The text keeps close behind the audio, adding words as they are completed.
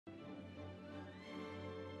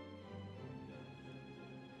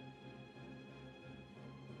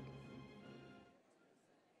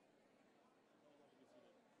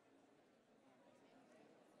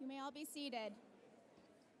may all be seated.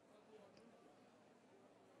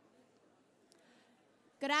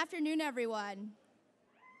 Good afternoon, everyone.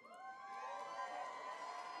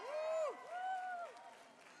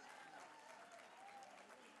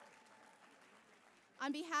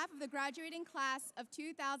 On behalf of the graduating class of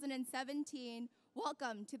 2017,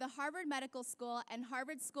 welcome to the Harvard Medical School and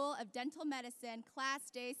Harvard School of Dental Medicine Class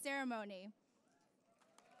Day ceremony.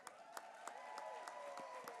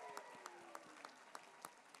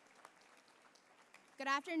 Good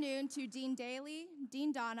afternoon to Dean Daly,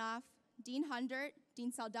 Dean Donoff, Dean Hundert,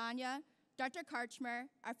 Dean Saldana, Dr. Karchmer,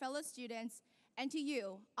 our fellow students, and to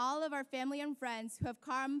you, all of our family and friends who have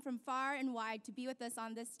come from far and wide to be with us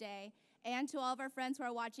on this day, and to all of our friends who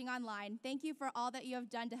are watching online, thank you for all that you have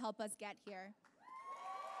done to help us get here.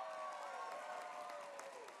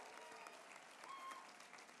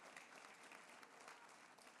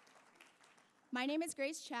 My name is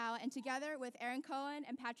Grace Chow, and together with Aaron Cohen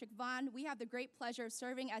and Patrick Vaughn, we have the great pleasure of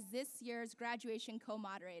serving as this year's graduation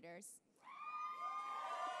co-moderators.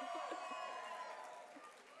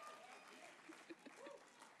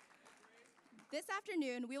 This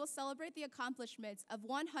afternoon, we will celebrate the accomplishments of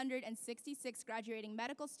 166 graduating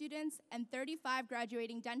medical students and 35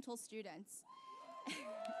 graduating dental students.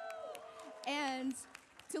 And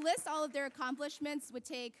to list all of their accomplishments would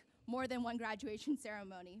take more than one graduation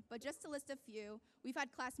ceremony. But just to list a few, we've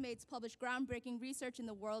had classmates publish groundbreaking research in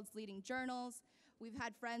the world's leading journals. We've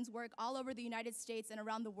had friends work all over the United States and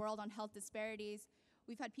around the world on health disparities.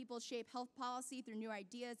 We've had people shape health policy through new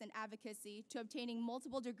ideas and advocacy to obtaining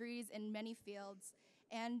multiple degrees in many fields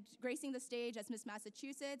and gracing the stage as Miss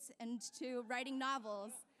Massachusetts and to writing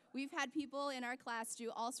novels. We've had people in our class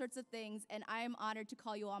do all sorts of things, and I am honored to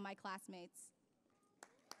call you all my classmates.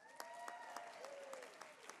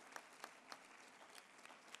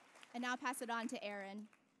 And now pass it on to Aaron.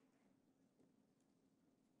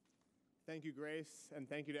 Thank you, Grace, and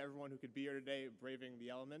thank you to everyone who could be here today braving the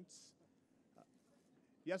elements.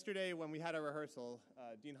 Yesterday, when we had our rehearsal,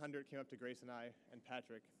 Dean Hundert came up to Grace and I and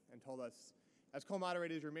Patrick and told us, as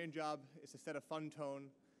co-moderators, your main job is to set a fun tone,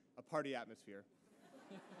 a party atmosphere.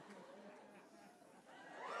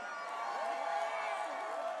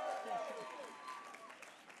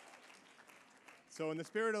 So in the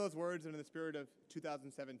spirit of those words and in the spirit of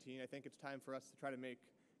 2017, I think it's time for us to try to make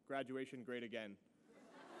graduation great again.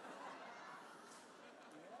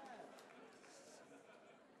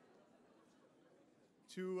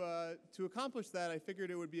 To accomplish that, I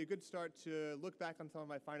figured it would be a good start to look back on some of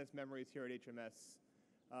my finest memories here at HMS,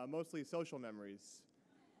 mostly social memories.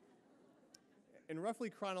 In roughly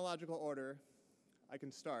chronological order, I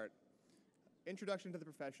can start. Introduction to the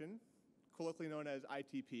profession, colloquially known as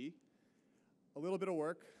ITP. A little bit of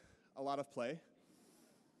work, a lot of play.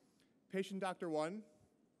 Patient Doctor 1,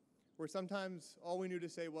 where sometimes all we knew to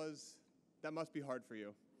say was, that must be hard for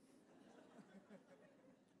you.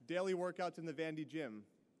 Daily workouts in the Vandy gym.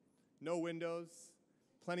 No windows,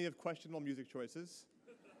 plenty of questionable music choices.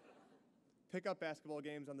 Pickup basketball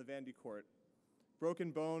games on the Vandy court.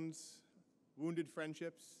 Broken bones, wounded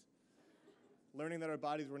friendships. Learning that our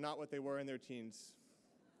bodies were not what they were in their teens.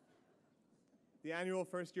 The annual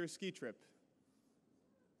first-year ski trip.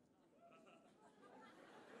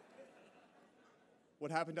 What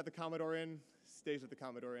happened at the Commodore Inn stays at the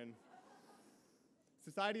Commodore Inn.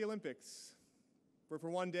 Society Olympics, where for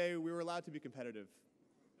one day we were allowed to be competitive.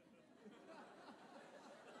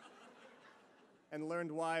 And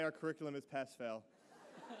learned why our curriculum is pass-fail.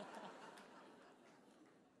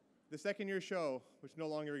 The second-year show, which no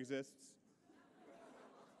longer exists,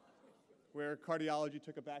 where cardiology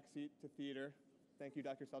took a backseat to theater. Thank you,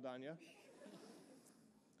 Dr. Saldana.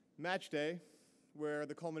 Match day, where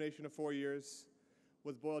the culmination of 4 years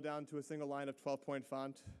was boiled down to a single line of 12-point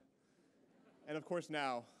font. And of course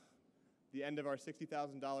now, the end of our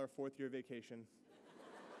 $60,000 fourth-year vacation.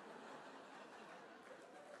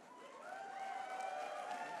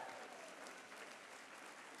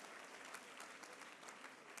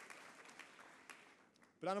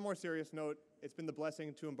 But on a more serious note, it's been the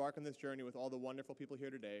blessing to embark on this journey with all the wonderful people here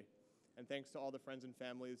today, and thanks to all the friends and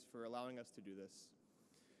families for allowing us to do this.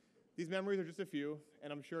 These memories are just a few,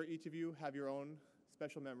 and I'm sure each of you have your own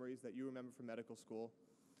special memories that you remember from medical school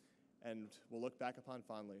and will look back upon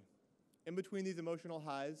fondly. In between these emotional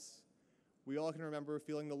highs, we all can remember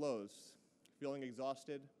feeling the lows, feeling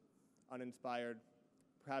exhausted, uninspired,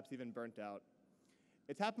 perhaps even burnt out.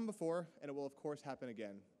 It's happened before, and it will of course happen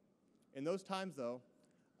again. In those times, though,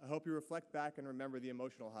 I hope you reflect back and remember the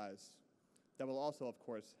emotional highs. That will also, of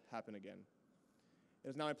course, happen again. It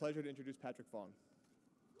is now my pleasure to introduce Patrick Vaughn.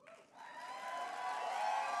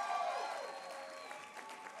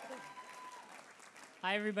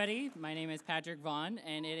 Hi, everybody. My name is Patrick Vaughn,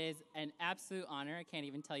 and it is an absolute honor, I can't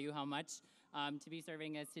even tell you how much, to be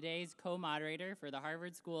serving as today's co-moderator for the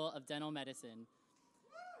Harvard School of Dental Medicine.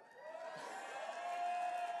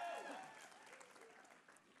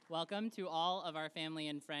 Welcome to all of our family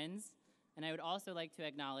and friends, and I would also like to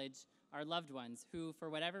acknowledge our loved ones who, for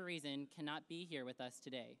whatever reason, cannot be here with us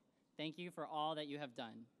today. Thank you for all that you have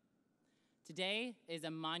done. Today is a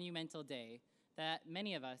monumental day that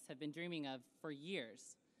many of us have been dreaming of for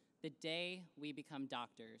years, the day we become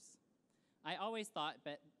doctors. I always thought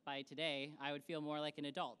that by today I would feel more like an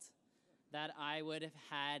adult, that I would have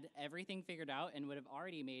had everything figured out and would have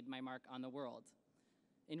already made my mark on the world.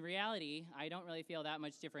 In reality, I don't really feel that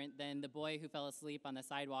much different than the boy who fell asleep on the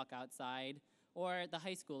sidewalk outside or the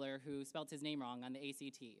high schooler who spelt his name wrong on the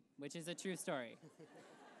ACT, which is a true story.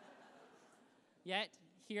 Yet,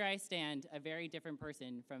 here I stand, a very different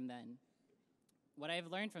person from then. What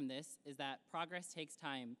I've learned from this is that progress takes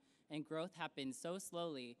time and growth happens so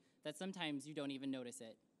slowly that sometimes you don't even notice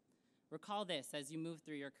it. Recall this as you move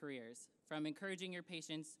through your careers, from encouraging your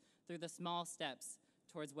patients through the small steps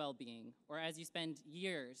towards well-being, or as you spend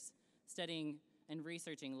years studying and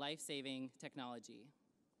researching life-saving technology.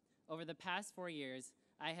 Over the past 4 years,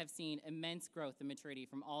 I have seen immense growth and maturity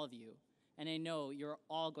from all of you, and I know you're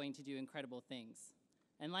all going to do incredible things.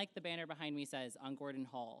 And like the banner behind me says on Gordon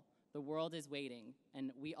Hall, the world is waiting,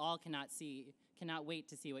 and we all cannot wait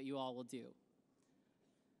to see what you all will do.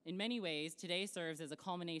 In many ways, today serves as a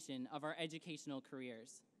culmination of our educational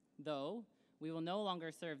careers. Though we will no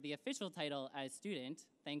longer serve the official title as student,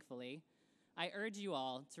 thankfully, I urge you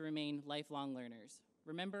all to remain lifelong learners.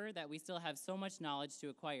 Remember that we still have so much knowledge to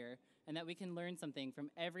acquire and that we can learn something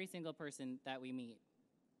from every single person that we meet.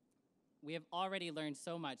 We have already learned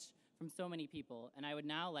so much from so many people, and I would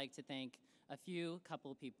now like to thank a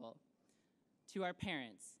couple people. To our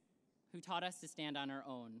parents, who taught us to stand on our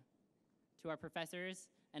own. To our professors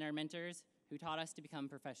and our mentors, who taught us to become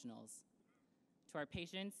professionals. To our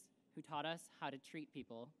patients, who taught us how to treat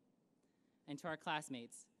people. And to our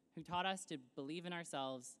classmates, who taught us to believe in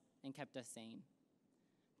ourselves and kept us sane.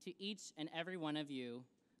 To each and every one of you,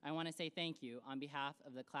 I want to say thank you on behalf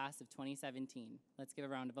of the class of 2017. Let's give a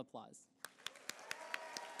round of applause.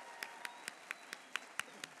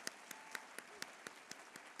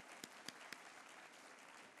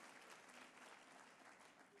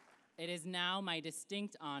 It is now my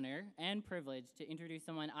distinct honor and privilege to introduce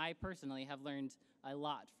someone I personally have learned a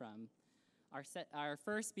lot from. Our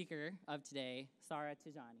first speaker of today, Sarah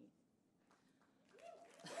Tijani.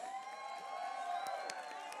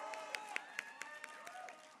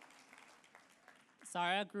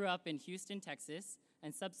 Sarah grew up in Houston, Texas,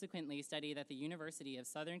 and subsequently studied at the University of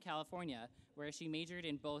Southern California, where she majored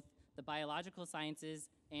in both the biological sciences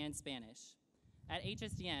and Spanish. At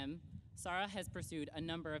HSDM, Sarah has pursued a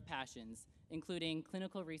number of passions, including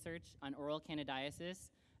clinical research on oral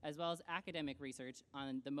candidiasis, as well as academic research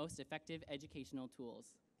on the most effective educational tools.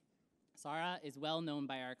 Sarah is well known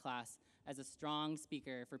by our class as a strong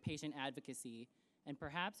speaker for patient advocacy, and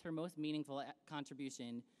perhaps her most meaningful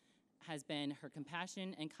contribution has been her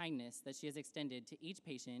compassion and kindness that she has extended to each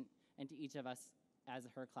patient and to each of us as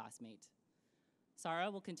her classmate.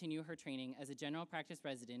 Sarah will continue her training as a general practice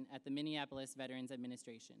resident at the Minneapolis Veterans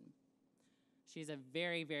Administration. She's a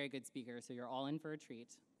very, very good speaker, so you're all in for a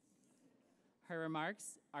treat. Her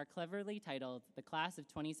remarks are cleverly titled, "The Class of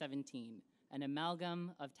 2017, an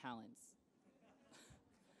Amalgam of Talents."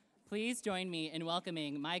 Please join me in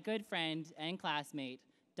welcoming my good friend and classmate,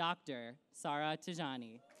 Dr. Sarah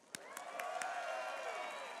Tijani.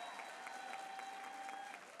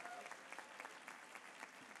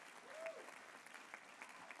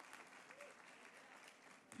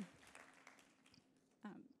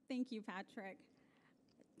 Thank you, Patrick.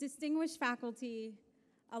 Distinguished faculty,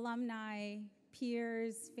 alumni,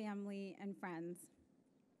 peers, family, and friends.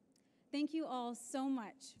 Thank you all so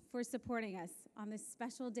much for supporting us on this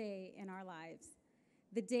special day in our lives,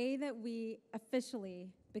 the day that we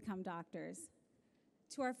officially become doctors.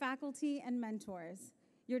 To our faculty and mentors,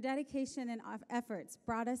 your dedication and efforts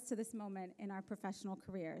brought us to this moment in our professional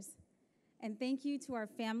careers. And thank you to our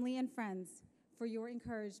family and friends for your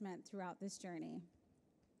encouragement throughout this journey.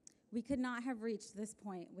 We could not have reached this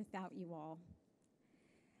point without you all.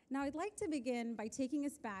 Now, I'd like to begin by taking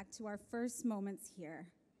us back to our first moments here.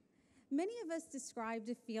 Many of us described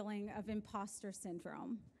a feeling of imposter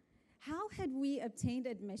syndrome. How had we obtained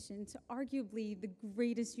admission to arguably the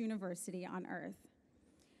greatest university on earth?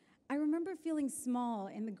 I remember feeling small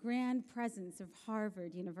in the grand presence of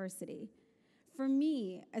Harvard University. For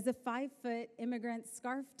me, as a 5-foot immigrant,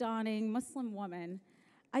 scarf-donning Muslim woman,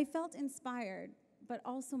 I felt inspired, but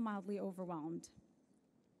also mildly overwhelmed.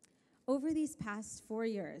 Over these past 4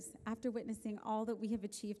 years, after witnessing all that we have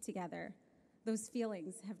achieved together, those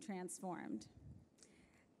feelings have transformed.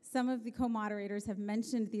 Some of the co-moderators have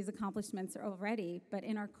mentioned these accomplishments already, but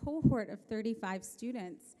in our cohort of 35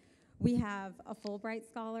 students, we have a Fulbright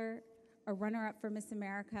Scholar, a runner-up for Miss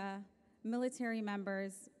America, military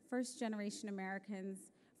members, first-generation Americans,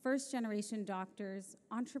 first-generation doctors,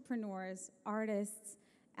 entrepreneurs, artists,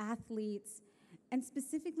 athletes, and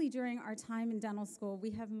specifically during our time in dental school,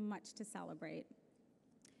 we have much to celebrate.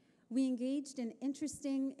 We engaged in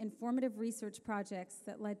interesting, informative research projects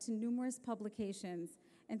that led to numerous publications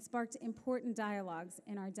and sparked important dialogues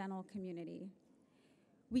in our dental community.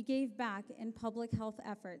 We gave back in public health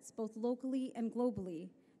efforts, both locally and globally,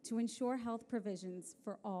 to ensure health provisions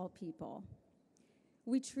for all people.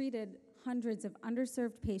 We treated hundreds of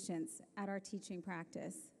underserved patients at our teaching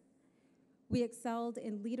practice. We excelled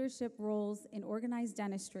in leadership roles in organized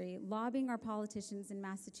dentistry, lobbying our politicians in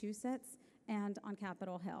Massachusetts and on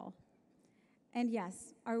Capitol Hill. And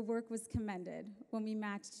yes, our work was commended when we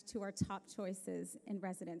matched to our top choices in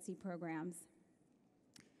residency programs.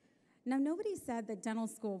 Now, nobody said that dental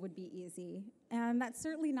school would be easy, and that's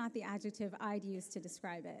certainly not the adjective I'd use to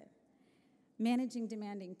describe it. Managing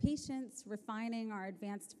demanding patients, refining our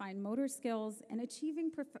advanced fine motor skills, and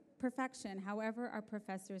achieving perfection however our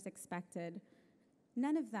professors expected,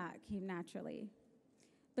 none of that came naturally.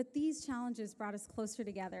 But these challenges brought us closer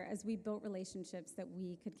together as we built relationships that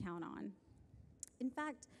we could count on. In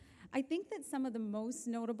fact, I think that some of the most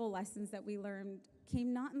notable lessons that we learned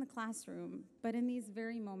came not in the classroom, but in these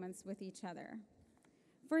very moments with each other.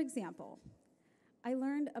 For example, I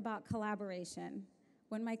learned about collaboration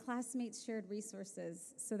when my classmates shared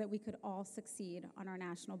resources so that we could all succeed on our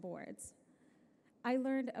national boards. I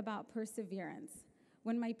learned about perseverance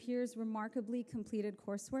when my peers remarkably completed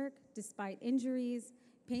coursework despite injuries,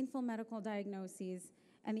 painful medical diagnoses,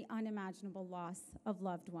 and the unimaginable loss of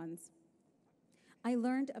loved ones. I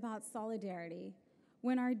learned about solidarity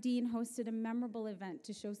when our dean hosted a memorable event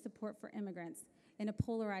to show support for immigrants in a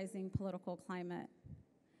polarizing political climate.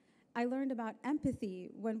 I learned about empathy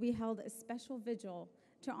when we held a special vigil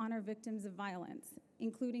to honor victims of violence,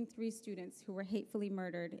 including 3 students who were hatefully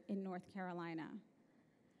murdered in North Carolina.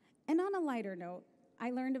 And on a lighter note,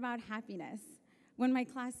 I learned about happiness when my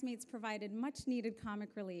classmates provided much-needed comic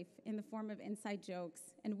relief in the form of inside jokes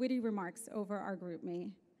and witty remarks over our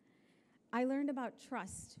GroupMe. I learned about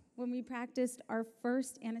trust when we practiced our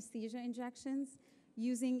first anesthesia injections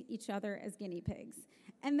using each other as guinea pigs.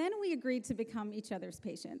 And then we agreed to become each other's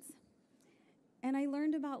patients. And I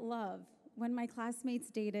learned about love when my classmates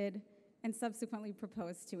dated and subsequently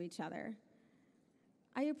proposed to each other.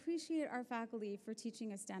 I appreciate our faculty for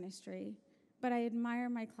teaching us dentistry, but I admire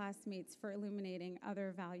my classmates for illuminating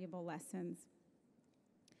other valuable lessons.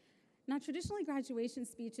 Now, traditionally, graduation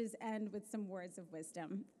speeches end with some words of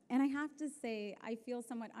wisdom. And I have to say, I feel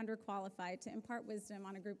somewhat underqualified to impart wisdom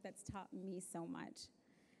on a group that's taught me so much.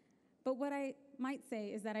 But what I might say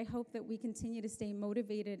is that I hope that we continue to stay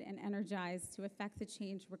motivated and energized to effect the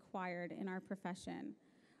change required in our profession,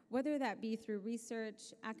 whether that be through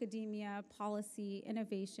research, academia, policy,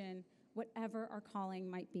 innovation, whatever our calling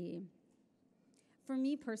might be. For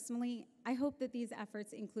me personally, I hope that these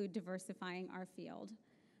efforts include diversifying our field.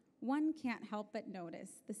 One can't help but notice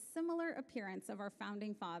the similar appearance of our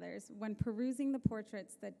founding fathers when perusing the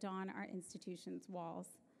portraits that don our institution's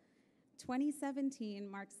walls. 2017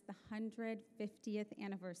 marks the 150th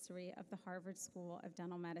anniversary of the Harvard School of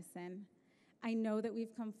Dental Medicine. I know that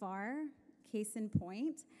we've come far, case in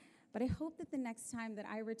point, but I hope that the next time that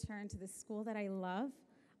I return to the school that I love,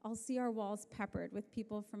 I'll see our walls peppered with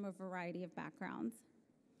people from a variety of backgrounds.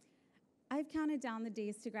 I've counted down the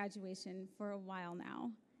days to graduation for a while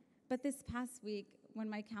now. But this past week, when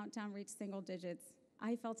my countdown reached single digits,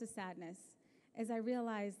 I felt a sadness as I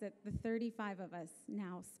realized that the 35 of us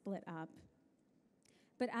now split up.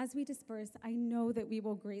 But as we disperse, I know that we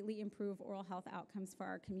will greatly improve oral health outcomes for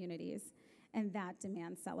our communities, and that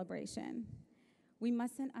demands celebration. We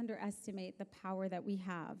mustn't underestimate the power that we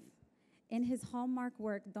have. In his hallmark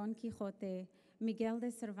work, Don Quixote, Miguel de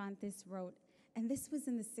Cervantes wrote, and this was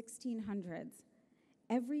in the 1600s,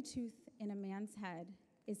 "Every tooth in a man's head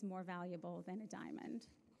is more valuable than a diamond."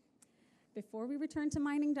 Before we return to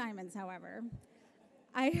mining diamonds, however,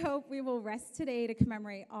 I hope we will rest today to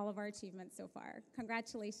commemorate all of our achievements so far.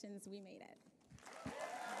 Congratulations, we made it.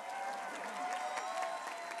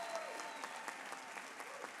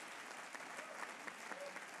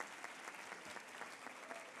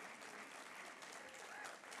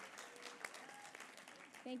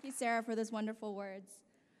 Thank you, Sarah, for those wonderful words.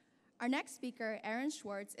 Our next speaker, Aaron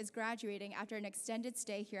Schwartz, is graduating after an extended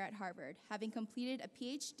stay here at Harvard, having completed a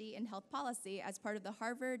PhD in health policy as part of the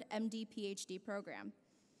Harvard MD-PhD program.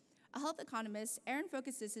 A health economist, Aaron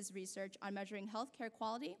focuses his research on measuring healthcare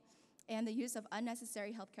quality and the use of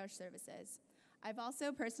unnecessary healthcare services. I've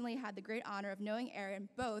also personally had the great honor of knowing Aaron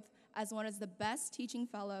both as one of the best teaching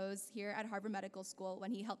fellows here at Harvard Medical School when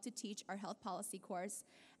he helped to teach our health policy course,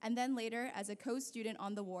 and then later as a co-student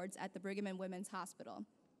on the wards at the Brigham and Women's Hospital.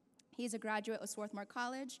 He's a graduate of Swarthmore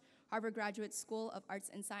College, Harvard Graduate School of Arts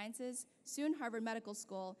and Sciences, soon Harvard Medical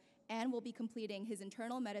School, and will be completing his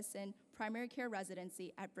internal medicine primary care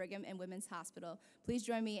residency at Brigham and Women's Hospital. Please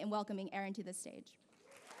join me in welcoming Aaron to the stage.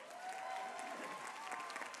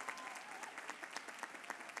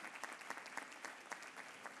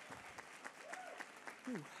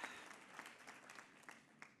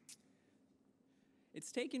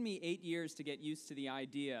 It's taken me 8 years to get used to the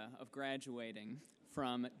idea of graduating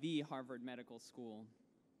from the Harvard Medical School.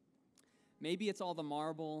 Maybe it's all the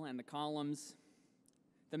marble and the columns,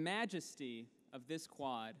 the majesty of this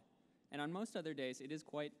quad, and on most other days it is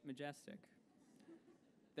quite majestic.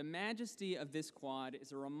 The majesty of this quad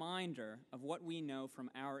is a reminder of what we know from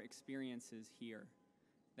our experiences here,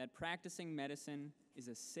 that practicing medicine is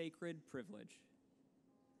a sacred privilege.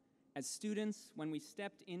 As students, when we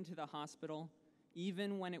stepped into the hospital,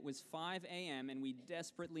 even when it was 5 a.m. and we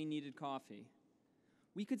desperately needed coffee,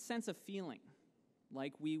 we could sense a feeling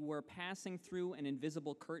like we were passing through an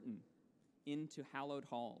invisible curtain into hallowed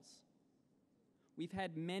halls. We've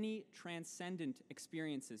had many transcendent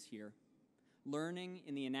experiences here, learning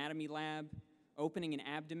in the anatomy lab, opening an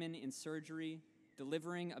abdomen in surgery,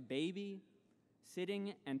 delivering a baby,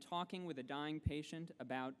 sitting and talking with a dying patient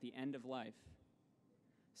about the end of life.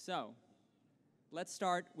 So, let's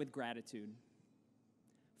start with gratitude.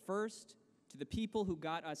 First, to the people who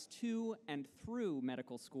got us to and through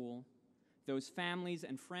medical school, those families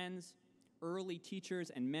and friends, early teachers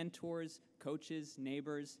and mentors, coaches,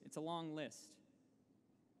 neighbors, it's a long list.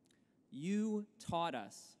 You taught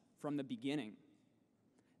us from the beginning,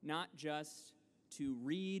 not just to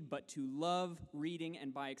read, but to love reading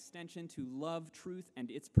and by extension to love truth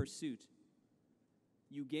and its pursuit.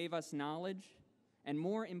 You gave us knowledge, and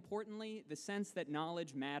more importantly, the sense that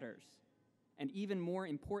knowledge matters. And even more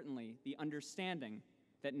importantly, the understanding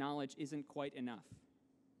that knowledge isn't quite enough.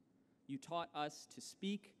 You taught us to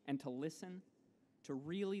speak and to listen, to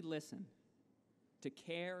really listen, to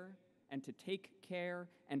care and to take care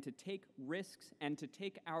and to take risks and to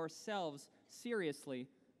take ourselves seriously,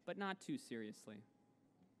 but not too seriously.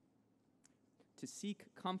 To seek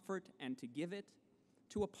comfort and to give it,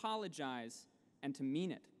 to apologize and to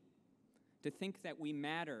mean it, to think that we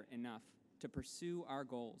matter enough to pursue our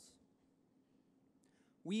goals.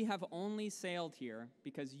 We have only sailed here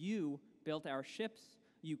because you built our ships,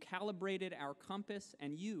 you calibrated our compass,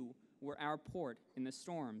 and you were our port in the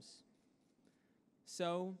storms.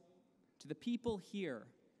 So, to the people here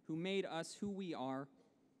who made us who we are,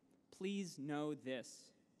 please know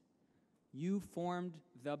this. You formed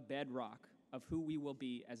the bedrock of who we will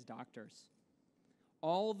be as doctors.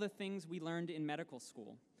 All the things we learned in medical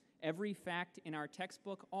school, every fact in our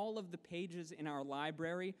textbook, all of the pages in our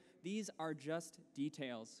library, these are just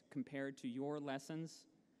details compared to your lessons,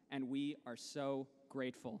 and we are so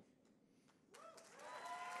grateful.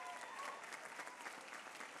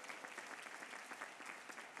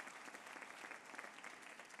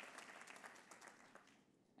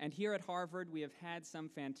 And here at Harvard, we have had some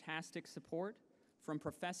fantastic support from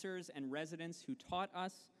professors and residents who taught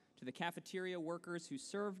us, to the cafeteria workers who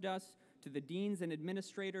served us, to the deans and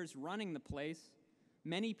administrators running the place.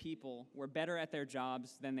 Many people were better at their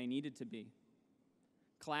jobs than they needed to be.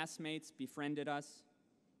 Classmates befriended us.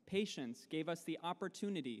 Patients gave us the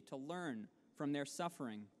opportunity to learn from their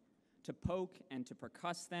suffering, to poke and to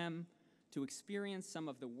percuss them, to experience some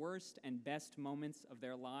of the worst and best moments of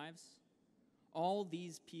their lives. All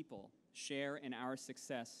these people share in our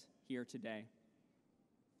success here today.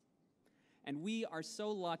 And we are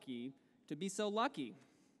so lucky to be so lucky.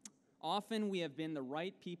 Often we have been the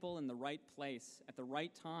right people in the right place at the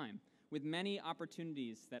right time, with many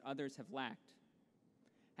opportunities that others have lacked.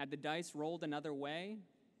 Had the dice rolled another way,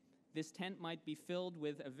 this tent might be filled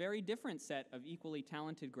with a very different set of equally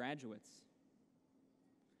talented graduates.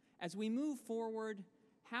 As we move forward,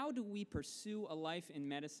 how do we pursue a life in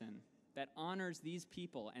medicine that honors these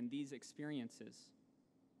people and these experiences?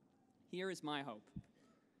 Here is my hope.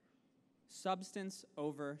 Substance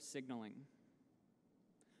over signaling.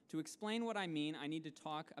 To explain what I mean, I need to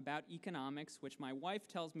talk about economics, which my wife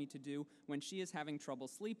tells me to do when she is having trouble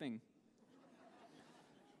sleeping.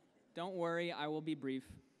 Don't worry, I will be brief.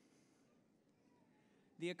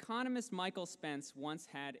 The economist Michael Spence once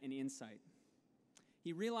had an insight.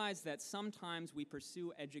 He realized that sometimes we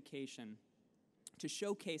pursue education to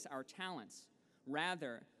showcase our talents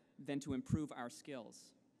rather than to improve our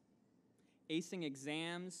skills. Acing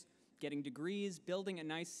exams, getting degrees, building a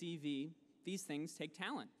nice CV, these things take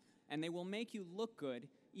talent, and they will make you look good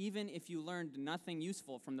even if you learned nothing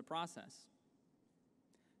useful from the process.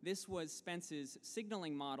 This was Spence's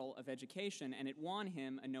signaling model of education, and it won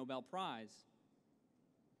him a Nobel Prize.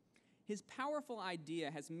 His powerful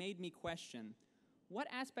idea has made me question what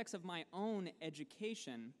aspects of my own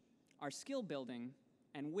education are skill building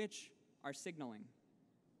and which are signaling.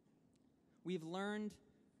 We've learned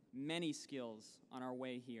many skills on our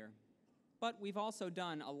way here, but we've also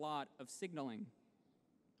done a lot of signaling.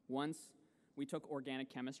 Once, we took organic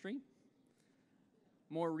chemistry.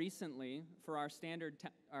 More recently, for our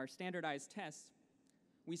standardized tests,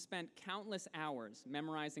 we spent countless hours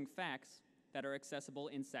memorizing facts that are accessible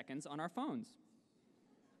in seconds on our phones.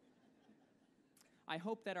 I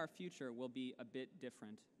hope that our future will be a bit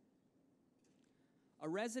different. A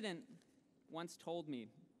resident once told me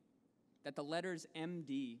that the letters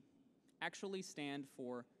MD actually stand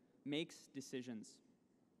for makes decisions.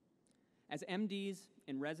 As MDs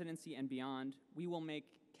in residency and beyond, we will make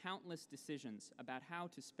countless decisions about how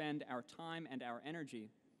to spend our time and our energy.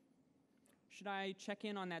 Should I check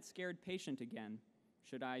in on that scared patient again?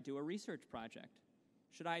 Should I do a research project?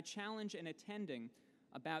 Should I challenge an attending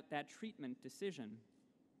about that treatment decision?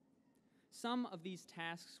 Some of these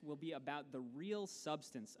tasks will be about the real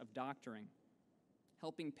substance of doctoring,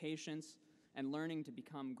 helping patients and learning to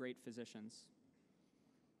become great physicians.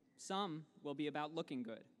 Some will be about looking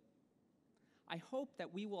good. I hope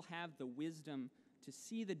that we will have the wisdom to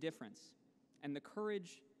see the difference and the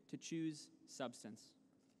courage to choose substance.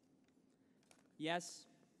 Yes,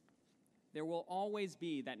 there will always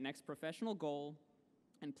be that next professional goal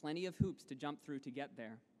and plenty of hoops to jump through to get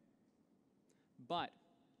there. But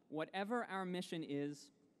whatever our mission is,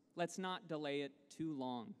 let's not delay it too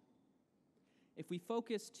long. If we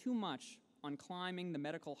focus too much on climbing the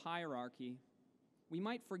medical hierarchy, we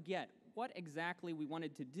might forget what exactly we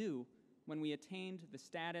wanted to do when we attained the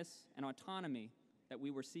status and autonomy that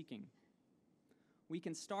we were seeking. We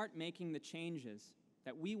can start making the changes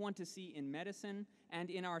that we want to see in medicine and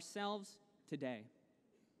in ourselves today.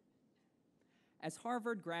 As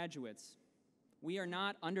Harvard graduates, we are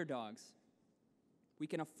not underdogs. We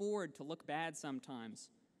can afford to look bad sometimes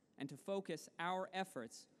and to focus our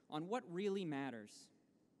efforts on what really matters.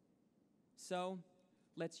 So,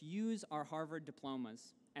 let's use our Harvard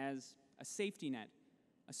diplomas as a safety net,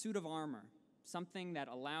 a suit of armor, something that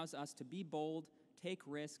allows us to be bold, take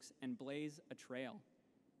risks, and blaze a trail.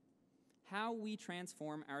 How we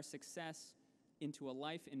transform our success into a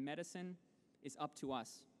life in medicine is up to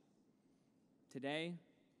us. Today,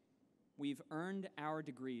 we've earned our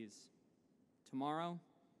degrees. Tomorrow,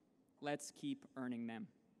 let's keep earning them.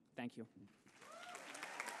 Thank you.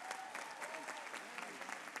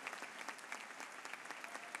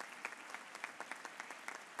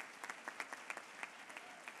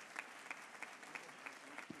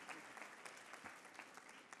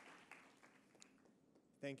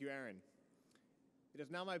 Thank you, Aaron. It is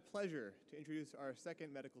now my pleasure to introduce our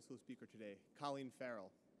second medical school speaker today, Colleen Farrell.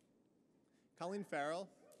 Colleen Farrell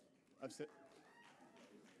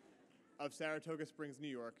of Saratoga Springs, New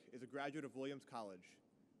York, is a graduate of Williams College,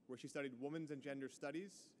 where she studied Women's and Gender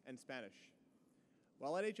Studies and Spanish.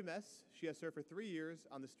 While at HMS, she has served for 3 years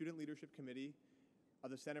on the Student Leadership Committee of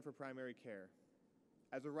the Center for Primary Care.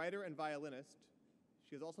 As a writer and violinist,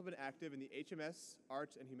 she has also been active in the HMS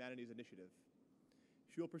Arts and Humanities Initiative.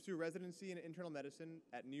 She will pursue residency in internal medicine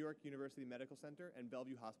at New York University Medical Center and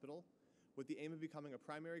Bellevue Hospital with the aim of becoming a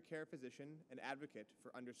primary care physician and advocate for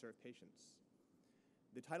underserved patients.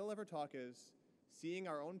 The title of her talk is Seeing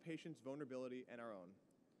Our Own Patients' Vulnerability and Our Own.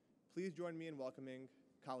 Please join me in welcoming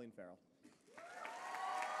Colleen Farrell.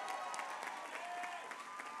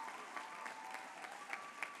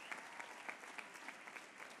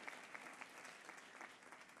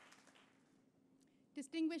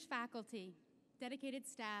 Distinguished faculty, dedicated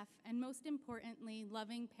staff, and most importantly,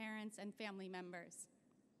 loving parents and family members.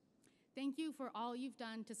 Thank you for all you've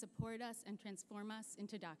done to support us and transform us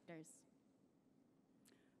into doctors.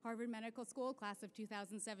 Harvard Medical School, class of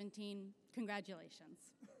 2017, congratulations.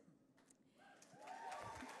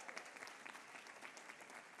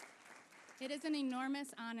 It is an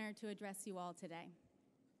enormous honor to address you all today.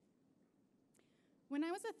 When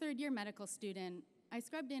I was a third-year medical student, I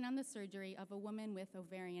scrubbed in on the surgery of a woman with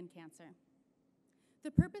ovarian cancer. The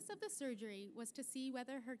purpose of the surgery was to see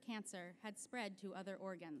whether her cancer had spread to other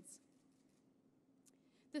organs.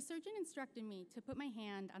 The surgeon instructed me to put my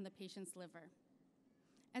hand on the patient's liver.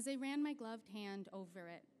 As I ran my gloved hand over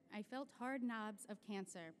it, I felt hard knobs of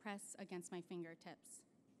cancer press against my fingertips.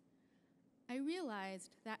 I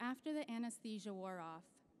realized that after the anesthesia wore off,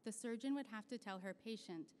 the surgeon would have to tell her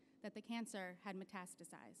patient that the cancer had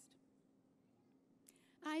metastasized.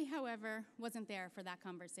 I, however, wasn't there for that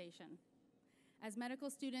conversation. As medical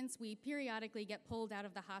students, we periodically get pulled out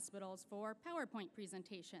of the hospitals for PowerPoint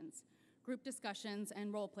presentations, group discussions,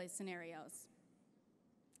 and role-play scenarios.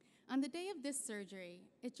 On the day of this surgery,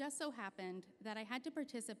 it just so happened that I had to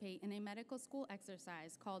participate in a medical school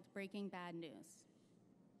exercise called Breaking Bad News.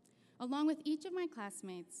 Along with each of my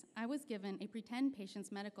classmates, I was given a pretend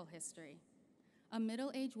patient's medical history, a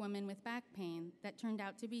middle-aged woman with back pain that turned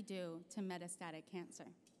out to be due to metastatic cancer.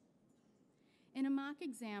 In a mock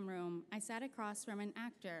exam room, I sat across from an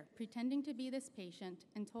actor pretending to be this patient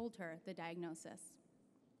and told her the diagnosis.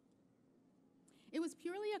 It was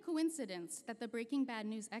purely a coincidence that the Breaking Bad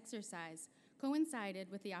News exercise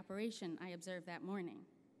coincided with the operation I observed that morning.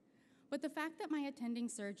 But the fact that my attending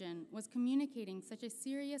surgeon was communicating such a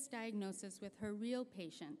serious diagnosis with her real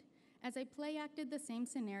patient, as I play-acted the same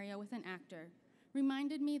scenario with an actor,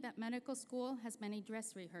 reminded me that medical school has been a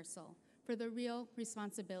dress rehearsal for the real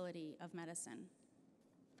responsibility of medicine.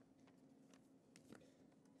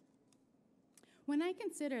 When I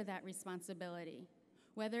consider that responsibility,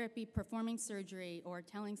 whether it be performing surgery or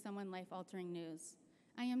telling someone life-altering news,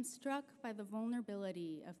 I am struck by the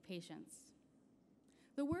vulnerability of patients.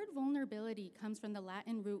 The word vulnerability comes from the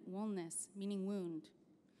Latin root vulnus, meaning wound.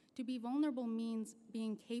 To be vulnerable means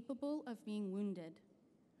being capable of being wounded.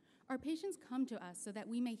 Our patients come to us so that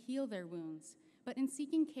we may heal their wounds, but in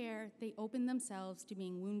seeking care, they open themselves to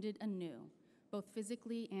being wounded anew, both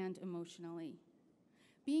physically and emotionally.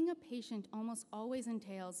 Being a patient almost always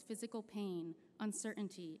entails physical pain,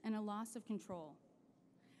 uncertainty, and a loss of control.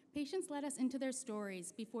 Patients let us into their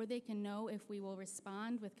stories before they can know if we will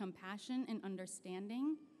respond with compassion and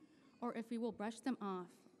understanding, or if we will brush them off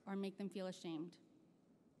or make them feel ashamed.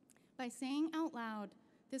 By saying out loud,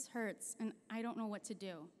 "This hurts and I don't know what to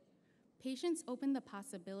do," patients open the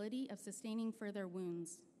possibility of sustaining further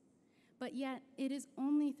wounds. But yet, it is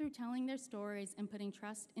only through telling their stories and putting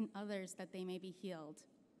trust in others that they may be healed.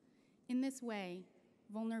 In this way,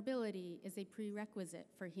 vulnerability is a prerequisite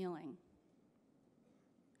for healing.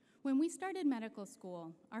 When we started medical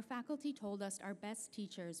school, our faculty told us our best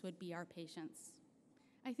teachers would be our patients.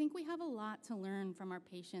 I think we have a lot to learn from our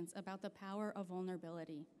patients about the power of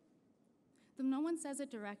vulnerability. Though no one says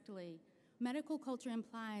it directly, medical culture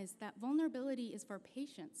implies that vulnerability is for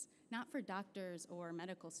patients, not for doctors or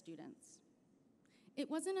medical students.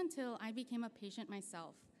 It wasn't until I became a patient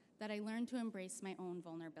myself that I learned to embrace my own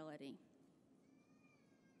vulnerability.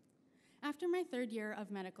 After my third year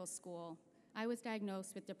of medical school, I was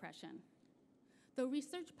diagnosed with depression. Though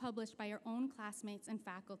research published by our own classmates and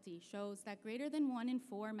faculty shows that greater than 1 in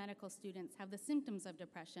 4 medical students have the symptoms of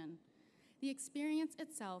depression, the experience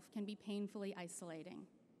itself can be painfully isolating.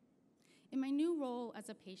 In my new role as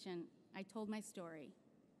a patient, I told my story.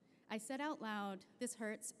 I said out loud, "This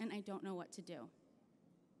hurts and I don't know what to do."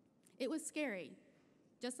 It was scary,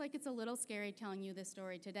 just like it's a little scary telling you this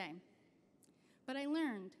story today. But I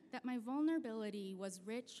learned that my vulnerability was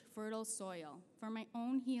rich, fertile soil for my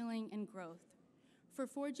own healing and growth, for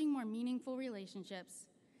forging more meaningful relationships,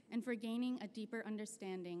 and for gaining a deeper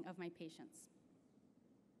understanding of my patients.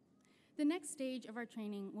 The next stage of our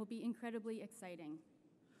training will be incredibly exciting.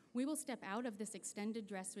 We will step out of this extended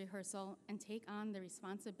dress rehearsal and take on the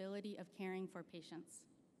responsibility of caring for patients.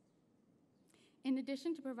 In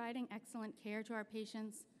addition to providing excellent care to our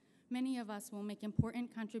patients, many of us will make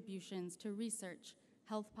important contributions to research,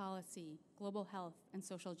 health policy, global health, and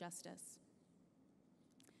social justice.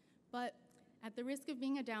 But at the risk of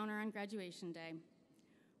being a downer on graduation day,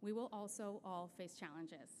 we will also all face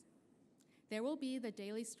challenges. There will be the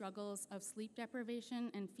daily struggles of sleep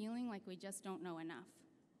deprivation and feeling like we just don't know enough.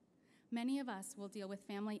 Many of us will deal with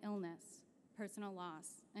family illness, personal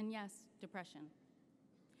loss, and yes, depression.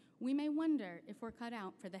 We may wonder if we're cut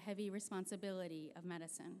out for the heavy responsibility of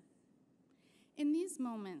medicine. In these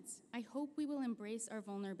moments, I hope we will embrace our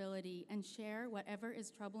vulnerability and share whatever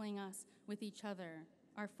is troubling us with each other,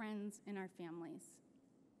 our friends, and our families.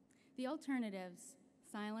 The alternatives,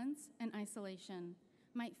 silence and isolation,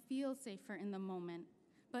 might feel safer in the moment,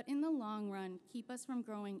 but in the long run, keep us from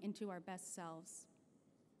growing into our best selves.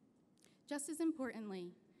 Just as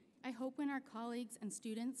importantly, I hope when our colleagues and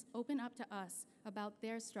students open up to us about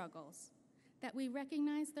their struggles, that we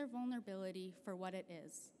recognize their vulnerability for what it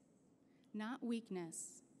is. Not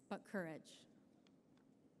weakness, but courage.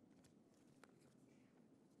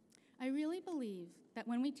 I really believe that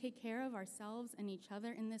when we take care of ourselves and each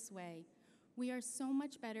other in this way, we are so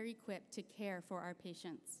much better equipped to care for our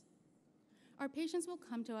patients. Our patients will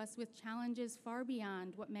come to us with challenges far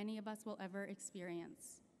beyond what many of us will ever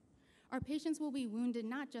experience. Our patients will be wounded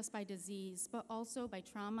not just by disease, but also by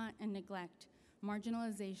trauma and neglect,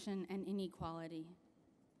 marginalization, and inequality.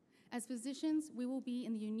 As physicians, we will be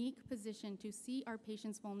in the unique position to see our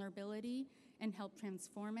patients' vulnerability and help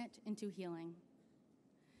transform it into healing.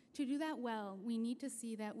 To do that well, we need to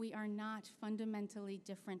see that we are not fundamentally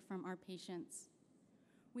different from our patients.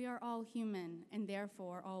 We are all human and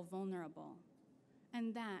therefore all vulnerable.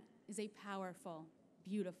 And that is a powerful,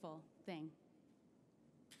 beautiful thing.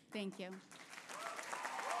 Thank you.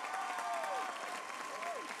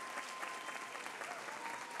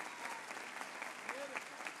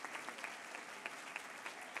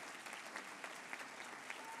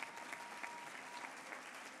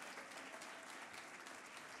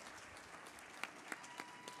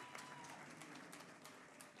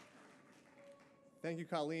 Thank you,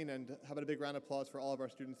 Colleen, and how about a big round of applause for all of our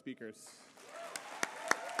student speakers.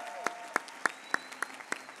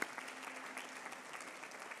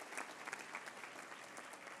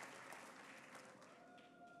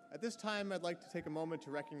 At this time, I'd like to take a moment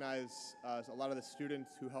to recognize a lot of the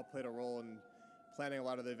students who helped play a role in planning a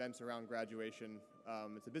lot of the events around graduation.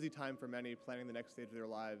 It's a busy time for many, planning the next stage of their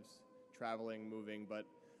lives, traveling, moving, but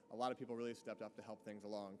a lot of people really stepped up to help things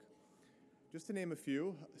along. Just to name a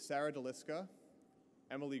few, Sarah DeLisca,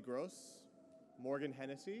 Emily Gross, Morgan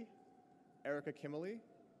Hennessy, Erica Kimmerly,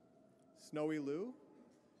 Snowy Liu,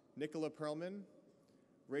 Nicola Perlman,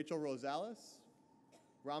 Rachel Rosales,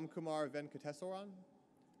 Ramkumar Venkatesaran,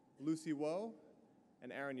 Lucy Woe,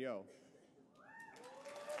 and Aaron Yo.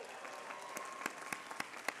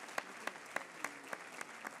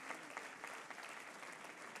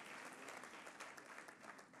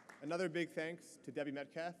 Another big thanks to Debbie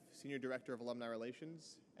Metcalf, Senior Director of Alumni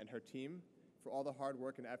Relations, and her team for all the hard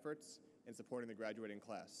work and efforts in supporting the graduating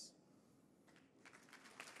class.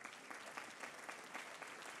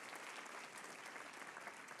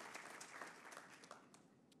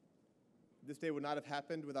 This day would not have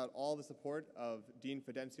happened without all the support of Dean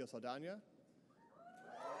Fidencio Saldana,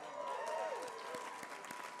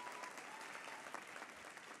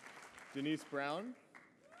 Denise Brown,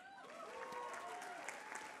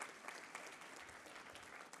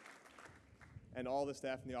 and all the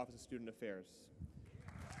staff in the Office of Student Affairs.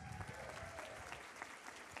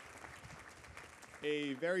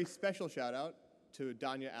 A very special shout out to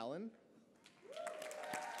Danya Allen,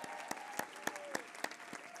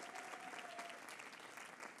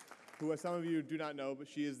 who, as some of you do not know, but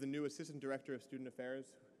she is the new Assistant Director of Student Affairs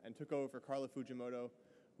and took over for Carla Fujimoto,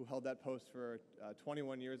 who held that post for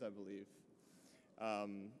 21 years, I believe.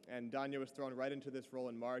 And Danya was thrown right into this role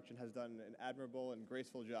in March and has done an admirable and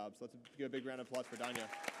graceful job. So let's give a big round of applause for Danya.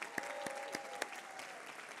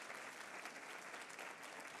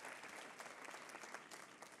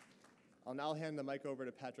 I'll now hand the mic over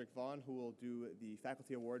to Patrick Vaughn, who will do the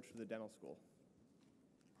faculty awards for the dental school.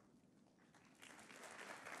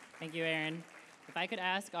 Thank you, Aaron. If I could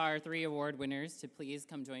ask our 3 award winners to please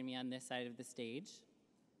come join me on this side of the stage.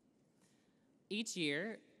 Each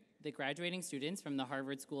year, the graduating students from the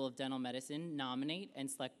Harvard School of Dental Medicine nominate and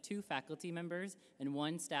select 2 faculty members and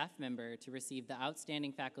 1 staff member to receive the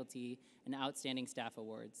Outstanding Faculty and Outstanding Staff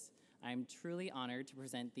Awards. I'm truly honored to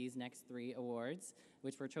present these next 3 awards,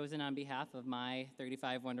 which were chosen on behalf of my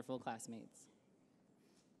 35 wonderful classmates.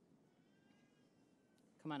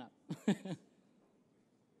 Come on up.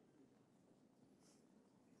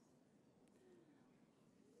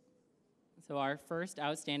 So our first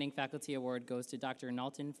Outstanding Faculty Award goes to Dr.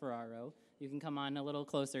 Nalton Ferraro. You can come on a little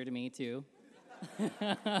closer to me, too.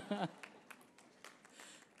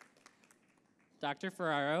 Dr.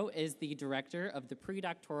 Ferraro is the director of the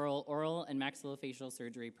predoctoral oral and maxillofacial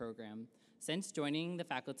surgery program. Since joining the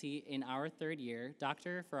faculty in our 3rd year,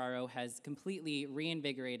 Dr. Ferraro has completely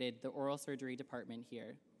reinvigorated the oral surgery department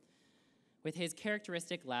here. With his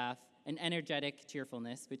characteristic laugh and energetic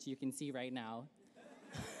cheerfulness, which you can see right now,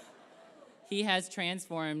 he has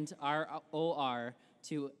transformed our OR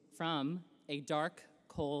from a dark,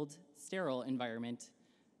 cold, sterile environment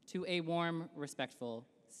to a warm, respectful,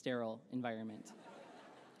 sterile environment.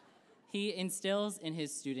 He instills in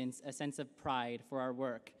his students a sense of pride for our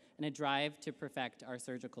work and a drive to perfect our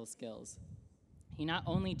surgical skills. He not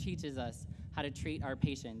only teaches us how to treat our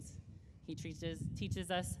patients, he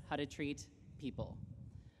teaches us how to treat people.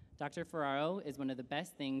 Dr. Ferraro is one of the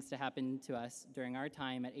best things to happen to us during our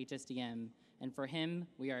time at HSDM, and for him,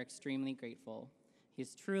 we are extremely grateful.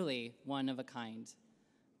 He's truly one of a kind.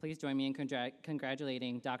 Please join me in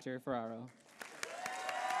congratulating Dr. Ferraro.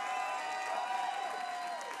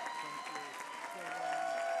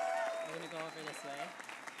 We're going to go over this way.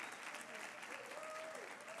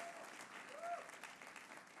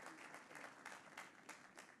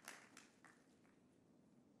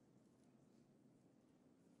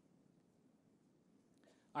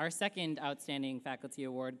 Our second Outstanding Faculty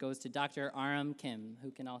Award goes to Dr. Aram Kim, who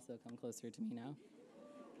can also come closer to me now.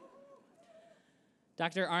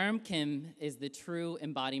 Dr. Aram Kim is the true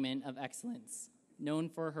embodiment of excellence. Known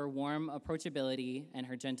for her warm approachability and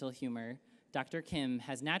her gentle humor, Dr. Kim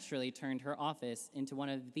has naturally turned her office into one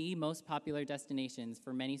of the most popular destinations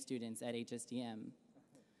for many students at HSDM.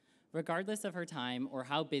 Regardless of her time or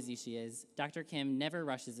how busy she is, Dr. Kim never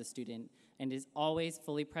rushes a student and is always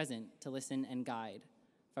fully present to listen and guide.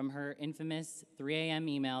 From her infamous 3 a.m.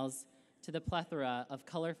 emails to the plethora of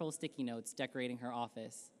colorful sticky notes decorating her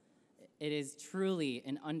office, it is truly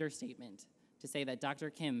an understatement to say that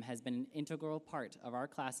Dr. Kim has been an integral part of our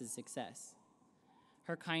class's success.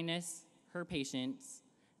 Her kindness, her patience,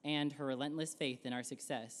 and her relentless faith in our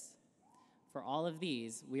success. For all of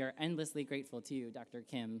these, we are endlessly grateful to you, Dr.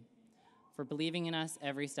 Kim, for believing in us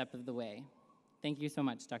every step of the way. Thank you so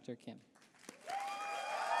much, Dr. Kim.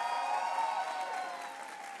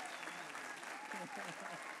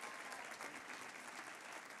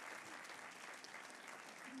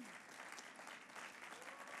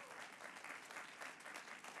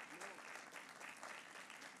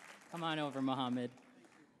 Come on over, Mohammed.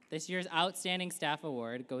 This year's Outstanding Staff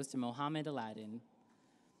Award goes to Mohammed Aladdin.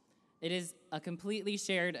 It is a completely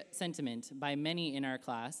shared sentiment by many in our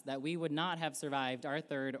class that we would not have survived our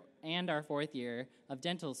third and our fourth year of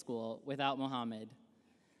dental school without Mohammed.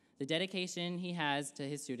 The dedication he has to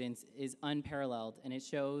his students is unparalleled, and it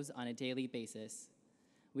shows on a daily basis.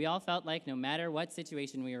 We all felt like no matter what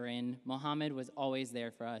situation we were in, Mohammed was always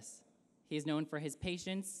there for us. He is known for his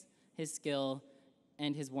patience, his skill,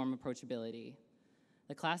 and his warm approachability.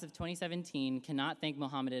 The class of 2017 cannot thank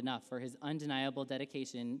Mohammed enough for his undeniable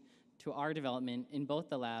dedication to our development in both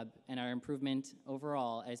the lab and our improvement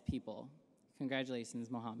overall as people. Congratulations,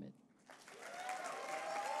 Mohammed.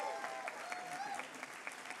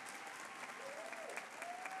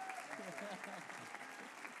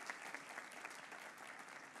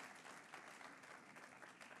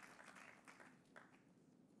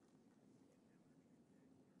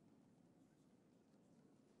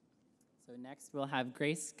 So next we'll have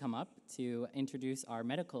Grace come up to introduce our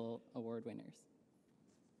medical award winners.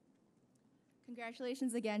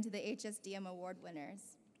 Congratulations again to the HSDM award winners.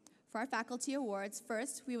 For our faculty awards,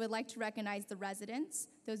 first, we would like to recognize the residents,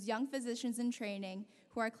 those young physicians in training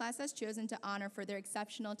who our class has chosen to honor for their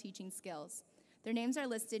exceptional teaching skills. Their names are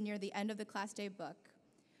listed near the end of the class day book.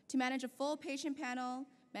 To manage a full patient panel,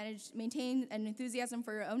 maintain an enthusiasm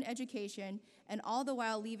for your own education, and all the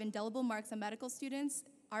while leave indelible marks on medical students,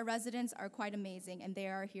 our residents are quite amazing, and they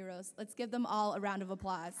are our heroes. Let's give them all a round of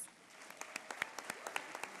applause.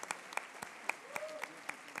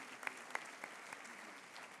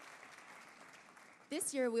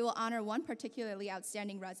 This year, we will honor one particularly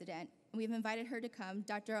outstanding resident, and we've invited her to come,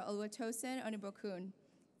 Dr. Oluwatosin Onibokun.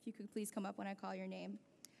 If you could please come up when I call your name.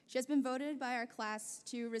 She has been voted by our class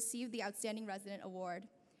to receive the Outstanding Resident Award.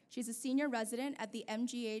 She's a senior resident at the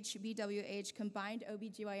MGH-BWH Combined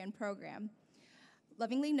OBGYN program.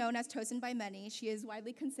 Lovingly known as Tosin by many, she is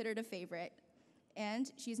widely considered a favorite,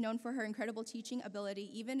 and she's known for her incredible teaching ability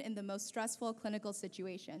even in the most stressful clinical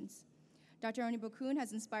situations. Dr. Onibokun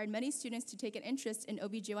has inspired many students to take an interest in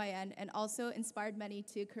OBGYN and also inspired many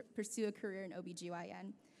to pursue a career in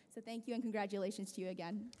OBGYN. So thank you and congratulations to you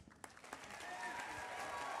again.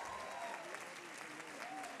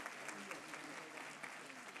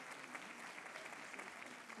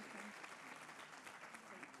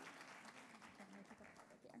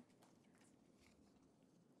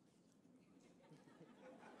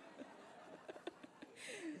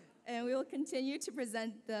 And we will continue to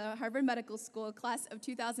present the Harvard Medical School Class of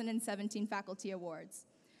 2017 Faculty Awards.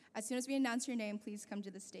 As soon as we announce your name, please come to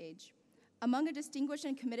the stage. Among a distinguished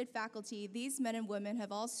and committed faculty, these men and women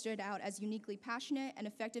have all stood out as uniquely passionate and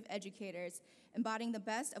effective educators, embodying the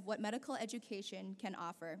best of what medical education can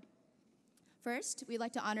offer. First, we'd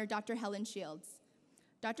like to honor Dr. Helen Shields.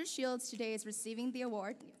 Dr. Shields today is receiving the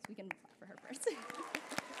award. Yes, we can clap for her first.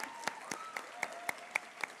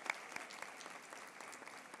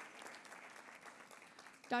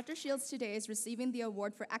 Dr. Shields today is receiving the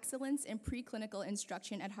award for excellence in preclinical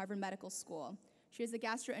instruction at Harvard Medical School. She is a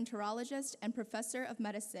gastroenterologist and professor of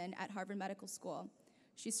medicine at Harvard Medical School.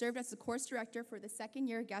 She served as the course director for the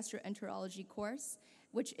second-year gastroenterology course,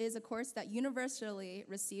 which is a course that universally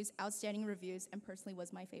receives outstanding reviews and personally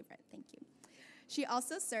was my favorite. Thank you. She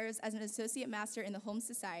also serves as an associate master in the Home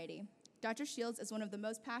Society. Dr. Shields is one of the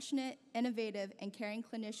most passionate, innovative, and caring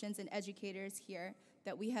clinicians and educators here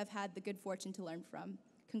that we have had the good fortune to learn from.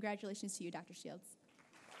 Congratulations to you, Dr. Shields.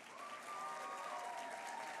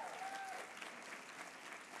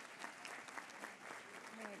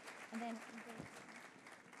 All right, and then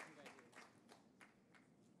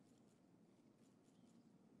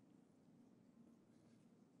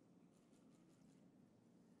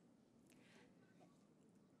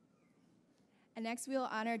And next, we will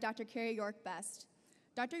honor Dr. Carrie York Best.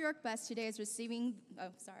 Dr. York Best today is receiving, oh,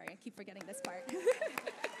 sorry, I keep forgetting this part.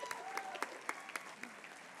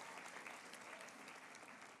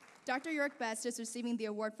 Dr. York Best is receiving the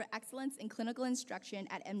Award for Excellence in Clinical Instruction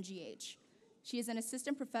at MGH. She is an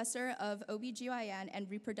assistant professor of OBGYN and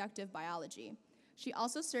reproductive biology. She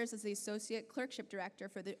also serves as the associate clerkship director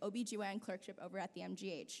for the OBGYN clerkship over at the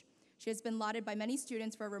MGH. She has been lauded by many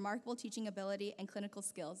students for her remarkable teaching ability and clinical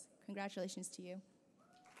skills. Congratulations to you.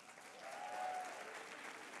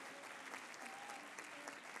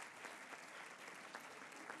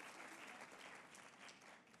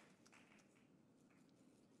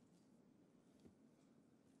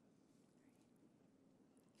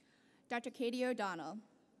 Dr. Katie O'Donnell.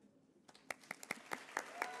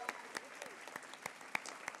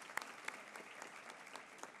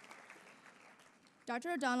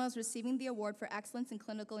 Dr. O'Donnell is receiving the Award for Excellence in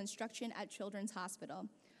Clinical Instruction at Children's Hospital.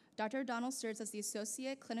 Dr. O'Donnell serves as the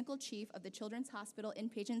Associate Clinical Chief of the Children's Hospital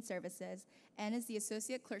Inpatient Services and is the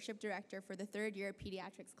Associate Clerkship Director for the third-year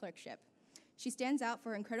Pediatrics Clerkship. She stands out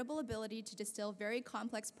for her incredible ability to distill very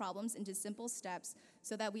complex problems into simple steps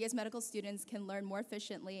so that we as medical students can learn more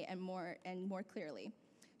efficiently and more clearly.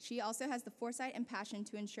 She also has the foresight and passion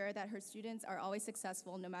to ensure that her students are always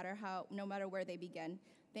successful no matter where they begin.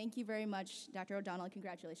 Thank you very much, Dr. O'Donnell.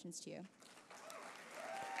 Congratulations to you.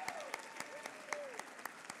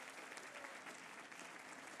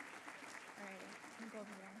 All right, I'm gonna go over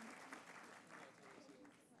there.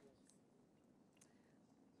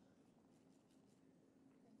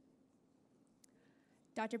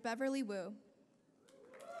 Dr. Beverly Wu.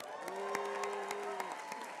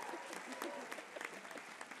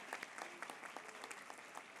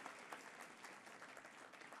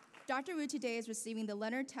 Dr. Wu today is receiving the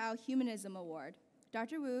Leonard Tao Humanism Award.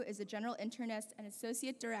 Dr. Wu is a general internist and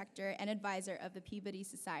associate director and advisor of the Peabody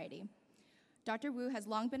Society. Dr. Wu has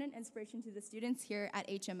long been an inspiration to the students here at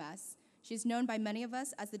HMS. She's known by many of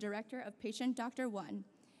us as the director of Patient Dr. 1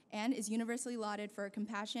 and is universally lauded for her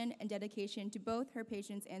compassion and dedication to both her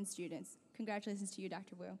patients and students. Congratulations to you,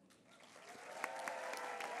 Dr. Wu.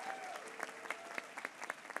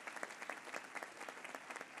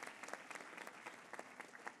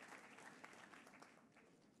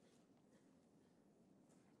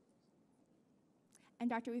 And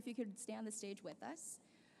Dr. Wu, if you could stay on the stage with us.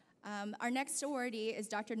 Our next awardee is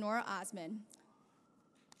Dr. Nora Osman.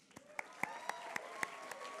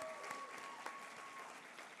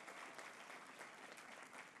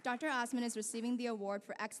 Dr. Osman is receiving the Award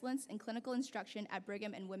for Excellence in Clinical Instruction at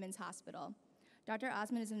Brigham and Women's Hospital. Dr.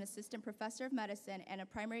 Osman is an assistant professor of medicine and a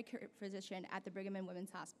primary care physician at the Brigham and Women's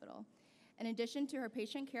Hospital. In addition to her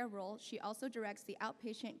patient care role, she also directs the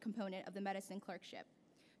outpatient component of the medicine clerkship.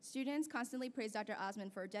 Students constantly praise Dr. Osman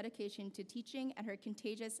for her dedication to teaching and her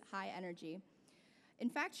contagious high energy. In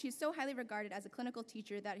fact, she's so highly regarded as a clinical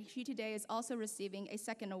teacher that she today is also receiving a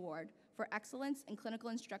second award for excellence in clinical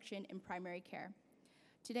instruction in primary care.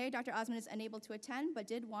 Today, Dr. Osman is unable to attend, but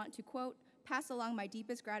did want to, quote, pass along my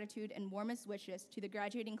deepest gratitude and warmest wishes to the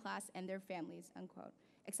graduating class and their families, unquote.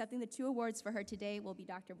 Accepting the 2 awards for her today will be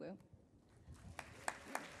Dr. Wu.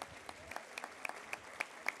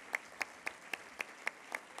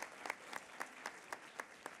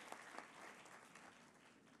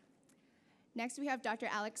 Next, we have Dr.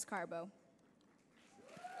 Alex Carbo.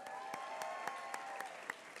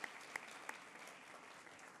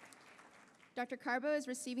 Dr. Carbo is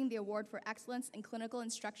receiving the Award for Excellence in Clinical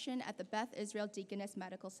Instruction at the Beth Israel Deaconess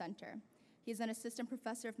Medical Center. He is an assistant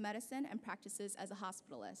professor of medicine and practices as a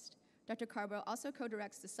hospitalist. Dr. Carbo also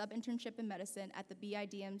co-directs the sub-internship in medicine at the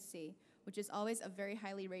BIDMC, which is always a very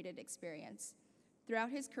highly rated experience.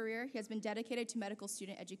 Throughout his career, he has been dedicated to medical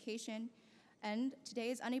student education, and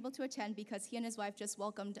today is unable to attend because he and his wife just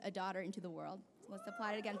welcomed a daughter into the world. So let's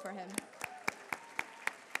applaud it again for him.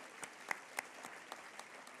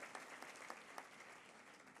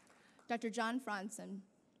 Dr. John Franzen.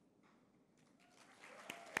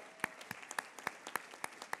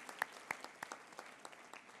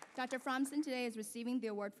 Dr. Fromson today is receiving the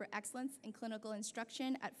Award for Excellence in Clinical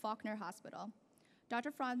Instruction at Faulkner Hospital.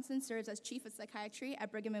 Dr. Fromson serves as Chief of Psychiatry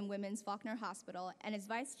at Brigham and Women's Faulkner Hospital and is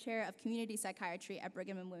Vice Chair of Community Psychiatry at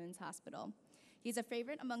Brigham and Women's Hospital. He's a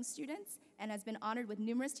favorite among students and has been honored with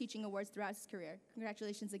numerous teaching awards throughout his career.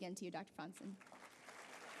 Congratulations again to you, Dr. Fromson.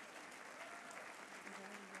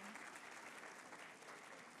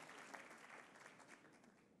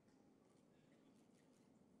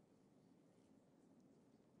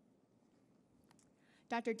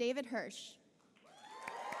 Dr. David Hirsch.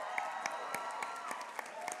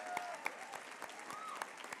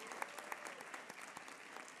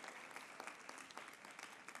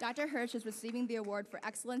 Dr. Hirsch is receiving the Award for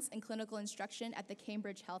Excellence in Clinical Instruction at the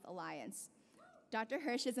Cambridge Health Alliance. Dr.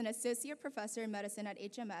 Hirsch is an Associate Professor in Medicine at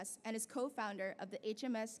HMS and is co-founder of the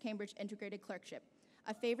HMS Cambridge Integrated Clerkship,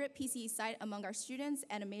 a favorite PCE site among our students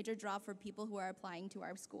and a major draw for people who are applying to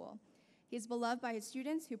our school. He is beloved by his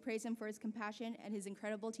students who praise him for his compassion and his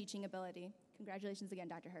incredible teaching ability. Congratulations again,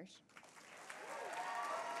 Dr. Hirsch.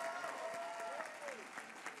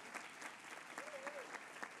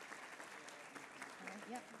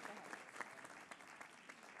 Yep, go ahead.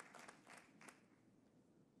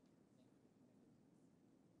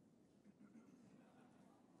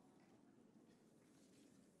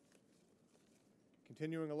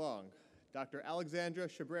 Continuing along, Dr. Alexandra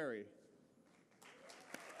Shabreri.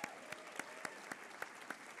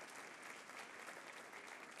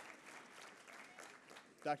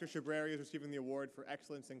 Dr. Shabreri is receiving the Award for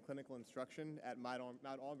Excellence in Clinical Instruction at Mount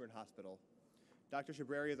Auburn Hospital. Dr.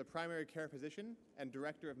 Shabreri is a primary care physician and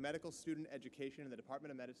Director of Medical Student Education in the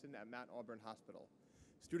Department of Medicine at Mount Auburn Hospital.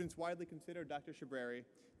 Students widely consider Dr. Shabreri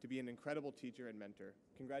to be an incredible teacher and mentor.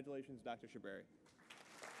 Congratulations, Dr. Shabreri.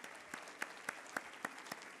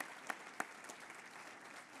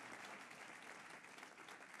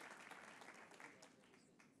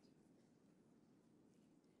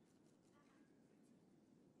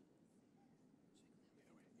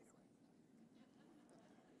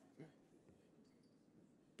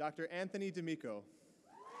 Dr. Anthony D'Amico.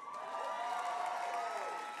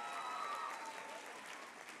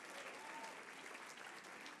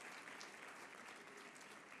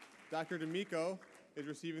 Dr. D'Amico is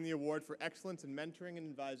receiving the Award for Excellence in Mentoring and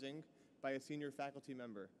Advising by a senior faculty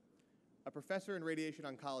member. A professor in radiation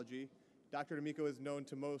oncology, Dr. D'Amico is known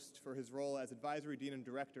to most for his role as advisory dean and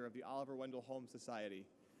director of the Oliver Wendell Holmes Society.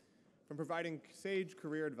 From providing sage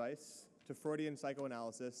career advice to Freudian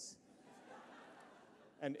psychoanalysis,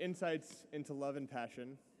 and insights into love and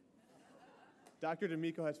passion, Dr.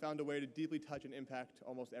 D'Amico has found a way to deeply touch and impact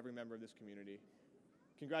almost every member of this community.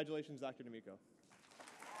 Congratulations, Dr. D'Amico.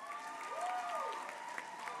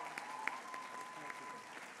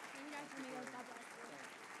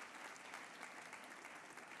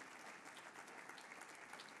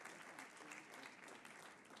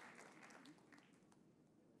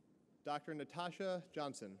 Dr. Natasha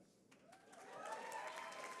Johnson.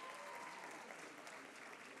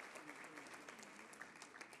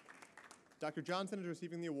 Dr. Johnson is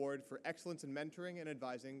receiving the award for Excellence in Mentoring and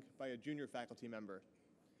Advising by a junior faculty member.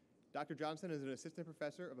 Dr. Johnson is an assistant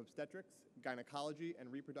professor of obstetrics, gynecology,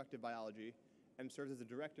 and reproductive biology, and serves as the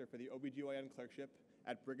director for the OBGYN clerkship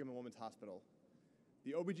at Brigham and Women's Hospital.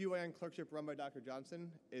 The OBGYN clerkship run by Dr.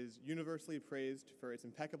 Johnson is universally praised for its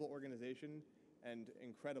impeccable organization and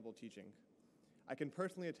incredible teaching. I can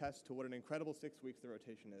personally attest to what an incredible 6 weeks the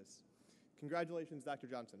rotation is. Congratulations, Dr.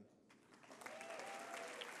 Johnson.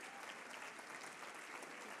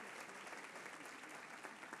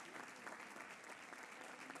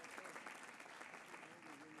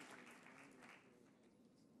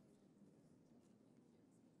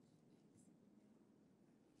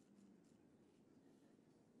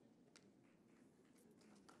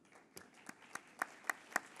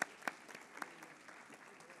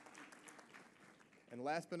 And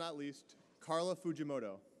last but not least, Carla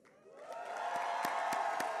Fujimoto.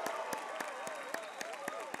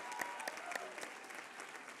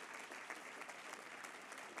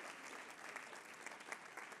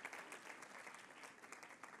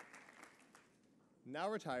 Now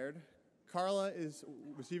retired, Carla is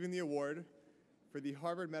receiving the award for the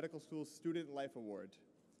Harvard Medical School Student Life Award.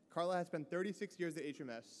 Carla has spent 36 years at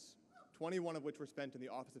HMS, 21 of which were spent in the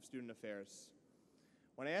Office of Student Affairs.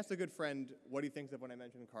 When I asked a good friend what he thinks of when I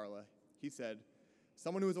mentioned Carla, he said,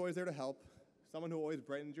 someone who is always there to help, someone who always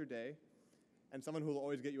brightens your day, and someone who will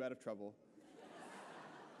always get you out of trouble.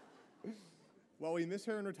 While we miss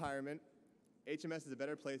her in retirement, HMS is a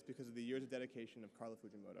better place because of the years of dedication of Carla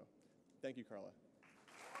Fujimoto. Thank you, Carla.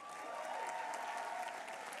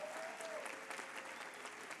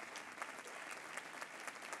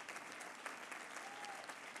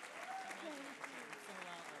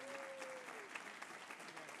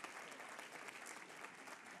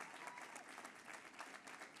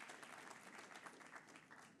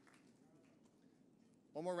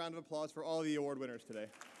 One more round of applause for all the award winners today.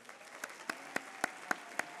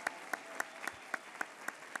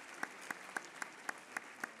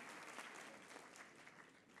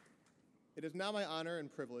 It is now my honor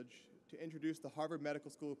and privilege to introduce the Harvard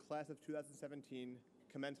Medical School Class of 2017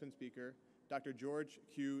 commencement speaker, Dr. George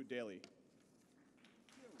Q. Daly.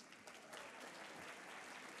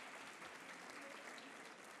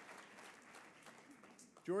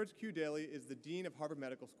 George Q. Daly is the Dean of Harvard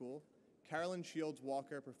Medical School, Carolyn Shields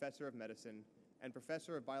Walker Professor of Medicine, and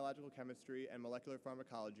Professor of Biological Chemistry and Molecular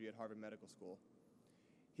Pharmacology at Harvard Medical School.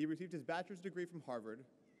 He received his bachelor's degree from Harvard,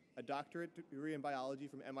 a doctorate degree in biology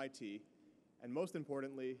from MIT, and most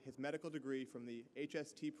importantly, his medical degree from the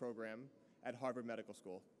HST program at Harvard Medical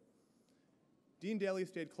School. Dean Daly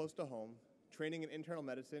stayed close to home, training in internal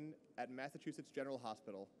medicine at Massachusetts General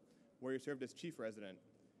Hospital, where he served as chief resident,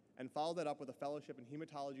 and followed that up with a fellowship in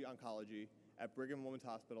hematology oncology at Brigham and Women's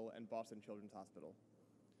Hospital and Boston Children's Hospital.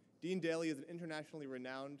 Dean Daly is an internationally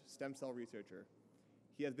renowned stem cell researcher.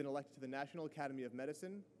 He has been elected to the National Academy of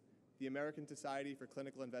Medicine, the American Society for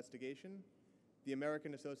Clinical Investigation, the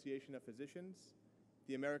American Association of Physicians,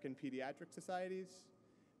 the American Pediatric Societies,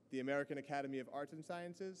 the American Academy of Arts and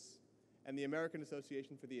Sciences, and the American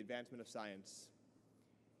Association for the Advancement of Science.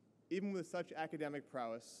 Even with such academic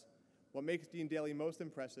prowess, what makes Dean Daly most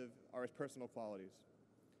impressive are his personal qualities.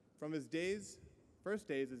 From his first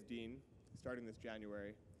days as dean, starting this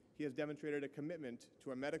January, he has demonstrated a commitment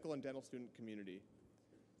to our medical and dental student community.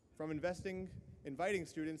 From inviting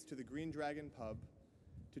students to the Green Dragon Pub,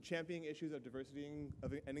 to championing issues of diversity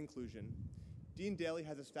and inclusion, Dean Daly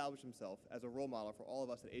has established himself as a role model for all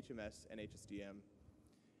of us at HMS and HSDM.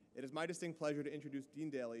 It is my distinct pleasure to introduce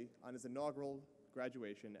Dean Daly on his inaugural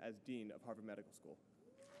graduation as Dean of Harvard Medical School.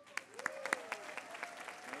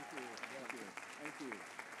 Thank you, thank you, thank you.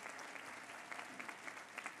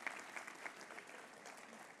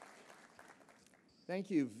 Thank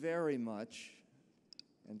you very much,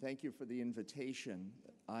 and thank you for the invitation.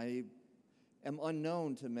 I am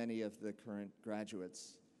unknown to many of the current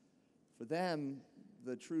graduates. For them,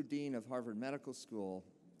 the true dean of Harvard Medical School,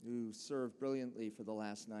 who served brilliantly for the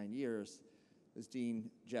last 9 years, is Dean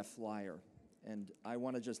Jeff Flyer. And I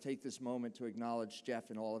want to just take this moment to acknowledge Jeff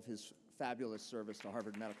and all of his fabulous service to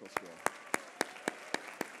Harvard Medical School.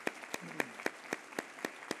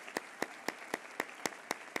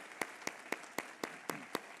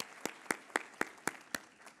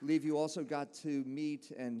 I believe you also got to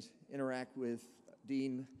meet and interact with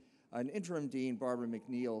an interim dean, Barbara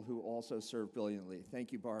McNeil, who also served brilliantly.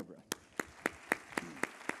 Thank you, Barbara.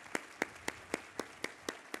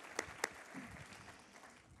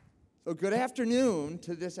 So good afternoon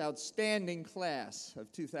to this outstanding class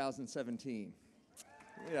of 2017.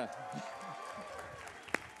 Yeah.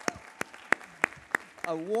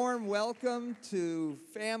 A warm welcome to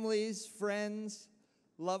families, friends,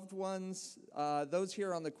 loved ones, those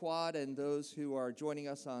here on the quad and those who are joining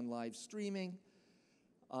us on live streaming.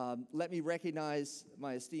 Let me recognize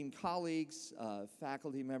my esteemed colleagues,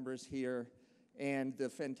 faculty members here, and the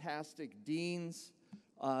fantastic deans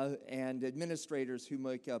and administrators who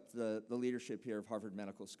make up the leadership here of Harvard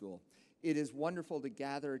Medical School. It is wonderful to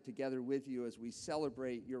gather together with you as we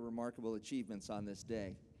celebrate your remarkable achievements on this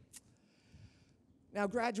day. Now,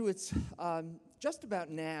 graduates, just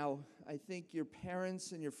about now, I think your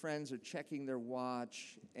parents and your friends are checking their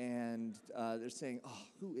watch and they're saying, oh,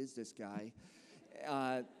 who is this guy?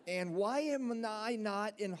 And why am I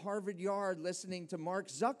not in Harvard Yard listening to Mark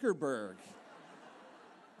Zuckerberg?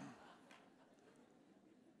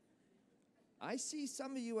 I see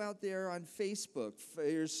some of you out there on Facebook.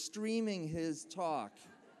 You're streaming his talk.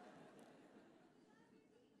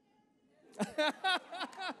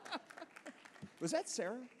 Was that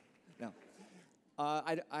Sarah? No.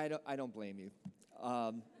 I don't blame you.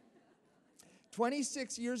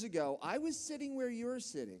 26 years ago, I was sitting where you're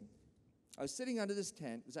sitting. I was sitting under this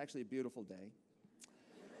tent. It was actually a beautiful day.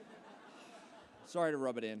 Sorry to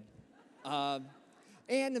rub it in.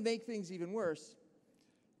 And to make things even worse,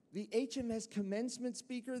 the HMS commencement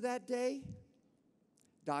speaker that day,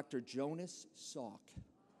 Dr. Jonas Salk.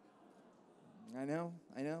 I know.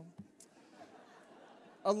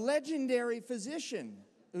 A legendary physician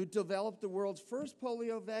who developed the world's first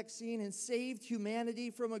polio vaccine and saved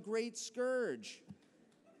humanity from a great scourge.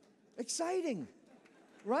 Exciting,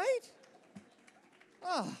 right?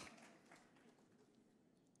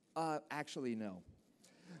 Actually, no.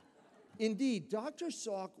 Indeed, Dr.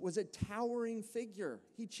 Salk was a towering figure.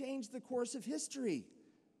 He changed the course of history.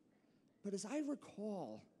 But as I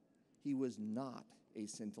recall, he was not a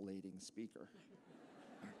scintillating speaker.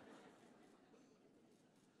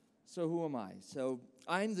 So who am I? So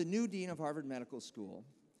I'm the new dean of Harvard Medical School.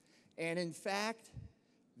 And in fact,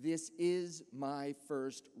 this is my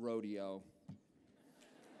first rodeo.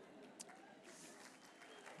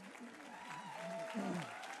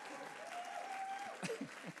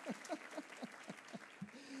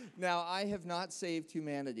 Now, I have not saved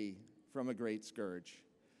humanity from a great scourge.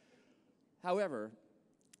 However,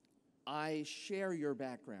 I share your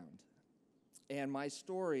background, and my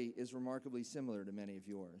story is remarkably similar to many of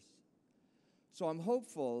yours. So I'm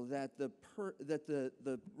hopeful that the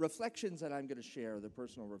reflections that I'm going to share, the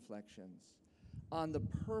personal reflections, on the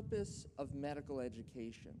purpose of medical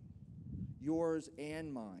education, yours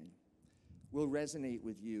and mine, will resonate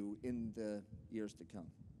with you in the years to come.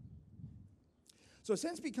 So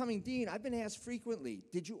since becoming dean, I've been asked frequently,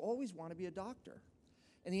 did you always want to be a doctor?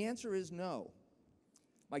 And the answer is no.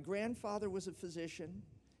 My grandfather was a physician,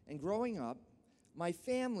 and growing up, my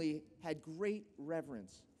family had great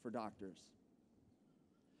reverence for doctors.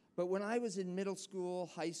 But when I was in middle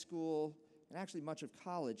school, high school, and actually much of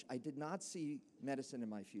college, I did not see medicine in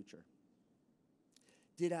my future.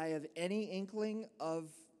 Did I have any inkling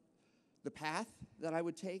of the path that I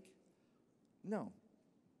would take? No.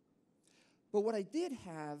 But what I did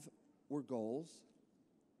have were goals,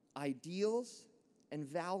 ideals, and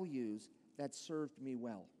values that served me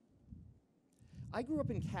well. I grew up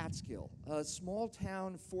in Catskill, a small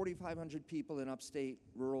town, 4,500 people in upstate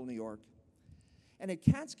rural New York. And at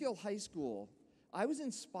Catskill High School, I was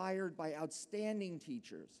inspired by outstanding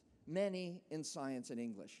teachers, many in science and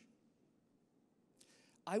English.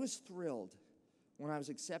 I was thrilled when I was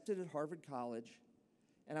accepted at Harvard College,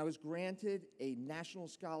 and I was granted a national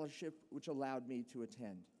scholarship which allowed me to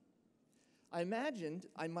attend. I imagined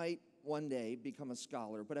I might one day become a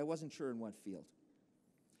scholar, but I wasn't sure in what field.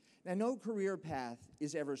 Now, no career path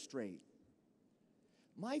is ever straight.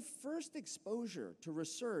 My first exposure to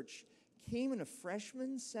research came in a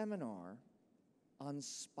freshman seminar on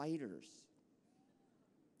spiders.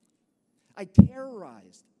 I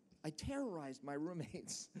terrorized my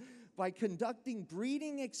roommates by conducting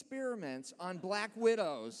breeding experiments on black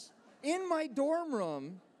widows in my dorm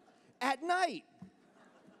room at night.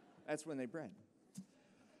 That's when they bred.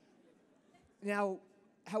 Now,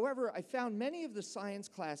 however, I found many of the science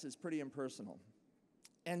classes pretty impersonal.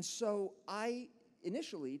 And so I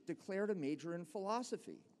initially declared a major in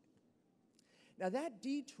philosophy. Now, that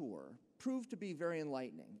detour proved to be very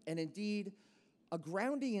enlightening, and indeed, a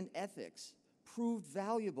grounding in ethics proved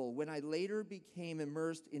valuable when I later became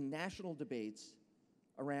immersed in national debates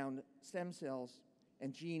around stem cells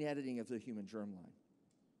and gene editing of the human germline.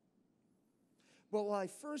 But while I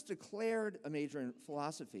first declared a major in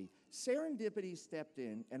philosophy, serendipity stepped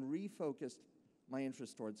in and refocused my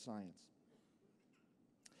interest towards science.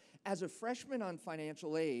 As a freshman on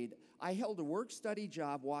financial aid, I held a work-study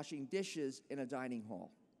job washing dishes in a dining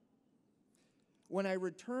hall. When I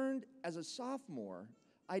returned as a sophomore,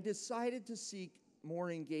 I decided to seek more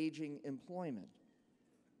engaging employment.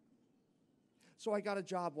 So I got a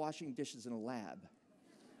job washing dishes in a lab.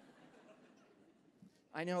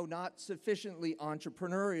 I know, not sufficiently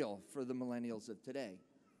entrepreneurial for the millennials of today.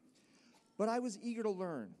 But I was eager to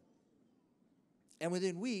learn. And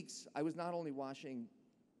within weeks, I was not only washing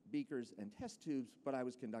beakers and test tubes, but I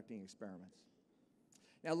was conducting experiments.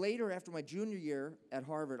 Now, later, after my junior year at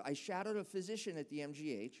Harvard, I shadowed a physician at the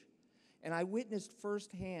MGH, and I witnessed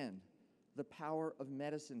firsthand the power of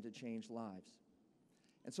medicine to change lives.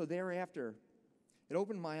 And so thereafter, it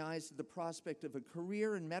opened my eyes to the prospect of a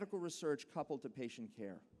career in medical research coupled to patient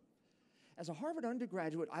care. As a Harvard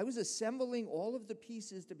undergraduate, I was assembling all of the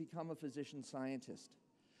pieces to become a physician scientist.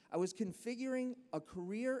 I was configuring a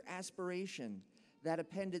career aspiration that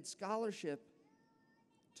appended scholarship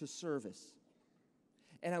to service.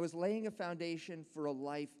 And I was laying a foundation for a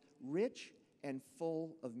life rich and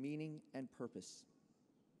full of meaning and purpose.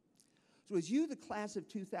 So as you, the class of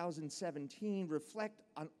 2017, reflect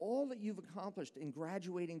on all that you've accomplished in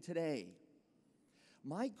graduating today,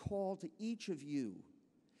 my call to each of you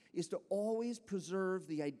is to always preserve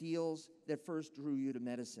the ideals that first drew you to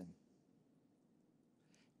medicine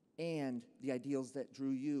and the ideals that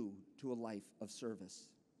drew you to a life of service.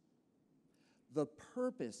 The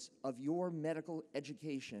purpose of your medical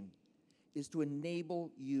education is to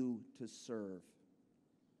enable you to serve.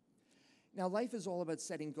 Now, life is all about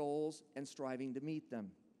setting goals and striving to meet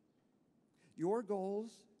them. Your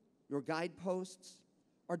goals, your guideposts,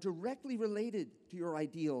 are directly related to your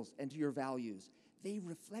ideals and to your values. They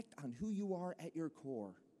reflect on who you are at your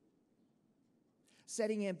core.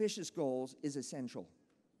 Setting ambitious goals is essential.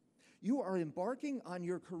 You are embarking on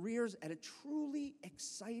your careers at a truly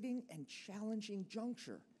exciting and challenging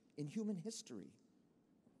juncture in human history.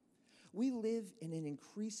 We live in an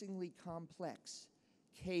increasingly complex,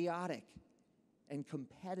 chaotic, and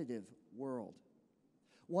competitive world,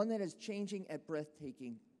 one that is changing at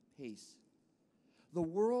breathtaking pace. The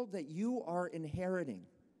world that you are inheriting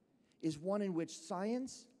is one in which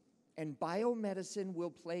science and biomedicine will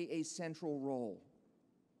play a central role.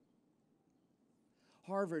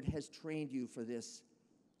 Harvard has trained you for this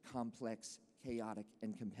complex, chaotic,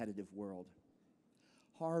 and competitive world.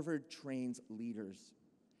 Harvard trains leaders.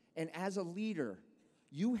 And as a leader,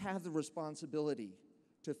 you have the responsibility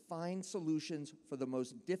to find solutions for the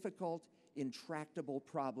most difficult, intractable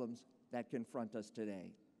problems that confront us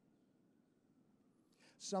today.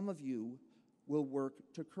 Some of you will work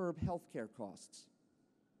to curb healthcare costs.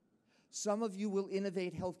 Some of you will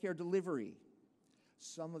innovate healthcare delivery.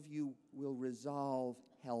 Some of you will resolve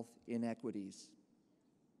health inequities.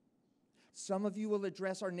 Some of you will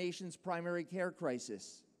address our nation's primary care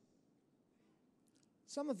crisis.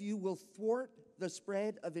 Some of you will thwart the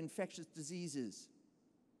spread of infectious diseases.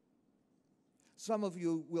 Some of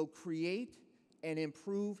you will create and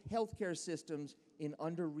improve healthcare systems in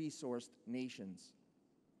under-resourced nations.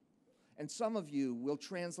 And some of you will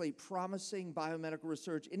translate promising biomedical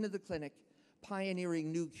research into the clinic,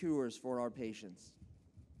 pioneering new cures for our patients.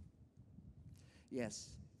 Yes,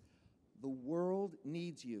 the world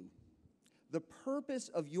needs you. The purpose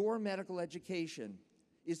of your medical education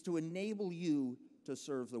is to enable you to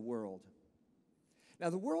serve the world. Now,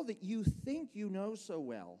 the world that you think you know so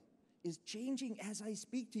well is changing as I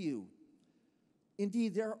speak to you.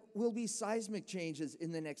 Indeed, there will be seismic changes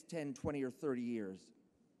in the next 10, 20, or 30 years.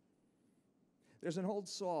 There's an old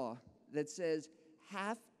saw that says,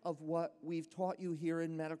 half of what we've taught you here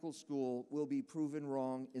in medical school will be proven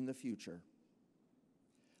wrong in the future.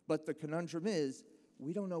 But the conundrum is,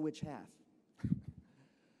 we don't know which half.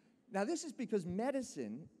 Now, this is because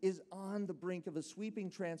medicine is on the brink of a sweeping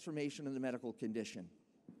transformation of the medical condition.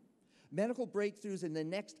 Medical breakthroughs in the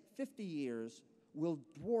next 50 years will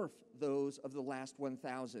dwarf those of the last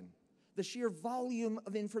 1,000. The sheer volume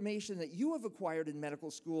of information that you have acquired in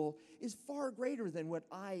medical school is far greater than what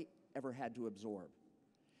I ever had to absorb.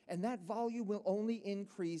 And that volume will only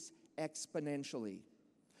increase exponentially.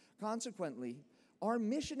 Consequently, our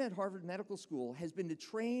mission at Harvard Medical School has been to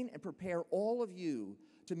train and prepare all of you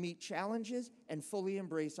to meet challenges and fully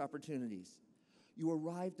embrace opportunities. You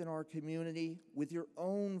arrived in our community with your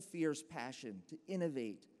own fierce passion to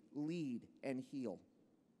innovate, lead, and heal.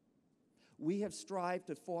 We have strived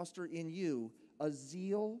to foster in you a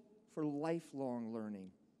zeal for lifelong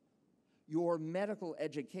learning. Your medical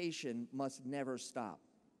education must never stop.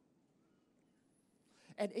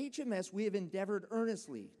 At HMS, we have endeavored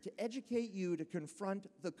earnestly to educate you to confront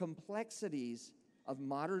the complexities of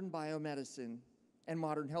modern biomedicine and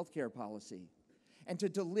modern healthcare policy, and to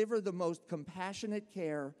deliver the most compassionate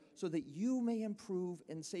care so that you may improve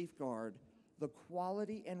and safeguard the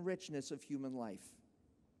quality and richness of human life.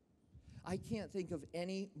 I can't think of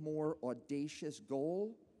any more audacious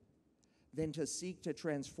goal than to seek to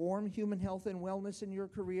transform human health and wellness in your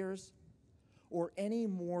careers, or any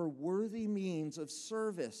more worthy means of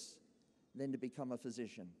service than to become a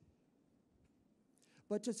physician.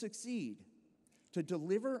 But to succeed, to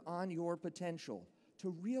deliver on your potential, to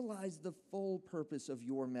realize the full purpose of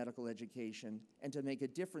your medical education, and to make a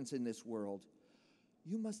difference in this world,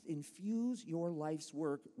 you must infuse your life's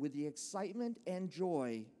work with the excitement and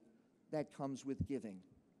joy that comes with giving.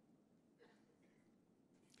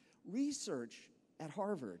 Research at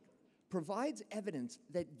Harvard provides evidence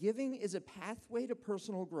that giving is a pathway to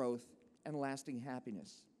personal growth and lasting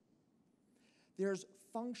happiness. There's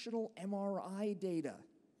functional MRI data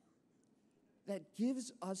that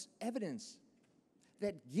gives us evidence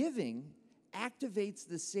that giving activates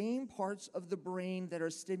the same parts of the brain that are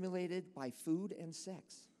stimulated by food and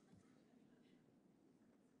sex.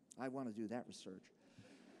 I want to do that research.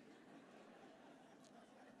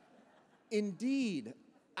 Indeed,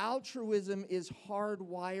 altruism is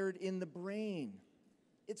hardwired in the brain.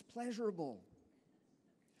 It's pleasurable.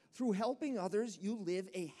 Through helping others, you live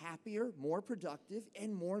a happier, more productive,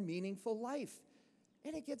 and more meaningful life.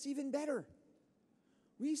 And it gets even better.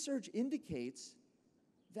 Research indicates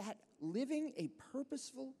that living a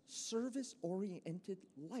purposeful, service-oriented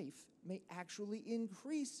life may actually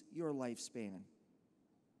increase your lifespan.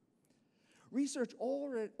 Research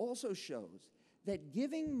also shows that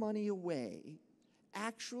giving money away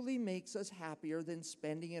actually makes us happier than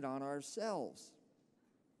spending it on ourselves.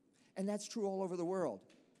 And that's true all over the world.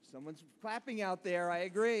 Someone's clapping out there, I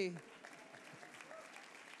agree.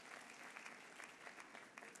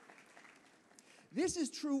 This is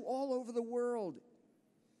true all over the world.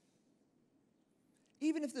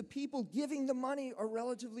 even if the people giving the money are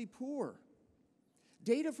relatively poor.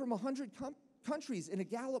 Data from 100 countries in a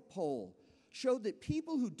Gallup poll showed that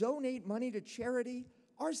people who donate money to charity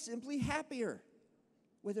are simply happier,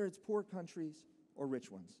 whether it's poor countries or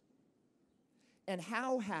rich ones. And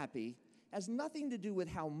how happy has nothing to do with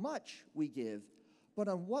how much we give, but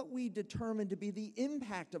on what we determine to be the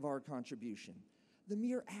impact of our contribution. The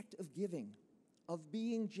mere act of giving, of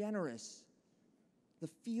being generous, the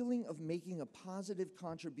feeling of making a positive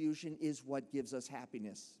contribution is what gives us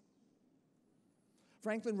happiness.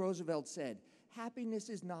 Franklin Roosevelt said, "Happiness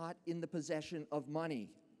is not in the possession of money.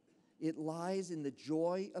 It lies in the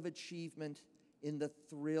joy of achievement, in the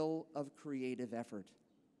thrill of creative effort."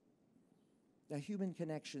 Now, human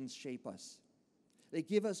connections shape us. They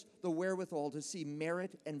give us the wherewithal to see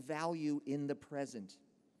merit and value in the present.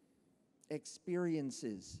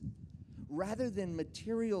 Experiences, rather than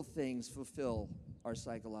material things, fulfill our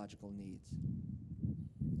psychological needs.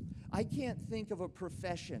 I can't think of a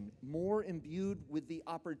profession more imbued with the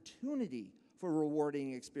opportunity for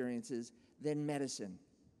rewarding experiences than medicine.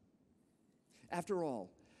 After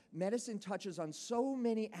all, medicine touches on so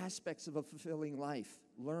many aspects of a fulfilling life: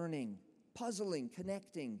 learning, puzzling,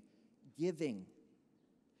 connecting, giving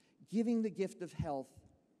the gift of health,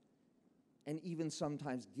 and even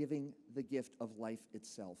sometimes giving the gift of life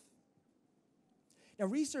itself. Now,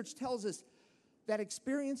 research tells us that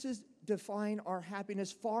experiences define our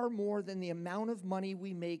happiness far more than the amount of money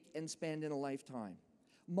we make and spend in a lifetime.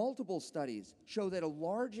 Multiple studies show that a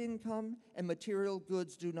large income and material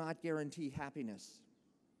goods do not guarantee happiness.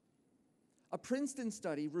 A Princeton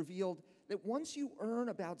study revealed that once you earn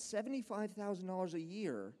about $75,000 a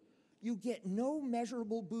year, you get no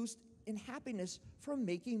measurable boost in happiness from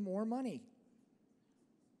making more money.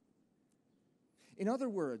 In other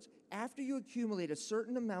words, after you accumulate a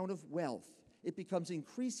certain amount of wealth, it becomes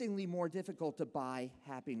increasingly more difficult to buy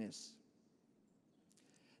happiness.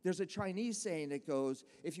 There's a Chinese saying that goes,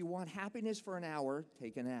 "If you want happiness for an hour,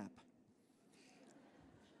 take a nap."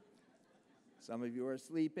 Some of you are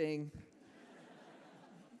sleeping.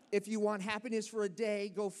 If you want happiness for a day,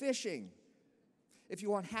 go fishing. If you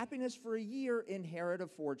want happiness for a year, inherit a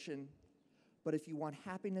fortune. But if you want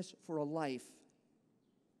happiness for a life,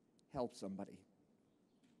 help somebody.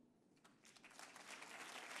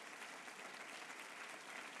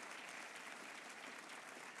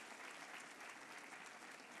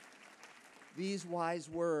 These wise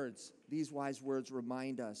words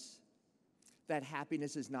remind us that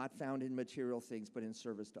happiness is not found in material things, but in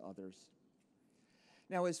service to others.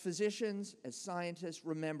 Now, as physicians, as scientists,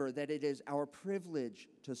 remember that it is our privilege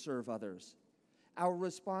to serve others, our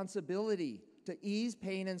responsibility to ease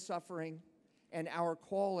pain and suffering, and our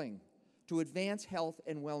calling to advance health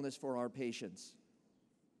and wellness for our patients.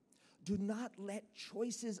 Do not let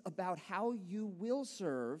choices about how you will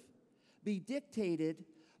serve be dictated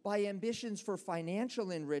by ambitions for financial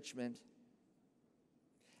enrichment.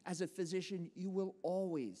 As a physician, you will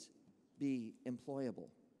always be employable.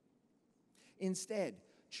 Instead,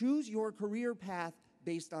 choose your career path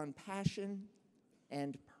based on passion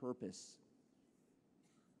and purpose.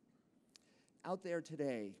 Out there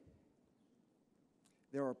today,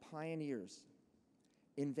 there are pioneers,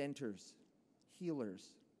 inventors,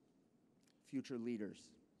 healers, future leaders.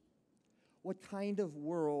 What kind of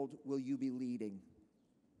world will you be leading?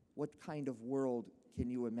 What kind of world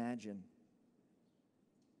can you imagine?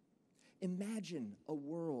 Imagine a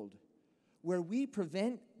world where we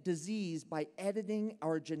prevent disease by editing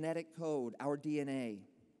our genetic code, our DNA.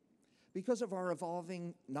 Because of our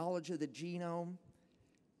evolving knowledge of the genome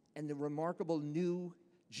and the remarkable new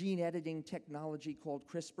gene editing technology called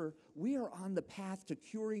CRISPR, we are on the path to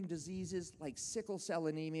curing diseases like sickle cell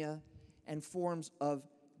anemia and forms of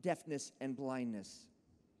deafness and blindness.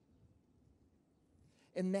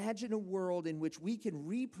 Imagine a world in which we can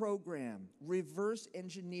reprogram, reverse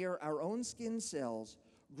engineer our own skin cells,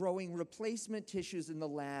 growing replacement tissues in the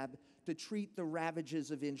lab to treat the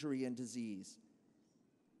ravages of injury and disease.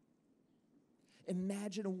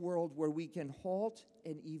 Imagine a world where we can halt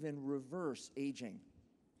and even reverse aging.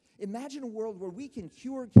 Imagine a world where we can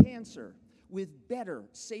cure cancer with better,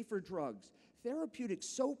 safer drugs, therapeutics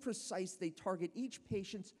so precise they target each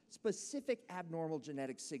patient's specific abnormal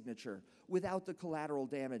genetic signature without the collateral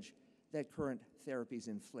damage that current therapies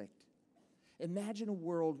inflict. Imagine a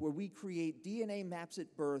world where we create DNA maps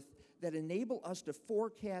at birth that enable us to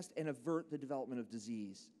forecast and avert the development of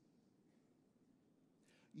disease.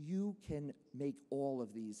 You can make all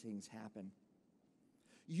of these things happen.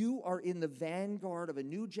 You are in the vanguard of a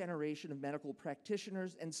new generation of medical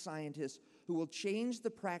practitioners and scientists who will change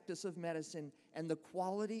the practice of medicine and the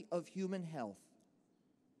quality of human health.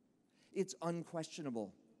 It's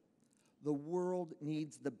unquestionable. The world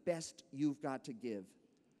needs the best you've got to give.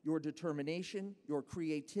 Your determination, your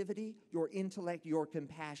creativity, your intellect, your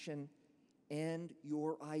compassion, and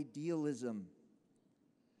your idealism.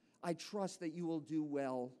 I trust that you will do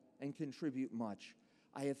well and contribute much.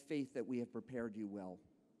 I have faith that we have prepared you well.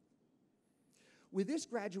 With this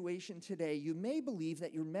graduation today, you may believe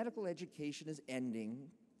that your medical education is ending,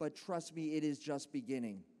 but trust me, it is just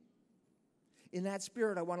beginning. In that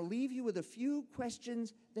spirit, I want to leave you with a few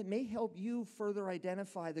questions that may help you further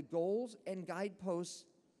identify the goals and guideposts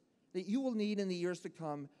that you will need in the years to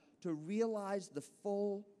come to realize the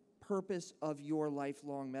full purpose of your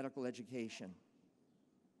lifelong medical education.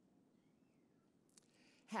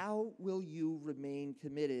 How will you remain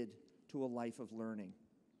committed to a life of learning?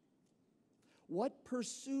 What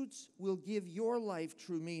pursuits will give your life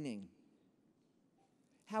true meaning?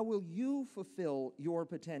 How will you fulfill your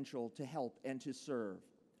potential to help and to serve?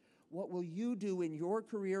 What will you do in your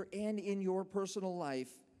career and in your personal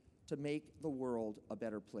life to make the world a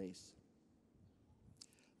better place?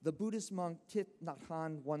 The Buddhist monk Thich Nhat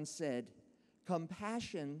Hanh once said,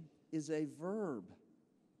 "Compassion is a verb."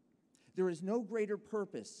 There is no greater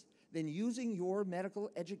purpose than using your medical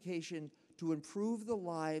education to improve the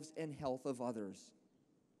lives and health of others.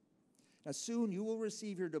 Now, soon you will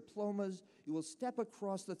receive your diplomas. You will step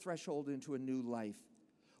across the threshold into a new life,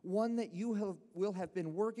 one that you will have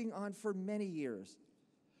been working on for many years.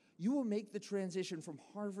 You will make the transition from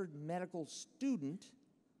Harvard medical student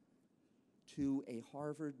to a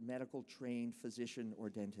Harvard medical trained physician or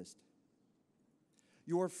dentist.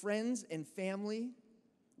 Your friends and family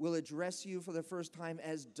will address you for the first time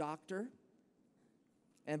as doctor.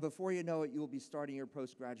 And before you know it, you will be starting your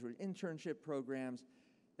postgraduate internship programs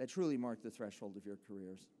that truly mark the threshold of your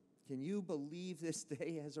careers. Can you believe this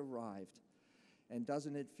day has arrived? And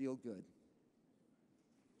doesn't it feel good?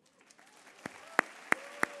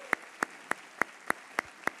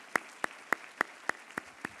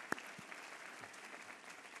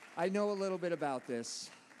 I know a little bit about this.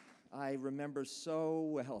 I remember so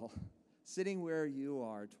well sitting where you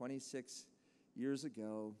are 26 years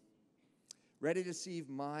ago, ready to receive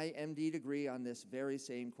my MD degree on this very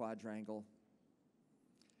same quadrangle.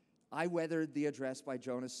 I weathered the address by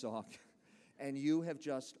Jonas Salk, and you have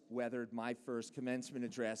just weathered my first commencement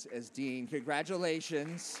address as dean.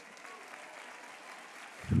 Congratulations.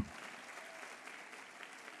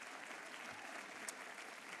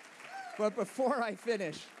 But before I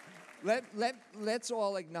finish, let's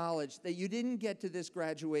all acknowledge that you didn't get to this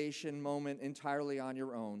graduation moment entirely on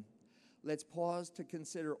your own. Let's pause to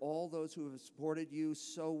consider all those who have supported you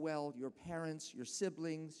so well, your parents, your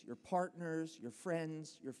siblings, your partners, your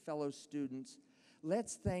friends, your fellow students.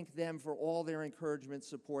 Let's thank them for all their encouragement,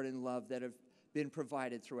 support, and love that have been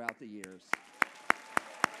provided throughout the years.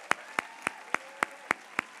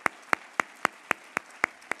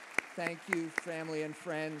 Thank you, family and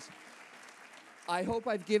friends. I hope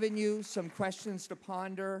I've given you some questions to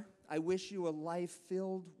ponder. I wish you a life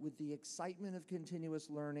filled with the excitement of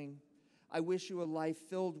continuous learning. I wish you a life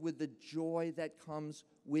filled with the joy that comes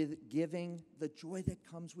with giving, the joy that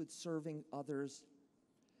comes with serving others.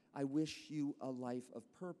 I wish you a life of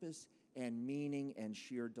purpose and meaning and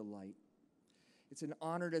sheer delight. It's an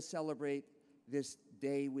honor to celebrate this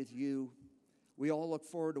day with you. We all look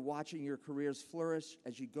forward to watching your careers flourish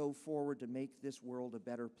as you go forward to make this world a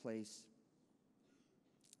better place.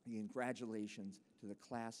 Congratulations to the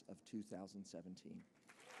class of 2017.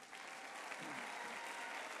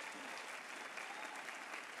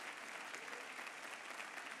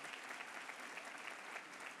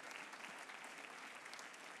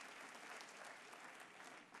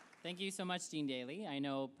 Thank you so much, Dean Daly. I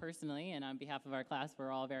know personally and on behalf of our class,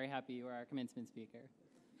 we're all very happy you were our commencement speaker.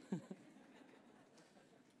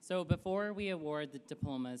 So before we award the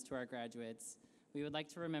diplomas to our graduates, we would like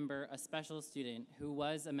to remember a special student who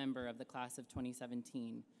was a member of the class of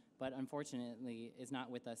 2017, but unfortunately is not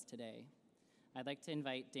with us today. I'd like to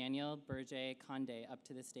invite Daniel Berger Conde up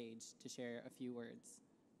to the stage to share a few words.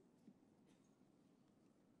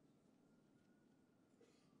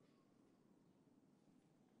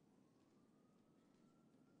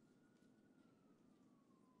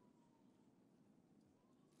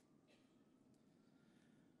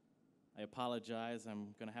 I apologize,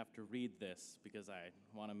 I'm going to have to read this because I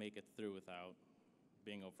want to make it through without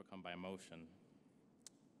being overcome by emotion.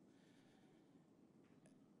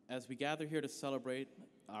 As we gather here to celebrate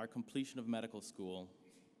our completion of medical school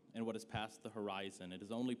and what is past the horizon, it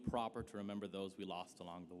is only proper to remember those we lost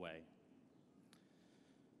along the way.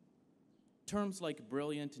 Terms like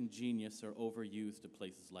brilliant and genius are overused at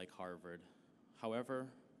places like Harvard. However,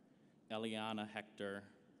 Eliana Hector,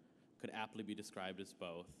 could aptly be described as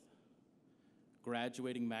both.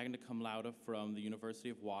 Graduating magna cum laude from the University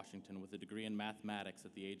of Washington with a degree in mathematics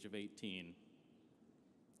at the age of 18,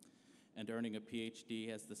 and earning a PhD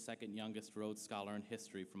as the second youngest Rhodes Scholar in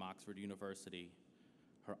history from Oxford University,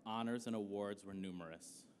 her honors and awards were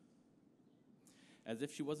numerous. As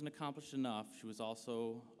if she wasn't accomplished enough, she was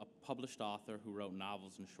also a published author who wrote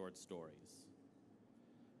novels and short stories.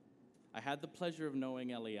 I had the pleasure of knowing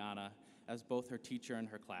Eliana as both her teacher and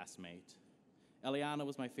her classmate. Eliana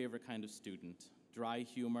was my favorite kind of student, dry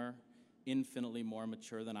humor, infinitely more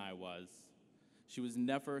mature than I was. She was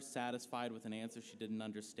never satisfied with an answer she didn't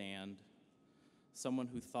understand. Someone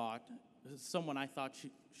I thought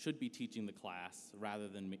she should be teaching the class rather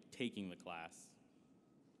than taking the class.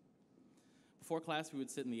 Before class, we would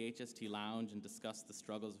sit in the HST lounge and discuss the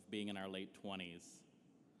struggles of being in our late 20s.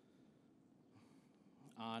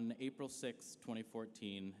 On April 6,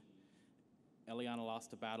 2014, Eliana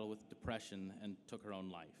lost a battle with depression and took her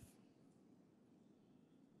own life.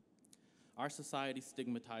 Our society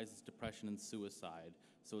stigmatizes depression and suicide,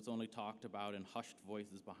 so it's only talked about in hushed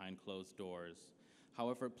voices behind closed doors.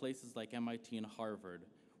 However, at places like MIT and Harvard,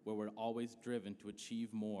 where we're always driven to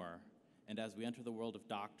achieve more, and as we enter the world of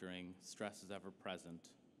doctoring, stress is ever present.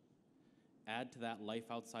 Add to that life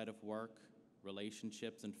outside of work,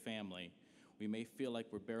 relationships, and family, we may feel like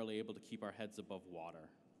we're barely able to keep our heads above water.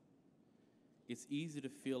 It's easy to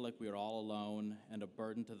feel like we are all alone and a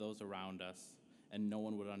burden to those around us, and no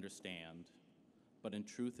one would understand. But in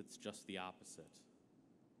truth, it's just the opposite.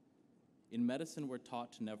 In medicine, we're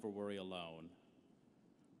taught to never worry alone.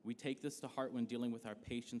 We take this to heart when dealing with our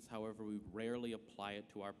patients, however, we rarely apply it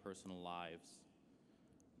to our personal lives.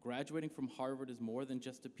 Graduating from Harvard is more than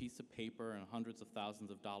just a piece of paper and hundreds of thousands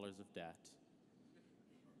of dollars of debt.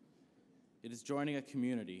 It is joining a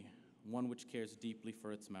community, one which cares deeply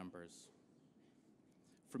for its members.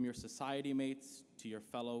 From your society mates to your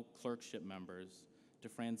fellow clerkship members, to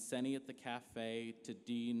Franceni at the cafe, to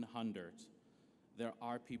Dean Hundert, there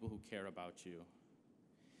are people who care about you.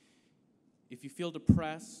 If you feel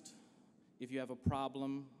depressed, if you have a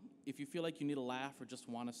problem, if you feel like you need a laugh or just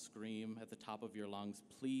want to scream at the top of your lungs,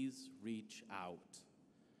 please reach out.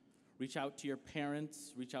 Reach out to your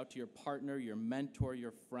parents, reach out to your partner, your mentor,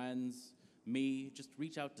 your friends, me. Just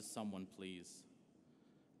reach out to someone, please.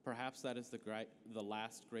 Perhaps that is the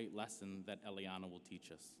last great lesson that Eliana will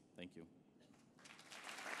teach us. Thank you.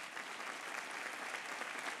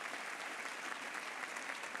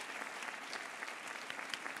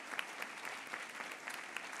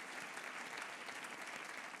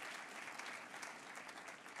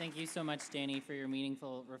 Thank you so much, Danny, for your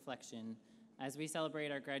meaningful reflection. As we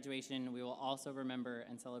celebrate our graduation, we will also remember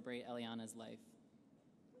and celebrate Eliana's life.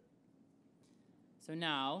 So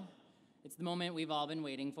now, it's the moment we've all been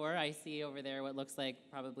waiting for. I see over there what looks like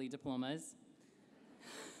probably diplomas.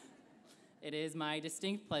 It is my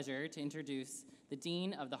distinct pleasure to introduce the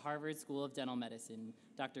Dean of the Harvard School of Dental Medicine,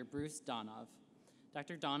 Dr. Bruce Donoff.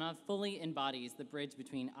 Dr. Donoff fully embodies the bridge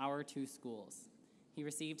between our two schools. He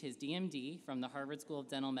received his DMD from the Harvard School of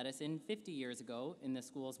Dental Medicine 50 years ago in the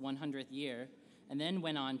school's 100th year, and then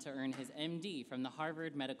went on to earn his MD from the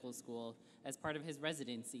Harvard Medical School as part of his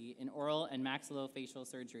residency in oral and maxillofacial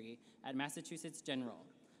surgery at Massachusetts General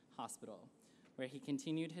Hospital, where he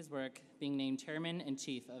continued his work, being named chairman and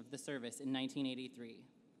chief of the service in 1983.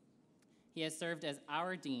 He has served as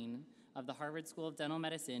our dean of the Harvard School of Dental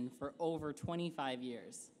Medicine for over 25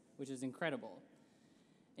 years, which is incredible.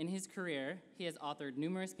 In his career, he has authored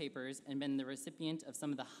numerous papers and been the recipient of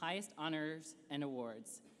some of the highest honors and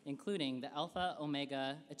awards, including the Alpha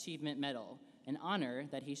Omega Achievement Medal, an honor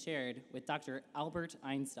that he shared with Dr. Albert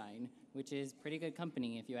Einstein, which is pretty good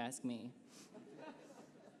company if you ask me.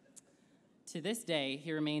 To this day,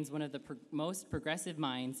 he remains one of the most progressive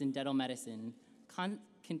minds in dental medicine,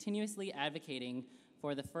 continuously advocating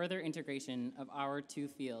for the further integration of our two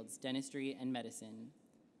fields, dentistry and medicine.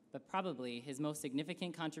 But probably his most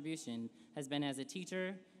significant contribution has been as a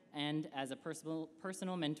teacher and as a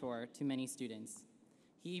personal mentor to many students.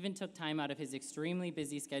 He even took time out of his extremely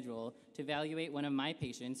busy schedule to evaluate one of my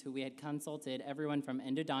patients who we had consulted everyone from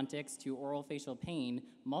endodontics to oral facial pain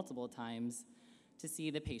multiple times to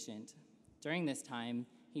see the patient. During this time,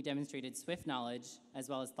 he demonstrated swift knowledge as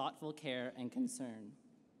well as thoughtful care and concern.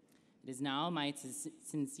 It is now my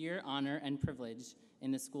sincere honor and privilege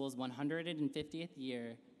in the school's 150th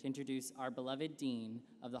year to introduce our beloved Dean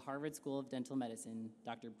of the Harvard School of Dental Medicine,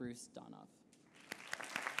 Dr. Bruce Donoff.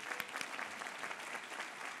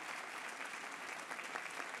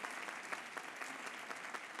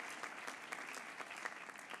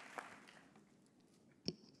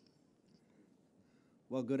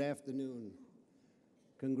 Well, good afternoon.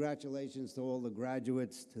 Congratulations to all the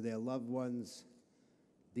graduates, to their loved ones,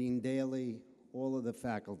 Dean Daly, all of the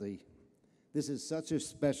faculty. This is such a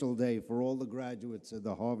special day for all the graduates of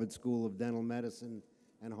the Harvard School of Dental Medicine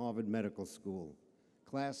and Harvard Medical School,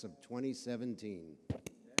 class of 2017.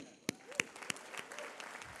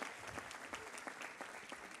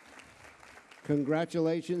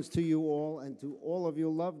 Congratulations to you all and to all of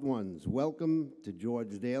your loved ones. Welcome to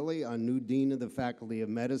George Daly, our new Dean of the Faculty of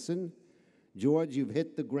Medicine. George, you've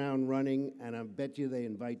hit the ground running, and I bet you they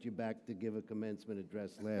invite you back to give a commencement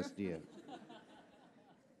address last year.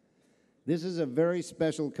 This is a very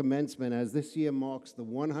special commencement, as this year marks the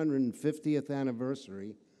 150th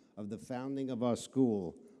anniversary of the founding of our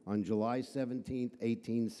school on July 17,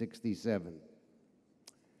 1867.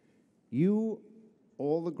 You,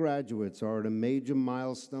 all the graduates, are at a major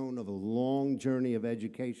milestone of a long journey of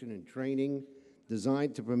education and training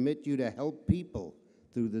designed to permit you to help people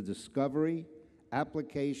through the discovery,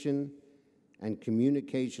 application, and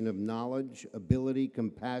communication of knowledge, ability,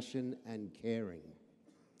 compassion, and caring.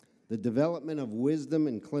 The development of wisdom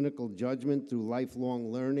and clinical judgment through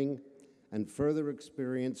lifelong learning and further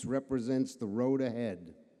experience represents the road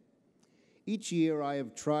ahead. Each year, I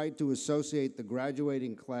have tried to associate the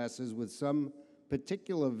graduating classes with some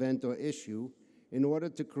particular event or issue in order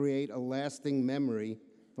to create a lasting memory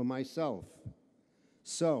for myself.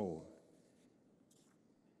 So,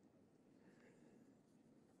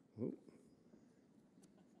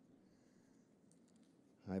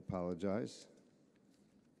 I apologize.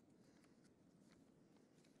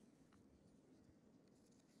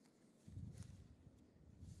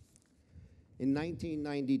 In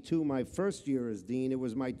 1992, my first year as dean, it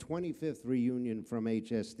was my 25th reunion from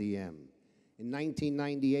HSDM. In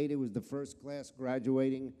 1998, it was the first class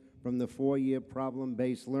graduating from the 4-year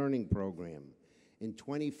problem-based learning program. In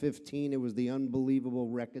 2015, it was the unbelievable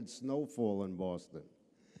record snowfall in Boston.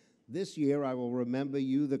 This year, I will remember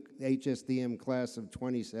you, the HSDM class of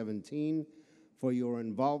 2017, for your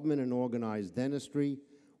involvement in organized dentistry,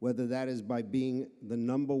 whether that is by being the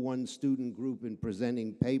 #1 student group in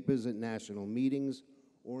presenting papers at national meetings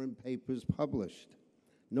or in papers published.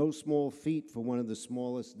 No small feat for one of the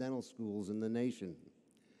smallest dental schools in the nation.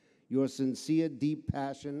 Your sincere, deep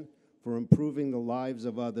passion for improving the lives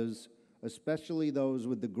of others, especially those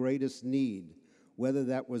with the greatest need, whether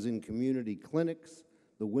that was in community clinics,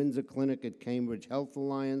 the Windsor Clinic at Cambridge Health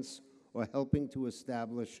Alliance, or helping to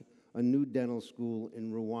establish a new dental school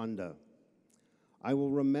in Rwanda. I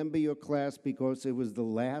will remember your class because it was the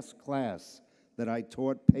last class that I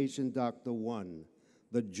taught Patient Doctor 1,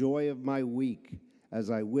 the joy of my week,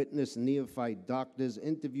 as I witnessed neophyte doctors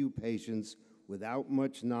interview patients without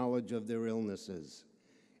much knowledge of their illnesses.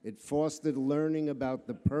 It fostered learning about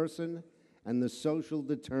the person and the social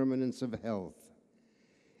determinants of health.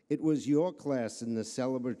 It was your class in the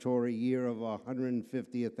celebratory year of our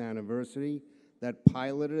 150th anniversary that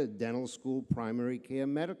piloted a dental school primary care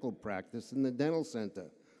medical practice in the dental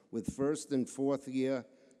center with first and fourth year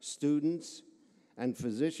students and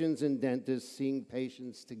physicians and dentists seeing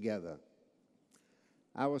patients together.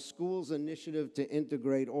 Our school's initiative to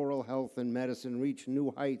integrate oral health and medicine reached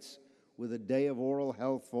new heights with a day of oral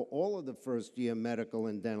health for all of the first-year medical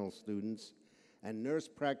and dental students, and nurse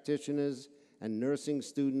practitioners and nursing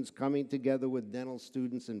students coming together with dental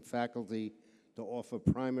students and faculty to offer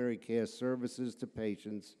primary care services to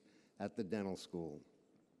patients at the dental school.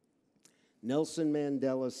 Nelson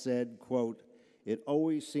Mandela said, quote, "It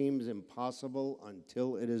always seems impossible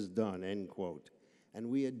until it is done," end quote,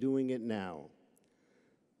 and we are doing it now.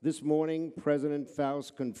 This morning, President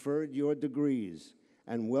Faust conferred your degrees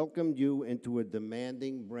and welcomed you into a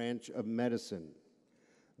demanding branch of medicine.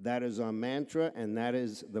 That is our mantra, and that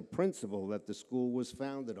is the principle that the school was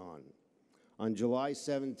founded on. On July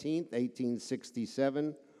 17,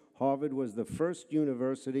 1867, Harvard was the first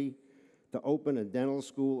university to open a dental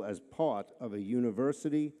school as part of a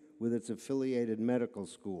university with its affiliated medical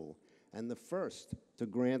school, and the first to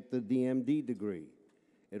grant the DMD degree.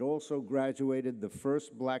 It also graduated the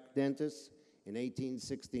first black dentists in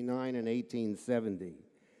 1869 and 1870.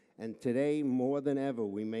 And today, more than ever,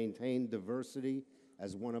 we maintain diversity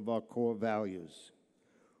as one of our core values.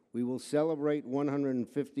 We will celebrate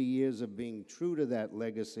 150 years of being true to that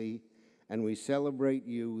legacy, and we celebrate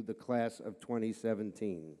you, the class of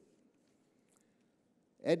 2017.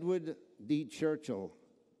 Edward D. Churchill,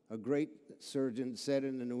 a great surgeon, said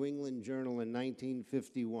in the New England Journal in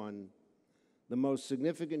 1951, "The most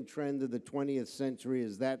significant trend of the 20th century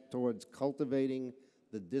is that towards cultivating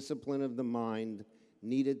the discipline of the mind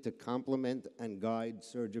needed to complement and guide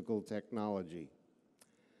surgical technology."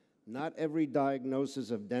 Not every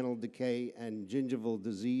diagnosis of dental decay and gingival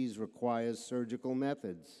disease requires surgical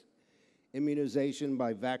methods. Immunization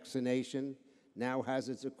by vaccination now has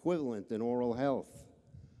its equivalent in oral health.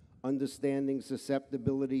 Understanding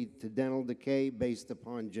susceptibility to dental decay based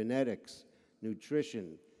upon genetics,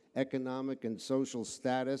 nutrition, economic and social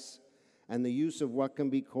status, and the use of what can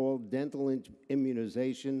be called dental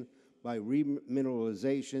immunization by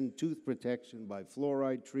remineralization, tooth protection by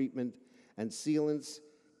fluoride treatment, and sealants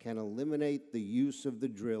can eliminate the use of the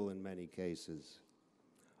drill in many cases.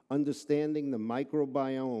 Understanding the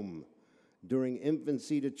microbiome during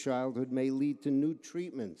infancy to childhood may lead to new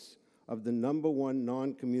treatments of the #1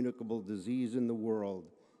 non-communicable disease in the world,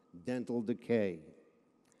 dental decay.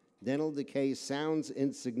 Dental decay sounds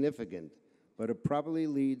insignificant, but it probably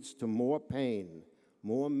leads to more pain,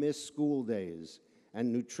 more missed school days,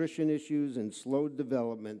 and nutrition issues and slowed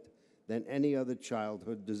development than any other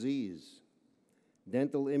childhood disease.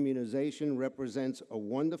 Dental immunization represents a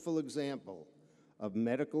wonderful example of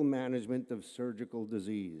medical management of surgical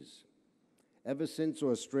disease. Ever since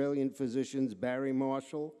Australian physicians Barry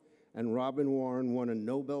Marshall and Robin Warren won a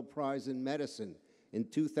Nobel Prize in Medicine in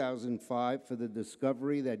 2005 for the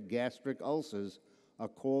discovery that gastric ulcers are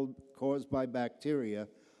caused by bacteria,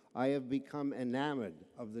 I have become enamored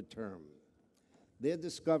of the term. Their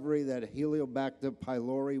discovery that Helicobacter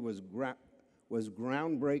pylori was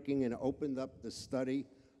groundbreaking and opened up the study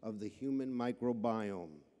of the human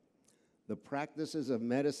microbiome. The practices of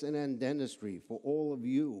medicine and dentistry for all of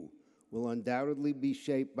you will undoubtedly be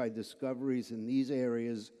shaped by discoveries in these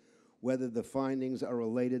areas, whether the findings are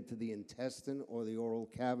related to the intestine or the oral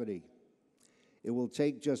cavity. It will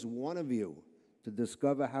take just one of you to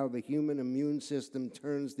discover how the human immune system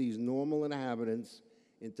turns these normal inhabitants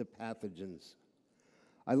into pathogens.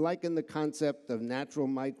 I liken the concept of natural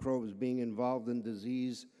microbes being involved in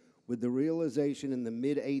disease with the realization in the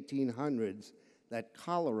mid-1800s that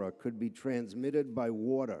cholera could be transmitted by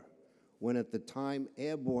water, when at the time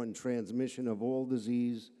airborne transmission of all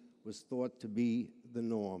disease was thought to be the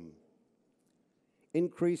norm.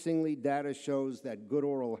 Increasingly, data shows that good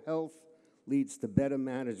oral health leads to better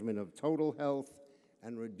management of total health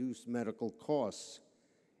and reduced medical costs.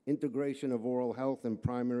 Integration of oral health in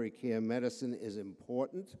primary care medicine is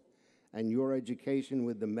important, and your education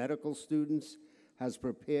with the medical students has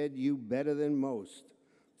prepared you better than most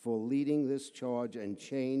for leading this charge and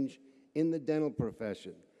change in the dental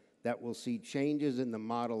profession that will see changes in the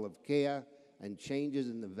model of care and changes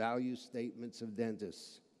in the value statements of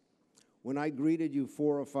dentists. When I greeted you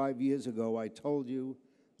 4 or 5 years ago, I told you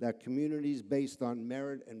that communities based on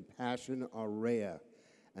merit and passion are rare,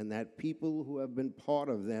 and that people who have been part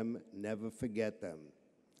of them never forget them.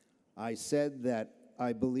 I said that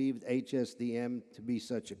I believed HSDM to be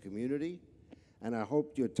such a community, and I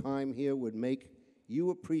hoped your time here would make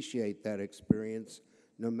you appreciate that experience,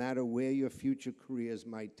 no matter where your future careers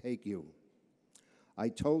might take you. I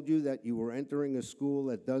told you that you were entering a school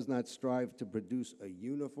that does not strive to produce a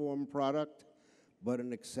uniform product, but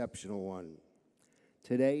an exceptional one.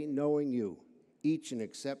 Today, knowing you, each an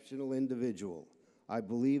exceptional individual, I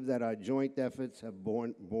believe that our joint efforts have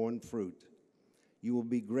borne fruit. You will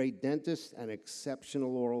be great dentists and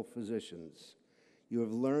exceptional oral physicians. You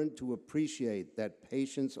have learned to appreciate that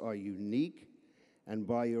patients are unique, and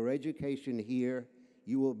by your education here,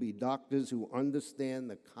 you will be doctors who understand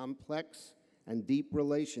the complex and deep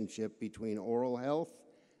relationship between oral health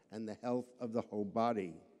and the health of the whole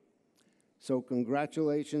body. So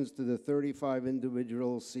congratulations to the 35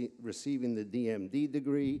 individuals receiving the DMD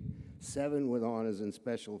degree, 7 with honors in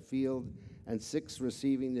special field, and 6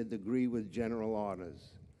 receiving the degree with general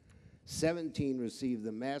honors. 17 received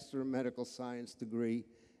the Master of Medical Science degree,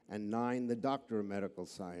 and 9 the Doctor of Medical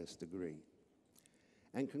Science degree.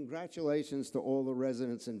 And congratulations to all the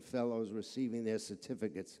residents and fellows receiving their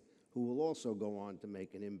certificates, who will also go on to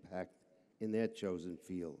make an impact in their chosen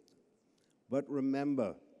field. But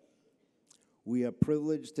remember, we are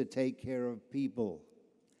privileged to take care of people.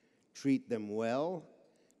 Treat them well,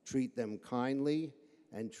 treat them kindly,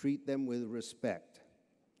 and treat them with respect.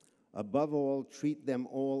 Above all, treat them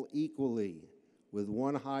all equally with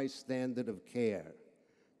one high standard of care.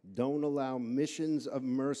 Don't allow missions of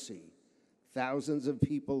mercy, thousands of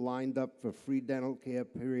people lined up for free dental care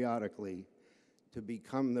periodically, to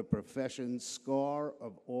become the profession's scar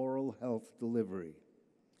of oral health delivery.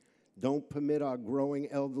 Don't permit our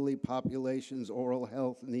growing elderly population's oral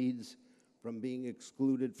health needs from being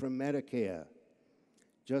excluded from Medicare.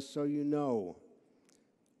 Just so you know,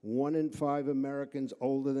 1 in 5 Americans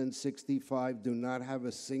older than 65 do not have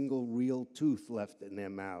a single real tooth left in their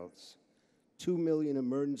mouths. 2 million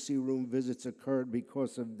emergency room visits occurred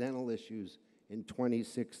because of dental issues In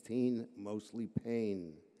 2016, mostly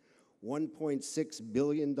pain. $1.6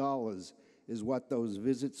 billion is what those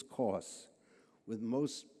visits cost, with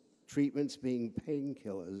most treatments being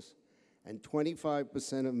painkillers, and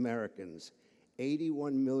 25% of Americans,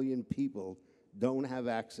 81 million people, don't have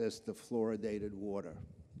access to fluoridated water.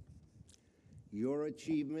 Your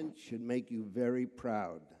achievement should make you very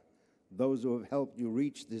proud. Those who have helped you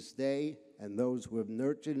reach this day and those who have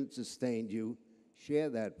nurtured and sustained you share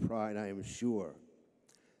that pride, I am sure.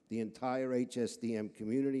 The entire HSDM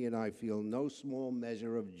community and I feel no small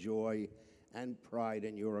measure of joy and pride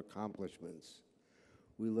in your accomplishments.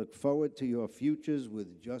 We look forward to your futures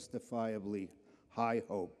with justifiably high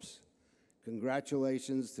hopes.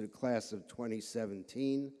 Congratulations to the class of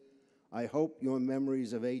 2017. I hope your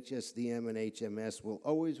memories of HSDM and HMS will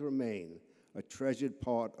always remain a treasured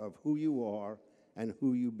part of who you are and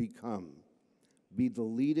who you become. Be the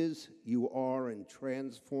leaders you are in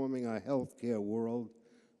transforming our healthcare world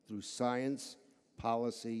through science,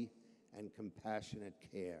 policy, and compassionate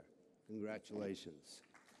care. Congratulations.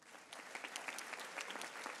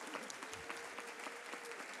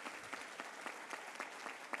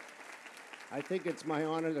 I think it's my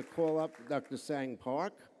honor to call up Dr. Sang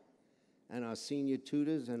Park and our senior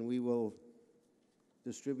tutors, and we will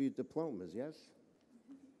distribute diplomas, yes?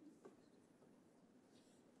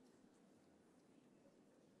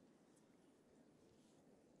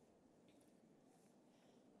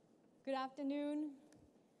 Good afternoon.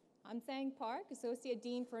 I'm Sang Park, Associate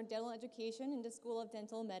Dean for Dental Education in the School of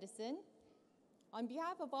Dental Medicine. On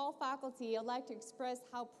behalf of all faculty, I'd like to express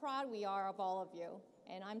how proud we are of all of you,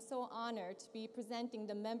 and I'm so honored to be presenting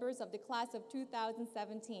the members of the class of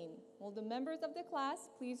 2017. Will the members of the class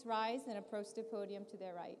please rise and approach the podium to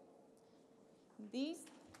their right? These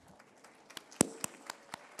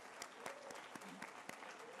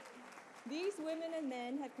women and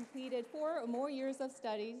men have completed 4 or more years of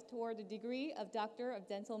studies toward the degree of Doctor of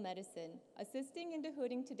Dental Medicine. Assisting in the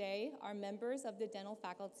hooding today are members of the dental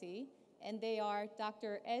faculty, and they are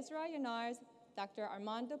Dr. Ezra Yanars, Dr.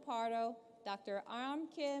 Armando Pardo, Dr. Aram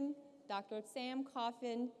Kim, Dr. Sam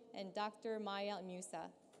Coffin, and Dr. Maya Musa.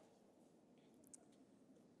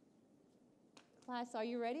 Class, are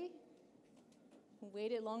you ready? We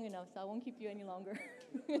waited long enough, so I won't keep you any longer.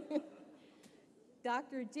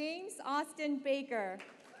 Dr. James Austin Baker.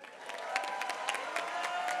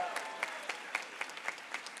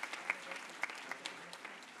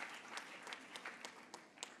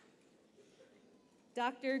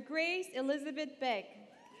 Dr. Grace Elizabeth Beck.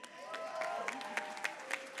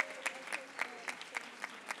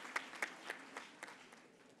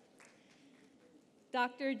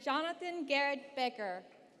 Dr. Jonathan Garrett Becker.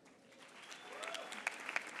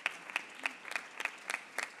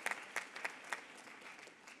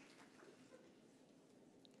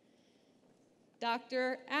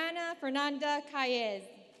 Dr. Ana Fernanda Calles.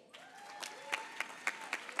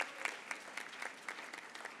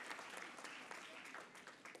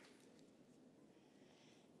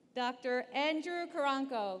 Dr. Andrew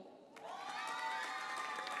Caranco.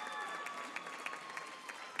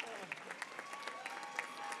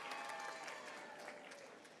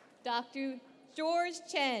 Dr. George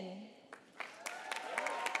Chen.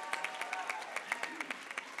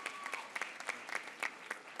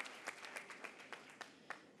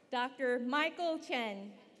 Dr. Michael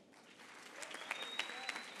Chen.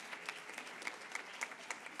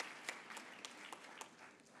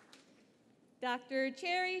 Dr.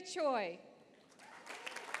 Cherry Choi.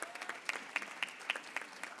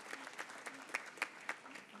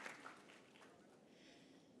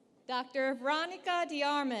 Dr. Veronica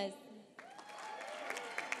Diarmas.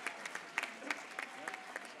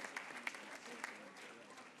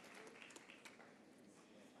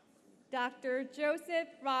 Dr. Joseph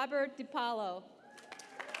Robert DiPaolo.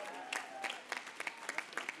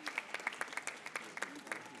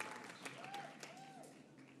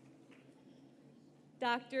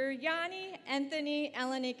 Dr. Yanni Anthony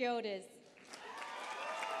Alanikiotis.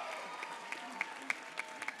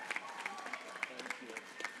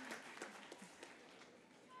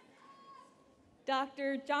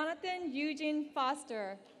 Dr. Jonathan Eugene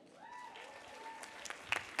Foster.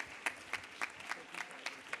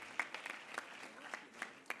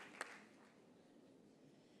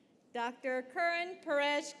 Dr. Karan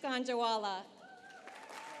Paresh Ganjawala.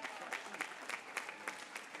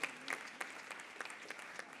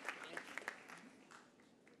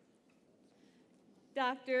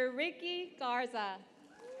 Dr. Ricky Garza.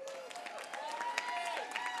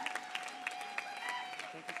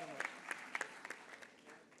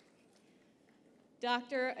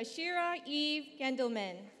 Dr. Ashira Eve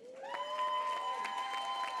Gendelman.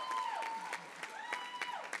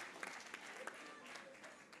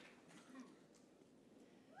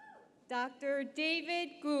 Dr. David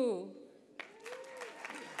Gu.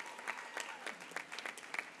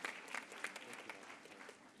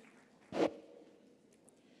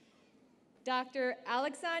 Dr.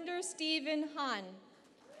 Alexander Stephen Han.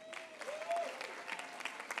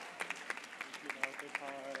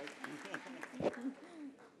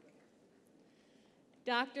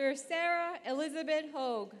 Dr. Sarah Elizabeth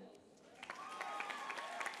Hogue.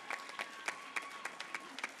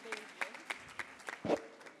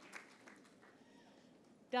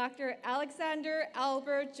 Dr. Alexander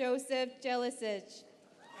Albert Joseph Jelicic.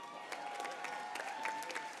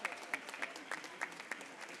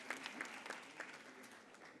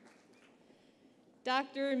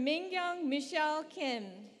 Dr. Mingyoung Michelle Kim.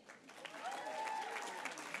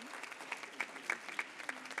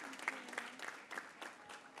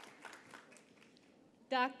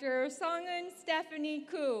 Dr. Songun Stephanie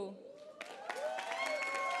Koo.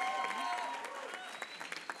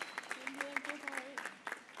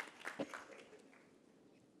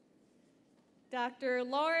 Dr.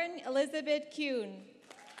 Lauren Elizabeth Kuhn.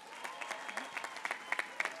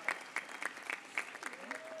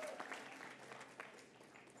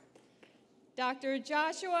 Dr.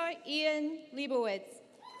 Joshua Ian Leibowitz.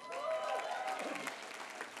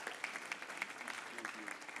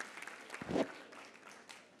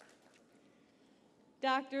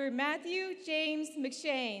 Dr. Matthew James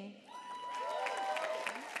McShane.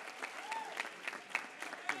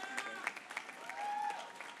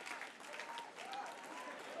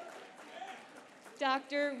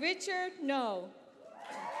 Dr. Richard No.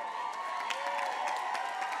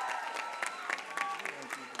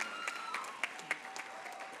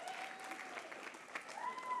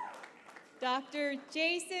 Dr.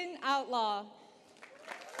 Jason Outlaw.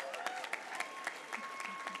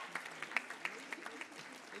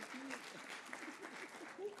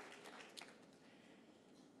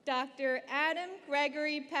 Dr. Adam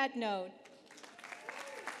Gregory Patnode.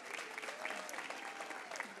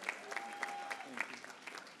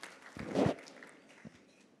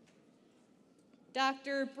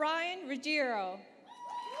 Dr. Brian Ruggiero.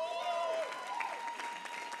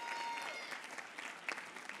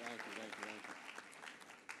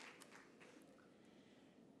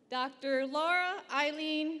 Dr. Laura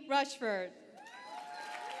Eileen Rushford.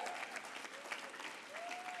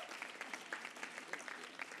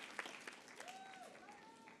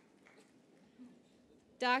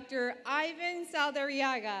 Dr. Ivan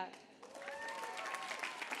Saldariaga.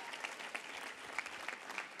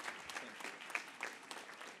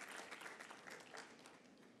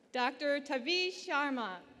 Dr. Tavish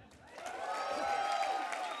Sharma.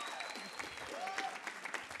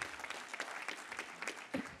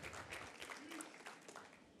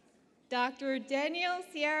 Dr. Daniel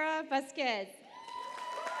Sierra Vasquez.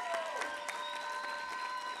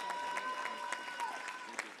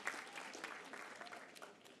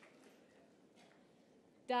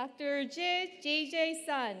 Dr. J.J.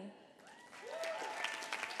 Sun.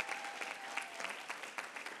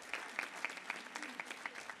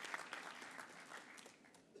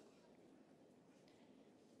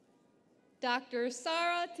 Dr.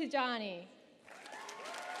 Sara Tijani.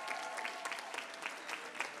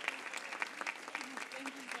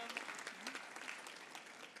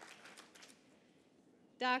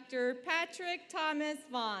 Dr. Patrick Thomas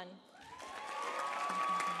Vaughn.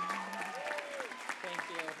 Thank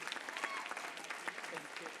you.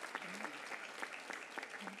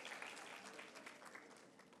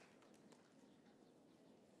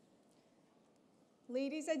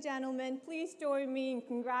 Ladies and gentlemen, please join me in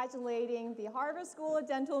congratulating the Harvard School of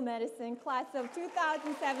Dental Medicine class of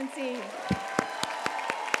 2017.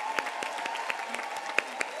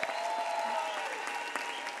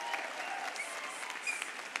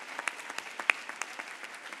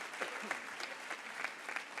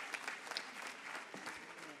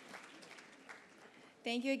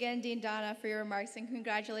 Thank you again, Dean Donna, for your remarks, and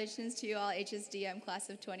congratulations to you all HSDM class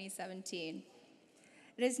of 2017.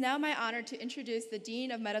 It is now my honor to introduce the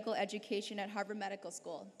Dean of Medical Education at Harvard Medical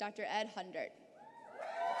School, Dr. Ed Hundert.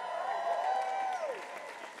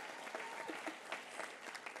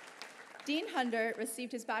 Dean Hundert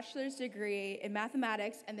received his bachelor's degree in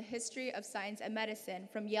mathematics and the history of science and medicine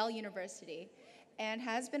from Yale University and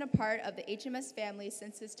has been a part of the HMS family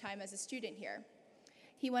since his time as a student here.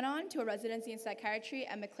 He went on to a residency in psychiatry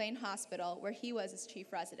at McLean Hospital, where he was its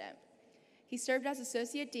chief resident. He served as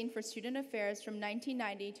Associate Dean for Student Affairs from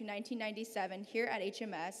 1990 to 1997 here at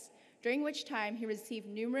HMS, during which time he received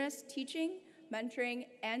numerous teaching, mentoring,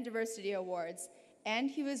 and diversity awards, and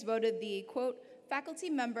he was voted the, quote, faculty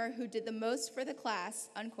member who did the most for the class,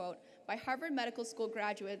 unquote, by Harvard Medical School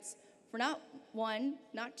graduates for not 1,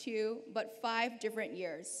 not 2, but 5 different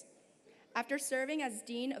years. After serving as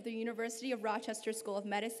Dean of the University of Rochester School of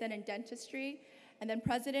Medicine and Dentistry, and then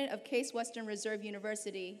president of Case Western Reserve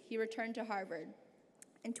University, he returned to Harvard.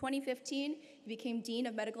 In 2015, he became Dean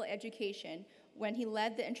of Medical Education when he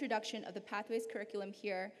led the introduction of the Pathways curriculum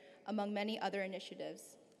here, among many other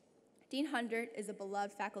initiatives. Dean Hundert is a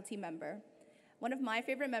beloved faculty member. One of my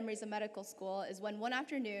favorite memories of medical school is when one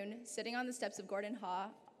afternoon, sitting on the steps of Gordon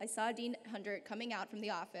Hall, I saw Dean Hundert coming out from the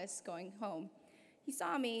office, going home. He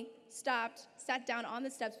saw me, stopped, sat down on the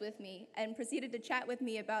steps with me, and proceeded to chat with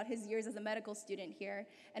me about his years as a medical student here,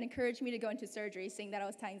 and encouraged me to go into surgery, saying that I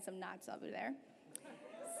was tying some knots over there.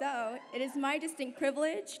 So, it is my distinct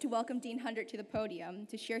privilege to welcome Dean Hundert to the podium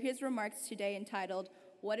to share his remarks today entitled,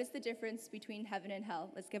 "What is the difference between heaven and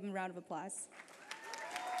hell?" Let's give him a round of applause.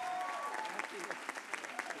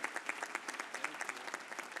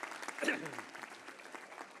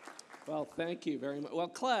 Well, thank you very much. Well,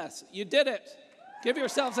 class, you did it. Give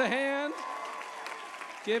yourselves a hand.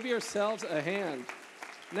 Give yourselves a hand.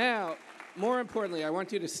 Now, more importantly, I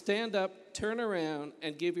want you to stand up, turn around,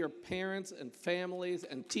 and give your parents and families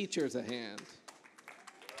and teachers a hand.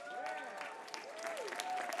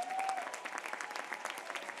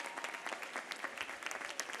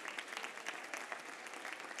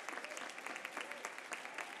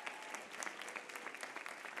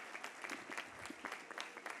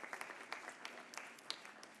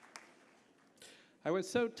 I was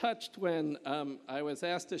so touched when I was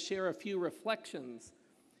asked to share a few reflections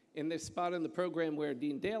in this spot in the program where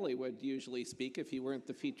Dean Daly would usually speak if he weren't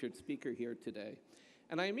the featured speaker here today.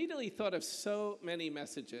 And I immediately thought of so many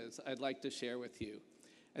messages I'd like to share with you.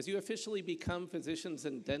 As you officially become physicians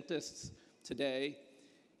and dentists today,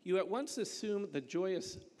 you at once assume the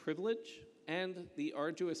joyous privilege and the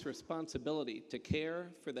arduous responsibility to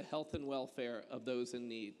care for the health and welfare of those in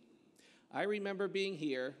need. I remember being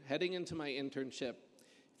here, heading into my internship,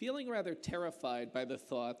 feeling rather terrified by the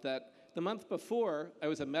thought that the month before, I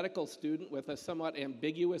was a medical student with a somewhat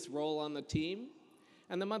ambiguous role on the team,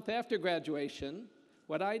 and the month after graduation,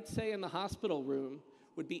 what I'd say in the hospital room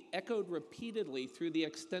would be echoed repeatedly through the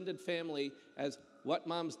extended family as what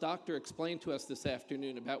Mom's doctor explained to us this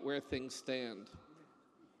afternoon about where things stand.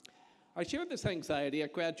 I shared this anxiety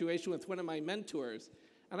at graduation with one of my mentors,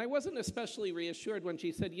 and I wasn't especially reassured when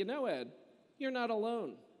she said, "You know, Ed, you're not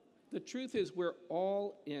alone. The truth is we're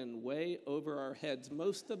all in way over our heads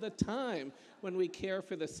most of the time when we care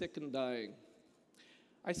for the sick and dying."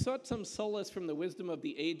 I sought some solace from the wisdom of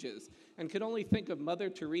the ages and could only think of Mother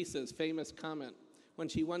Teresa's famous comment when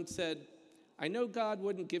she once said, "I know God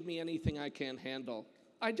wouldn't give me anything I can't handle.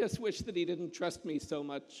 I just wish that he didn't trust me so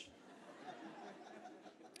much."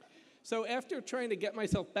 So after trying to get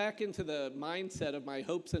myself back into the mindset of my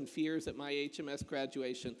hopes and fears at my HMS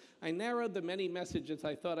graduation, I narrowed the many messages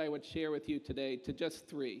I thought I would share with you today to just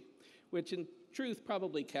 3, which in truth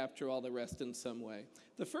probably capture all the rest in some way.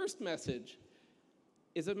 The first message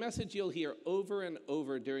is a message you'll hear over and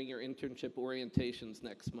over during your internship orientations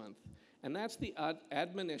next month, and that's the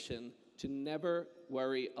admonition to never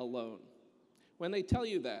worry alone. When they tell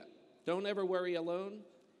you that, don't ever worry alone,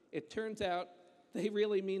 it turns out they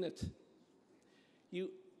really mean it.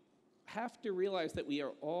 You have to realize that we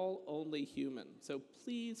are all only human. So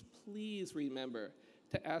please, please remember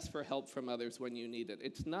to ask for help from others when you need it.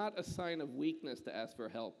 It's not a sign of weakness to ask for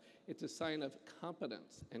help. It's a sign of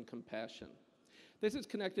competence and compassion. This is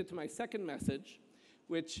connected to my second message,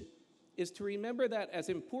 which is to remember that as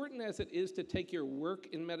important as it is to take your work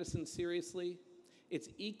in medicine seriously, it's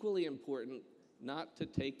equally important not to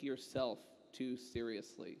take yourself too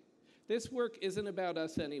seriously. This work isn't about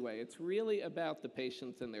us anyway. It's really about the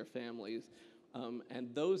patients and their families,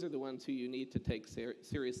 and those are the ones who you need to take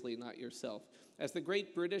seriously, not yourself. As the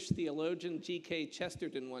great British theologian G.K.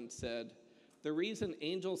 Chesterton once said, "The reason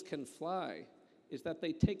angels can fly is that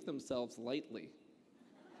they take themselves lightly."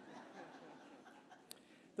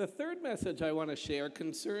 The third message I want to share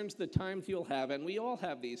concerns the times you'll have, and we all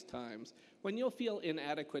have these times, when you'll feel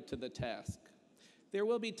inadequate to the task. There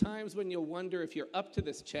will be times when you'll wonder if you're up to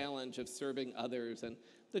this challenge of serving others. And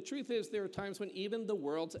the truth is, there are times when even the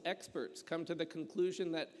world's experts come to the conclusion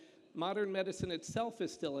that modern medicine itself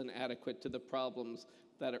is still inadequate to the problems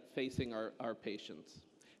that are facing our patients.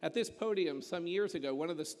 At this podium some years ago, one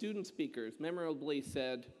of the student speakers memorably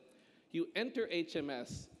said, "You enter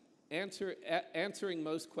HMS answering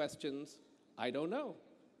most questions, 'I don't know.'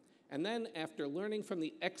 And then after learning from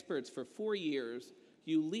the experts for 4 years,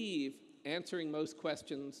 you leave answering most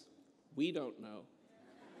questions, 'We don't know.'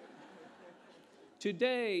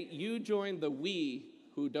 Today, you join the we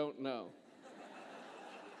who don't know.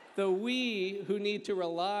 The we who need to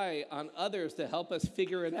rely on others to help us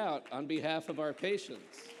figure it out on behalf of our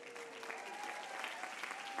patients.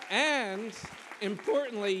 And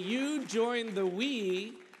importantly, you join the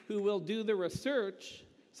we who will do the research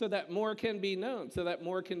so that more can be known, so that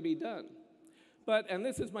more can be done. But, and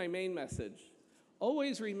this is my main message,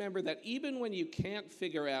 always remember that even when you can't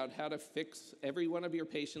figure out how to fix every one of your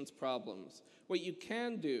patients' problems, what you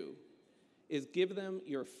can do is give them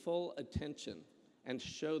your full attention and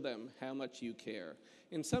show them how much you care.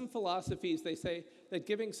 In some philosophies, they say that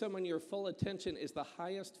giving someone your full attention is the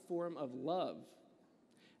highest form of love.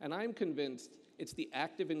 And I'm convinced it's the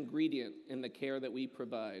active ingredient in the care that we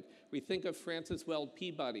provide. We think of Francis Weld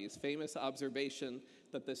Peabody's famous observation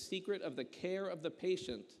that the secret of the care of the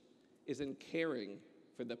patient is in caring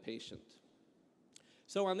for the patient.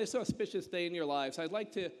 So on this auspicious day in your lives, I'd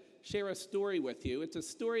like to share a story with you. It's a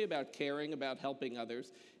story about caring, about helping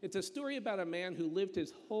others. It's a story about a man who lived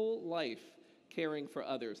his whole life caring for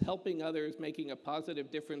others, helping others, making a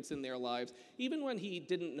positive difference in their lives, even when he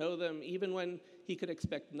didn't know them, even when he could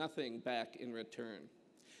expect nothing back in return.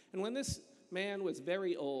 And when this man was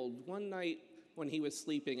very old, one night when he was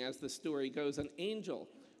sleeping, as the story goes, an angel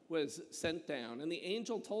was sent down. And the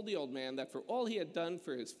angel told the old man that for all he had done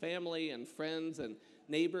for his family and friends and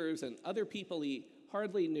neighbors and other people he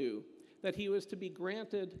hardly knew, that he was to be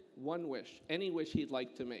granted one wish, any wish he'd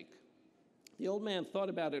like to make. The old man thought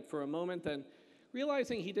about it for a moment, and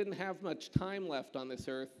realizing he didn't have much time left on this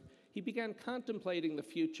earth, he began contemplating the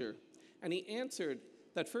future, and he answered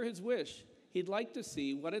that for his wish, he'd like to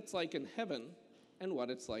see what it's like in heaven and what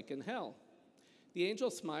it's like in hell. The angel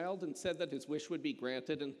smiled and said that his wish would be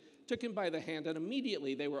granted, and took him by the hand, and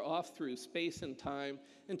immediately they were off through space and time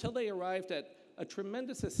until they arrived at a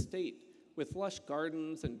tremendous estate with lush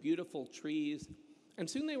gardens and beautiful trees, and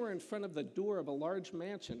soon they were in front of the door of a large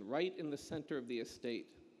mansion right in the center of the estate.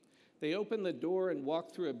 They opened the door and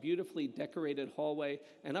walked through a beautifully decorated hallway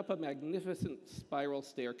and up a magnificent spiral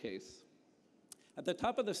staircase. At the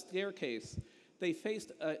top of the staircase, they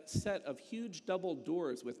faced a set of huge double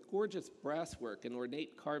doors with gorgeous brasswork and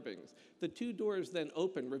ornate carvings. The two doors then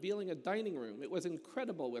opened, revealing a dining room. It was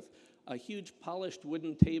incredible, with a huge polished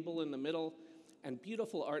wooden table in the middle and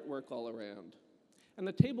beautiful artwork all around. And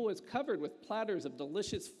the table was covered with platters of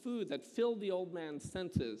delicious food that filled the old man's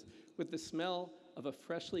senses with the smell of a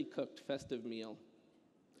freshly cooked festive meal.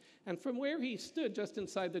 And from where he stood just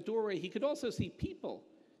inside the doorway, he could also see people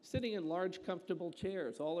sitting in large, comfortable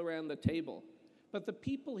chairs all around the table. But the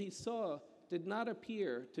people he saw did not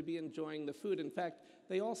appear to be enjoying the food. In fact,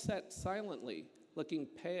 they all sat silently, looking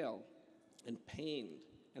pale and pained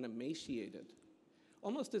and emaciated,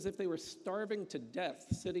 almost as if they were starving to death,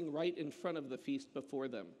 sitting right in front of the feast before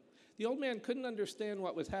them. The old man couldn't understand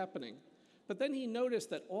what was happening, but then he noticed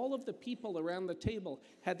that all of the people around the table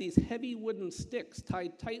had these heavy wooden sticks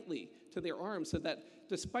tied tightly to their arms, so that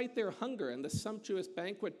despite their hunger and the sumptuous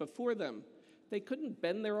banquet before them, they couldn't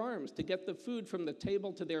bend their arms to get the food from the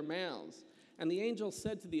table to their mouths. And the angel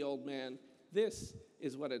said to the old man, "This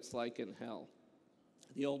is what it's like in hell."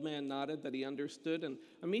 The old man nodded that he understood, and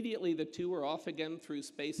immediately the two were off again through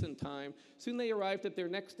space and time. Soon they arrived at their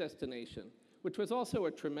next destination, which was also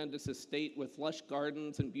a tremendous estate with lush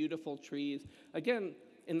gardens and beautiful trees. Again,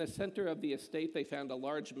 in the center of the estate, they found a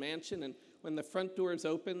large mansion, and when the front doors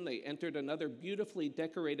opened, they entered another beautifully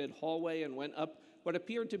decorated hallway and went up what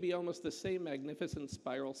appeared to be almost the same magnificent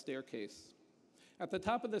spiral staircase. At the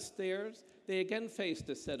top of the stairs, they again faced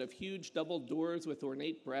a set of huge double doors with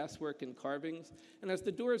ornate brasswork and carvings, and as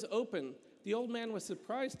the doors opened, the old man was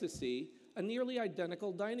surprised to see a nearly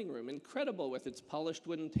identical dining room, incredible with its polished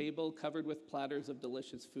wooden table covered with platters of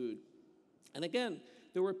delicious food. And again,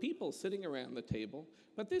 there were people sitting around the table,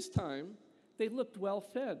 but this time, they looked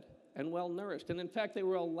well-fed and well-nourished, and in fact, they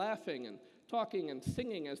were all laughing and talking and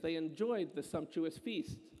singing as they enjoyed the sumptuous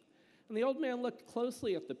feast. And the old man looked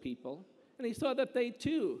closely at the people, and he saw that they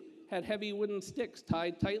too had heavy wooden sticks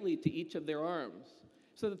tied tightly to each of their arms,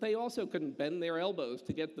 so that they also couldn't bend their elbows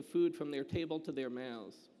to get the food from their table to their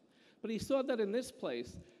mouths. But he saw that in this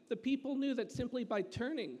place, the people knew that simply by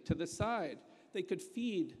turning to the side, they could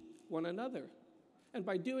feed one another. And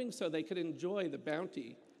by doing so, they could enjoy the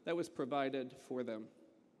bounty that was provided for them.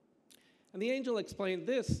 And the angel explained,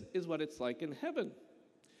 "This is what it's like in heaven."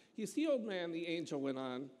 You see, old man, the angel went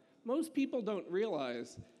on, most people don't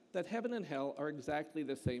realize that heaven and hell are exactly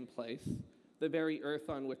the same place, the very earth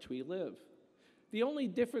on which we live. The only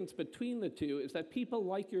difference between the two is that people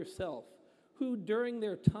like yourself, who during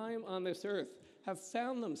their time on this earth have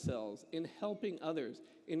found themselves in helping others,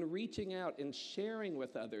 in reaching out, in sharing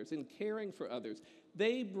with others, in caring for others,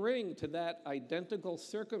 they bring to that identical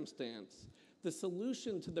circumstance the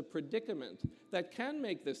solution to the predicament that can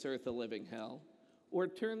make this earth a living hell, or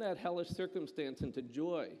turn that hellish circumstance into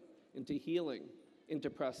joy, into healing, into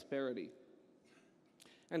prosperity.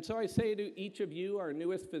 And so I say to each of you, our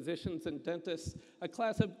newest physicians and dentists, a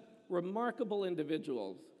class of remarkable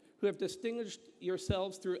individuals who have distinguished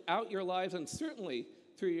yourselves throughout your lives and certainly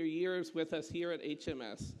through your years with us here at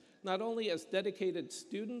HMS, not only as dedicated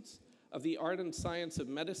students of the art and science of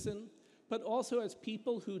medicine, but also as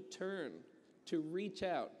people who turn to reach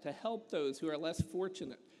out, to help those who are less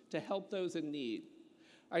fortunate, to help those in need.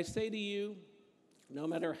 I say to you, no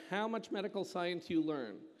matter how much medical science you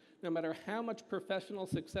learn, no matter how much professional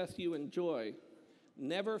success you enjoy,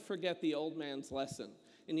 never forget the old man's lesson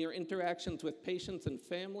in your interactions with patients and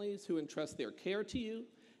families who entrust their care to you,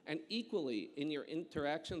 and equally in your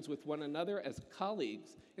interactions with one another as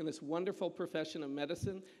colleagues in this wonderful profession of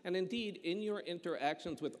medicine, and indeed in your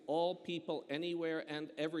interactions with all people anywhere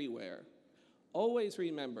and everywhere. Always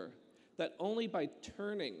remember that only by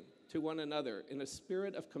turning to one another in a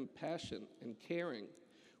spirit of compassion and caring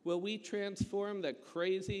will we transform the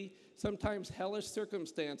crazy, sometimes hellish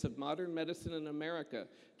circumstance of modern medicine in America,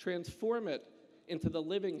 transform it into the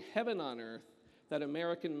living heaven on earth that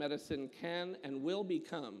American medicine can and will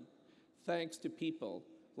become, thanks to people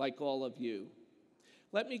like all of you.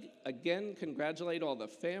 Let me again congratulate all the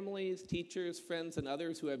families, teachers, friends, and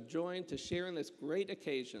others who have joined to share in this great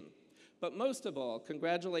occasion. But most of all,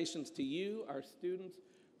 congratulations to you, our students,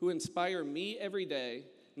 who inspire me every day,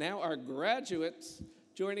 now our graduates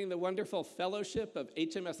joining the wonderful fellowship of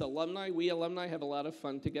HMS alumni. We alumni have a lot of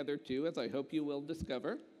fun together too, as I hope you will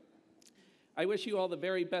discover. I wish you all the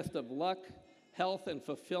very best of luck, health, and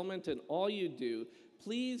fulfillment in all you do.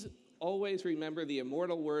 Please always remember the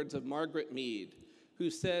immortal words of Margaret Mead, who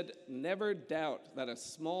said, "Never doubt that a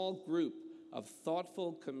small group of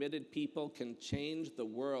thoughtful, committed people can change the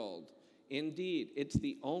world. Indeed, it's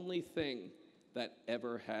the only thing that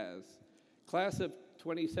ever has." Class of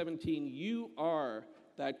 2017, you are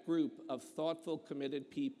that group of thoughtful, committed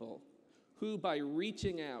people who, by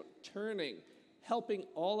reaching out, turning, helping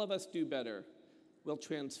all of us do better, will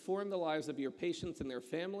transform the lives of your patients and their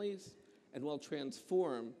families and will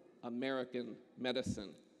transform American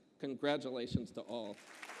medicine. Congratulations to all.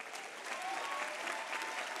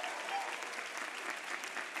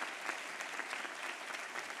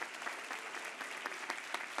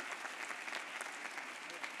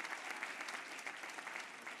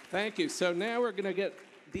 Thank you. So now we're going to get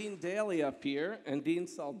Dean Daly up here and Dean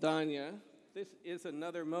Saldana. This is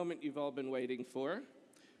another moment you've all been waiting for.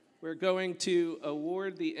 We're going to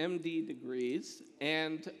award the MD degrees,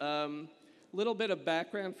 and a little bit of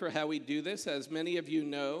background for how we do this. As many of you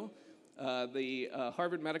know, the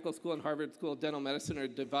Harvard Medical School and Harvard School of Dental Medicine are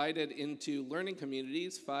divided into learning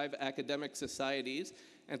communities, 5 academic societies,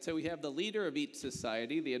 and so we have the leader of each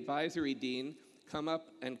society, the advisory dean, come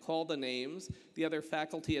up and call the names. The other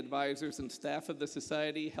faculty advisors and staff of the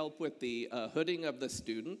society help with the hooding of the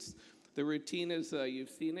students. The routine is, you've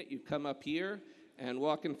seen it, you come up here and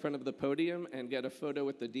walk in front of the podium and get a photo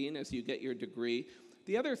with the dean as you get your degree.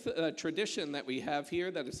 The other tradition that we have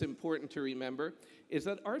here that is important to remember is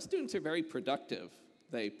that our students are very productive.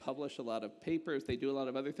 They publish a lot of papers, they do a lot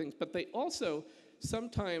of other things, but they also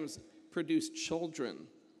sometimes produce children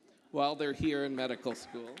while they're here in medical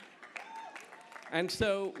school. And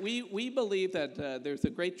so we believe that there's a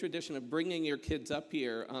great tradition of bringing your kids up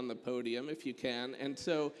here on the podium if you can. And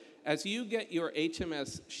so as you get your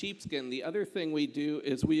HMS sheepskin, the other thing we do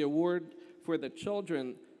is we award for the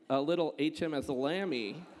children a little HMS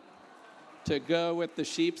lammy to go with the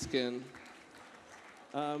sheepskin.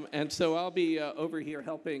 And so I'll be over here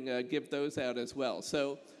helping give those out as well.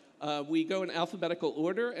 So we go in alphabetical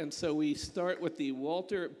order, and so we start with the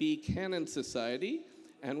Walter B. Cannon Society.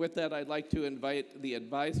 And with that, I'd like to invite the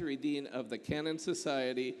advisory dean of the Cannon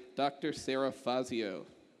Society, Dr. Sarah Fazio.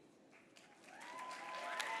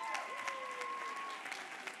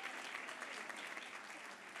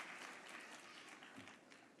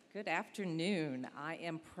 Good afternoon. I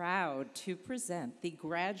am proud to present the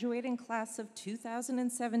graduating class of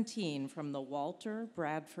 2017 from the Walter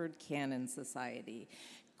Bradford Cannon Society.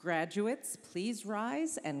 Graduates, please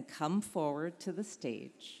rise and come forward to the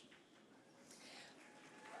stage.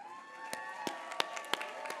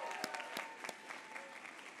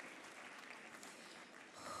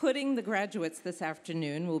 Hooding the graduates this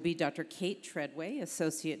afternoon will be Dr. Kate Treadway,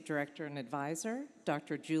 Associate Director and Advisor,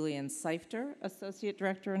 Dr. Julian Seifter, Associate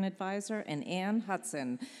Director and Advisor, and Ann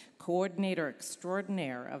Hudson, Coordinator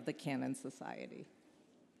Extraordinaire of the Cannon Society.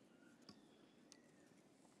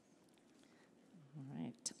 All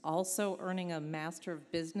right. Also earning a Master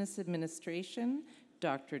of Business Administration,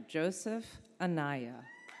 Dr. Joseph Anaya.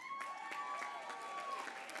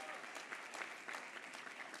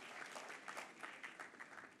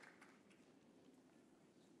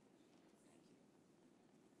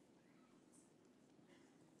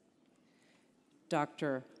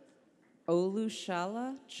 Dr.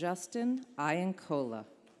 Olushala Justin Iancola.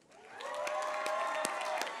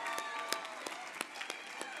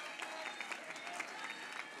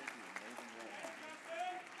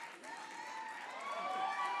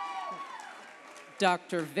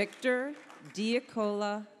 Dr. Victor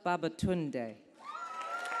Diacola Babatunde.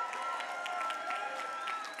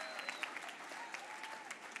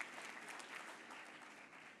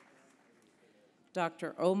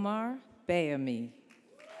 Dr. Omar Bayami.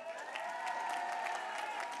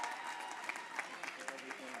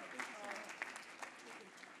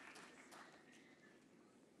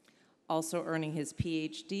 Also earning his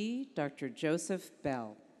PhD, Dr. Joseph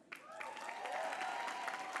Bell.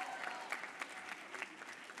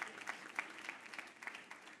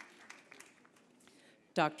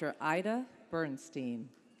 Dr. Ida Bernstein.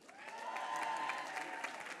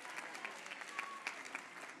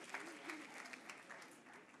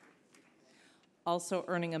 Also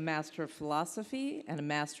earning a Master of Philosophy and a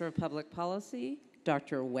Master of Public Policy,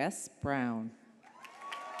 Dr. Wes Brown.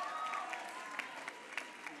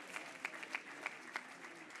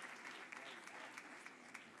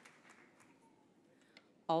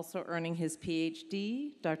 Also earning his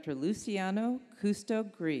PhD, Dr. Luciano Custo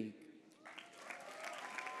Grieg.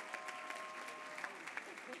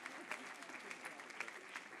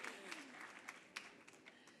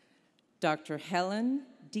 Dr. Helen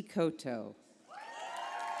DiCoto.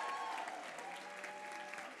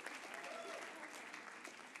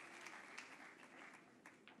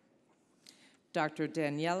 Dr.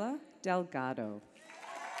 Daniela Delgado.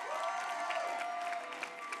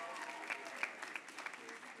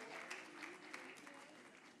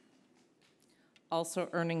 Also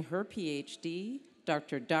earning her PhD,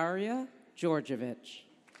 Dr. Daria Georgievich.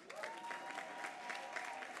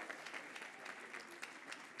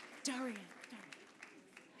 Daria.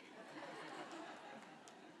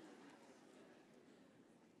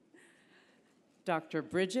 Dr.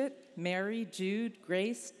 Bridget Mary Jude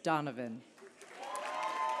Grace Donovan.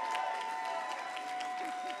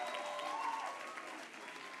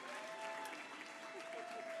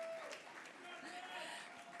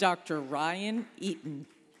 Dr. Ryan Eaton.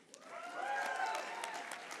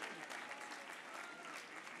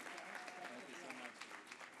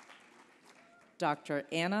 Dr.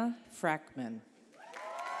 Anna Frackman.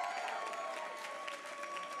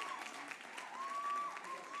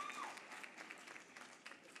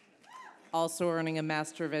 Also earning a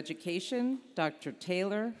Master of Education, Dr.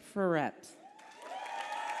 Taylor Ferret.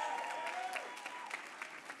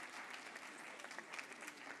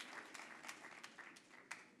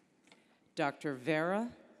 Dr. Vera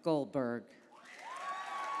Goldberg.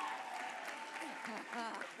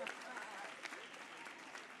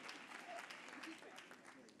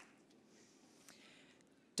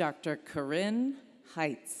 Dr. Corinne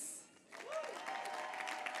Heitz.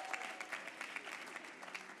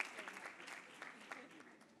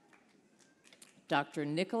 Dr.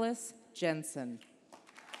 Nicholas Jensen.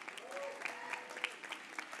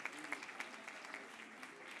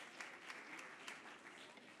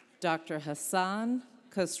 Dr. Hassan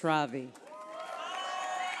Khosravi.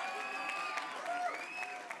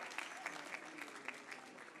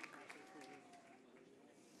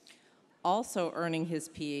 Also earning his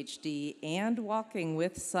PhD and walking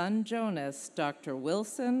with son Jonas, Dr.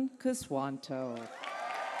 Wilson Kuswanto.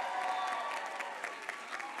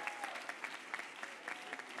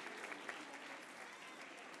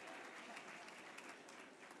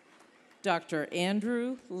 Dr.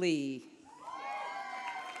 Andrew Lee.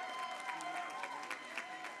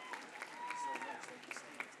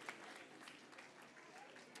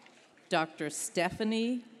 Dr.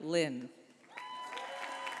 Stephanie Lin.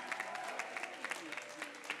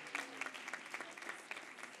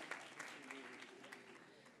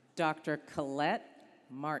 Dr. Colette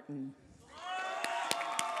Martin.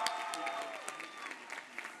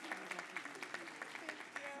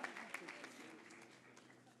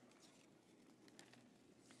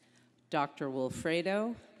 Dr.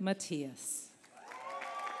 Wilfredo Matias.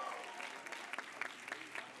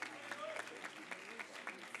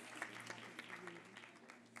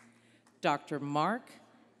 Dr. Mark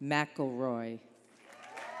McElroy.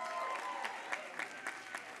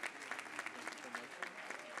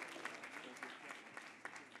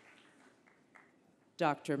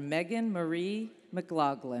 Dr. Megan Marie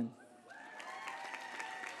McLaughlin.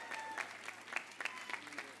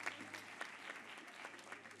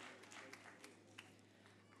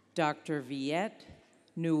 Dr. Viet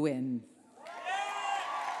Nguyen.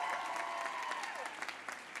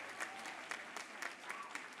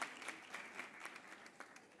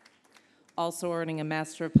 Also earning a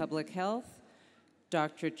Master of Public Health,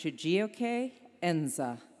 Dr. Chijioke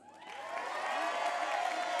Enza.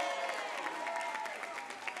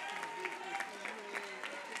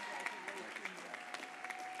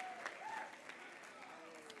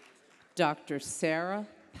 Dr. Sarah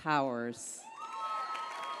Powers.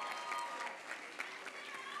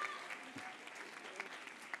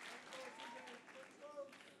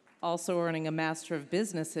 Also earning a Master of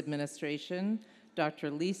Business Administration,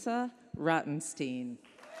 Dr. Lisa Rottenstein.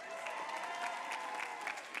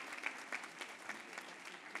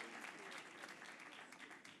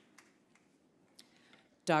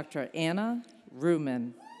 Dr. Anna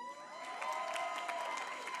Ruman.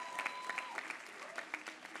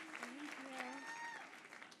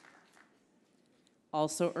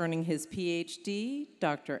 Also earning his PhD,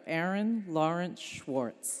 Dr. Aaron Lawrence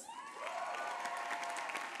Schwartz.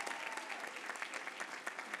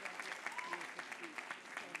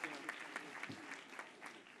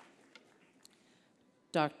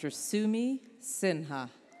 Dr. Sumi Sinha.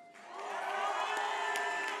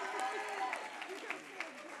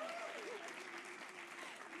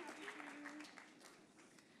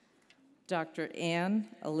 Dr. Ann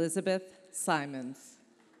Elizabeth Simons.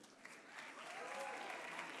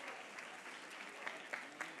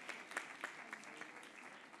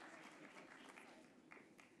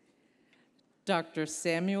 Dr.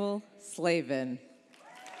 Samuel Slavin.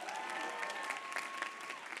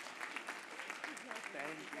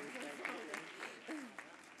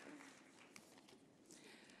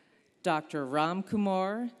 Dr. Ram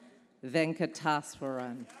Kumar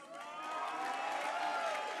Venkataswaran.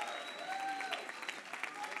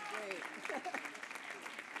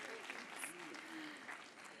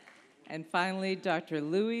 And finally, Dr.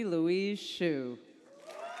 Louise Shu.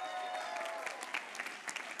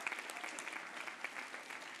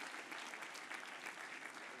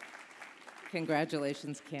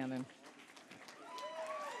 Congratulations, Canon.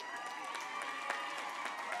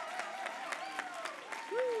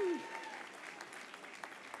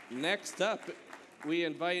 Next up, we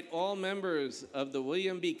invite all members of the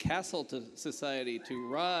William B. Castle Society to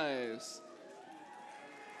rise.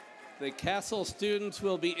 The Castle students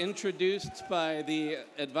will be introduced by the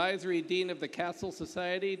Advisory Dean of the Castle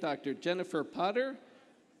Society, Dr. Jennifer Potter.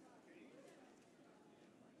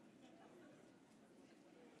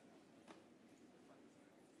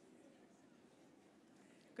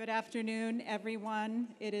 Good afternoon, everyone.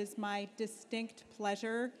 It is my distinct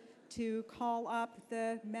pleasure to call up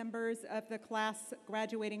the members of the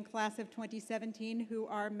graduating class of 2017 who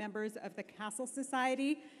are members of the Castle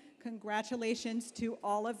Society. Congratulations to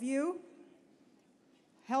all of you.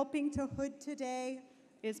 Helping to hood today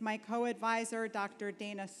is my co-advisor, Dr.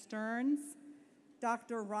 Dana Stearns,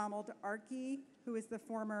 Dr. Ronald Arkey, who is the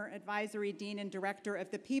former advisory dean and director of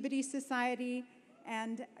the Peabody Society,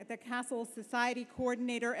 and the Castle Society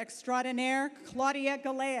coordinator extraordinaire, Claudia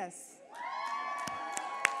Galeas.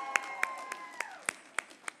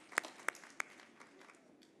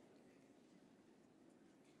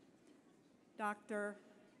 Dr.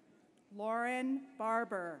 Lauren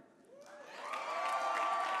Barber.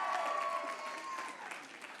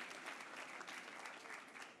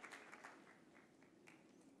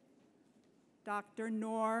 Dr.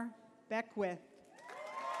 Noor Beckwith.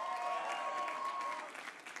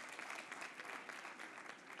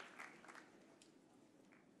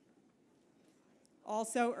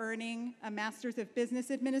 Also earning a Master's of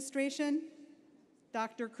Business Administration,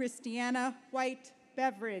 Dr. Christiana White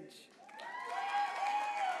Beveridge.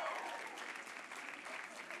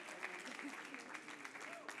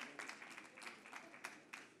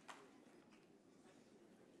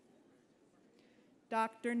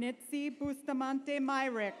 Dr. Nitsi Bustamante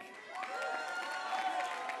Myrick.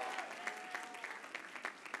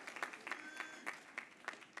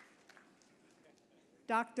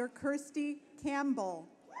 Dr. Kirsty Campbell.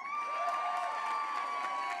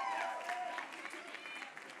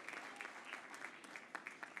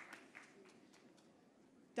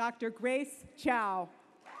 Dr. Grace Chow.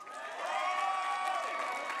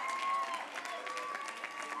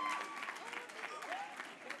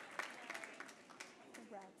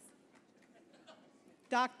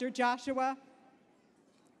 Dr. Joshua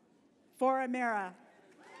Foramera.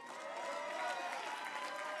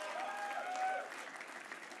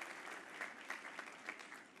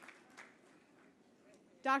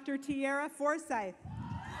 Dr. Tierra Forsyth.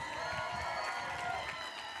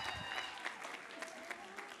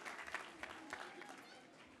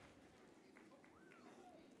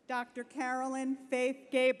 Dr. Carolyn Faith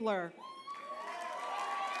Gabler.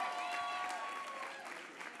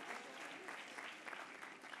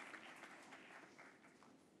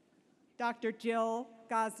 Dr. Jill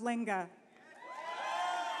Goslinga.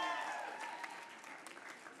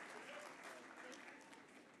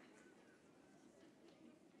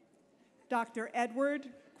 Dr. Edward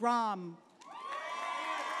Grom.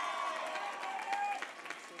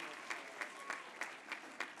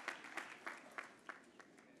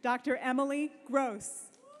 Dr. Emily Gross.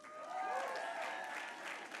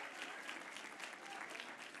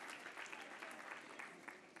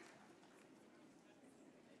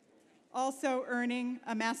 Also earning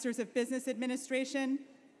a Master's of Business Administration,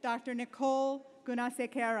 Dr. Nicole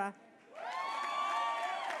Gunasekera.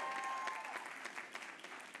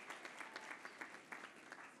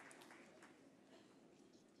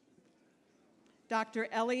 Dr.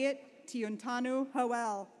 Elliot Tiuntanu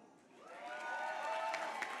Hoel.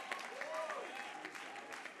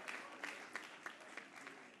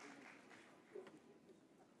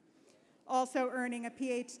 Also earning a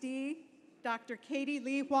PhD, Dr. Katie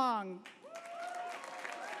Lee Huang.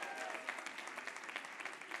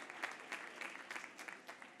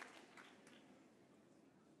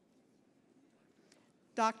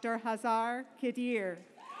 Dr. Hazar Kidir.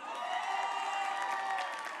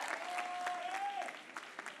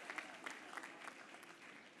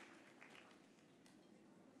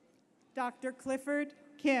 Dr. Clifford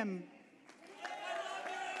Kim.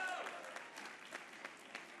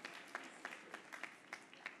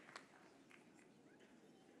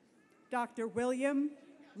 Dr. William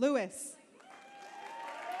Lewis.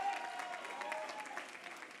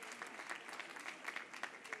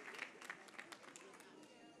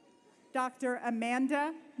 Dr.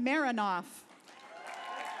 Amanda Marinoff.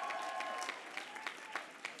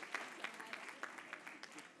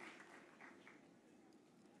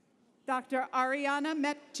 Dr. Ariana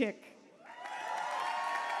Metchik.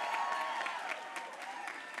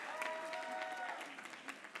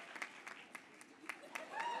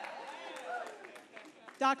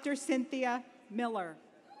 Dr. Cynthia Miller.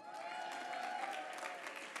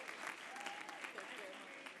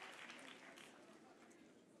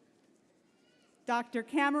 Dr.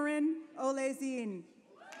 Cameron Olezine.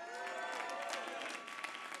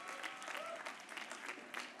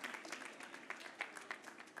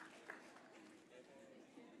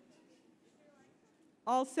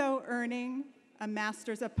 Also earning a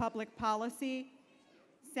Master's of Public Policy,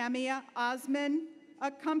 Samia Osman,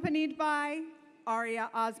 accompanied by Arya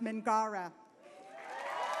Osman Gara.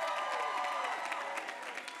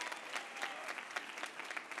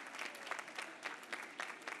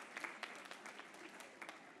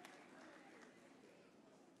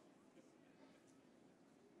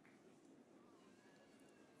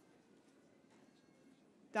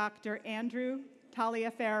 Dr. Andrew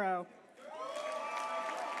Taliaferro.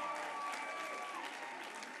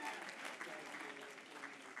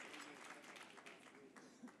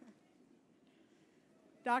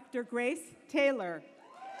 Dr. Grace Taylor.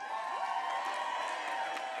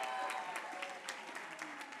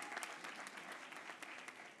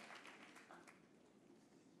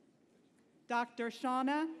 Dr.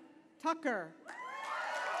 Shauna Tucker.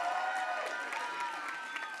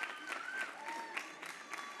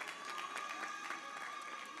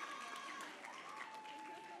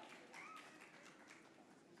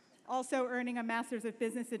 Also earning a Master's of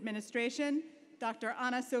Business Administration, Dr.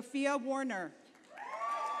 Anna Sophia Warner.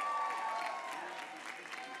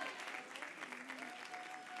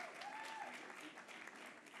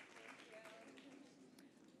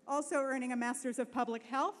 Also earning a Master's of Public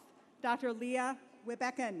Health, Dr. Leah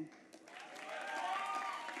Webecken.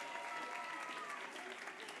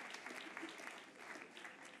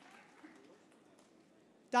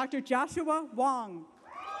 Dr. Joshua Wong.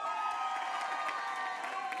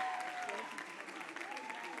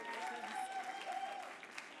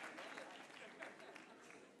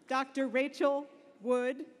 Dr. Rachel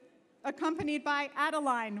Wood, accompanied by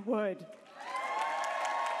Adeline Wood.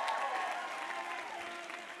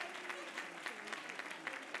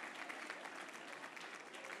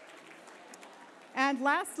 And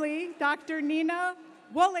lastly, Dr. Nina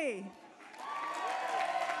Woolley.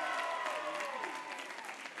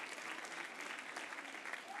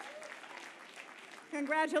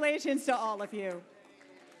 Congratulations to all of you.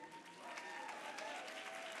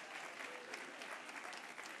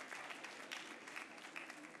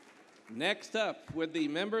 Next up, would the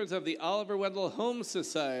members of the Oliver Wendell Holmes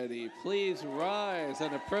Society please rise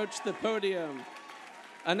and approach the podium?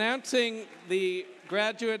 Announcing the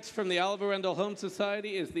graduates from the Oliver Wendell Holmes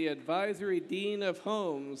Society is the Advisory Dean of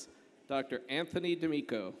Holmes, Dr. Anthony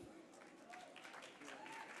D'Amico.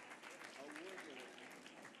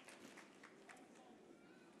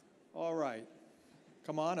 All right,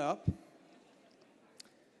 come on up.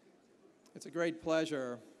 It's a great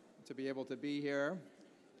pleasure to be able to be here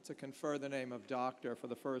to confer the name of doctor for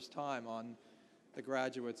the first time on the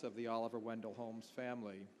graduates of the Oliver Wendell Holmes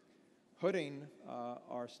family. Hooding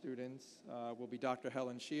our students will be Dr.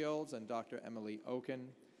 Helen Shields and Dr. Emily Oken.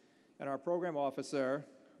 And our program officer,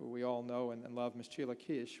 who we all know and love, Ms. Sheila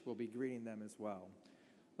Kish, will be greeting them as well.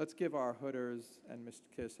 Let's give our hooders and Ms.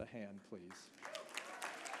 Kish a hand, please.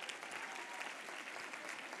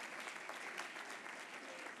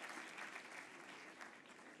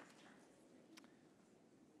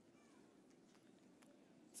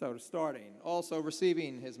 So starting, also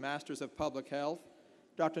receiving his Master's of Public Health,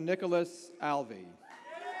 Dr. Nicholas Alvey.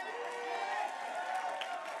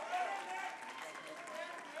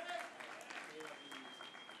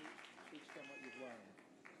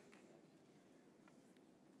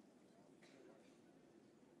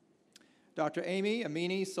 Dr. Amy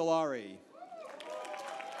Amini Solari.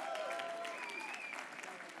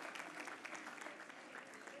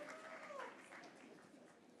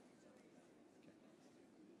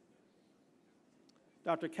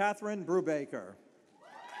 Dr. Catherine Brubaker.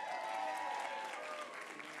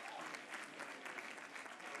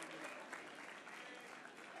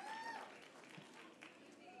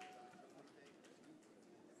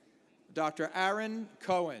 Dr. Aaron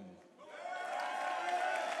Cohen.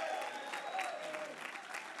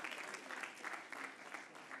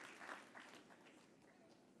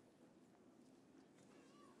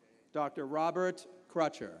 Dr. Robert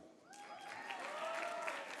Crutcher.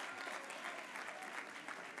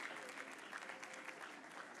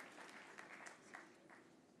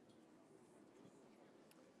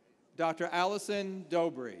 Dr. Allison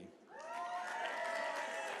Dobry.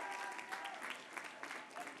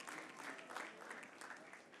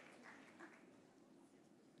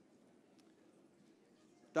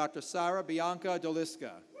 Dr. Sarah Bianca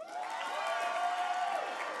Doliska.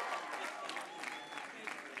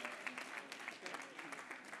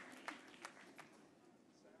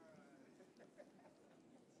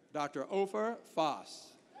 Dr. Ofer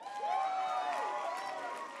Foss.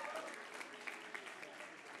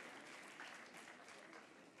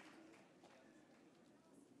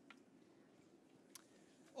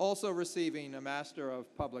 Also receiving a Master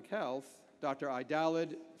of Public Health, Dr.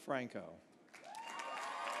 Idalid Franco.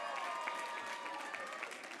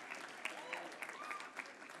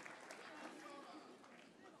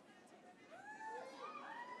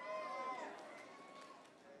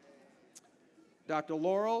 Dr.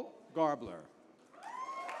 Laurel Garbler.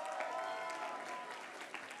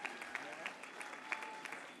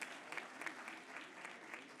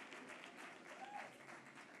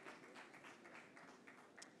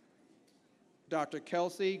 Dr.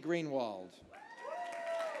 Kelsey Greenwald.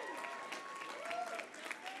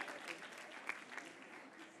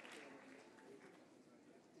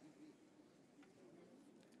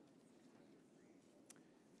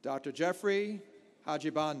 Dr. Jeffrey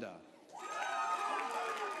Hajibanda.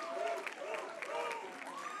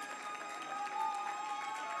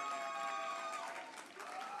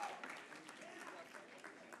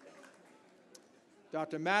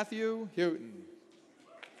 Dr. Matthew Houghton.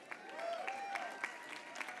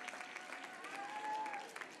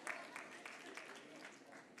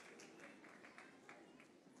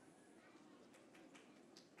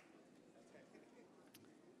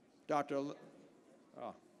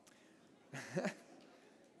 Oh.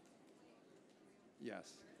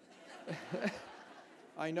 Yes.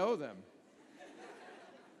 I know them.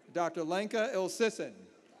 Dr. Lenka Ilsissin.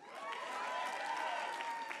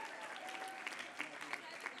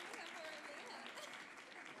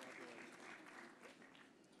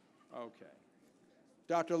 Okay.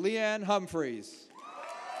 Dr. Leanne Humphreys.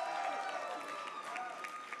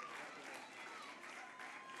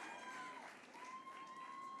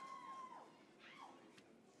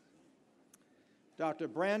 Dr.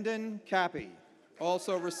 Brandon Cappy,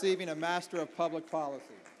 also receiving a Master of Public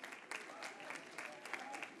Policy.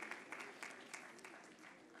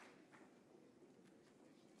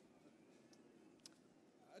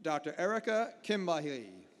 Dr. Erica Kimbahi.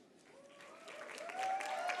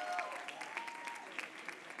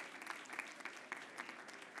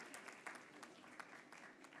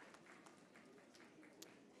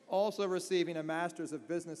 Also receiving a Master's of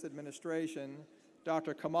Business Administration,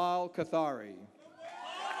 Dr. Kamal Kathari.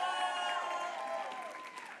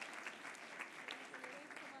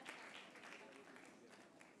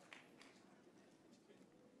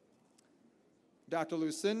 Dr.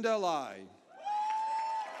 Lucinda Lai.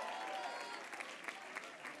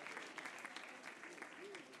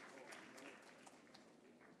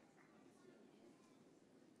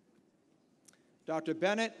 Dr.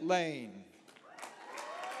 Bennett Lane.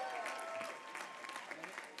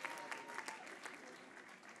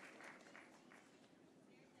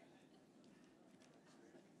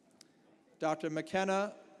 Dr.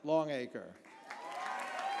 McKenna Longacre.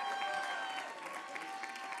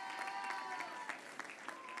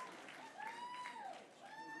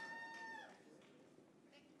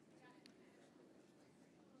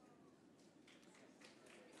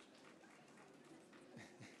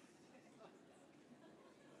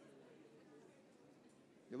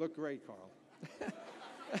 You look great, Carl.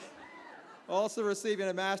 Also receiving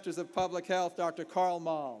a Master's of Public Health, Dr. Carl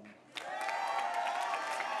Malm.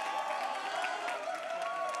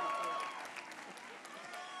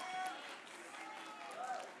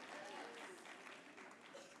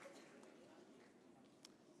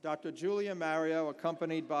 Dr. Julia Mario,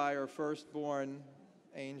 accompanied by her firstborn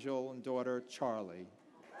angel and daughter, Charlie.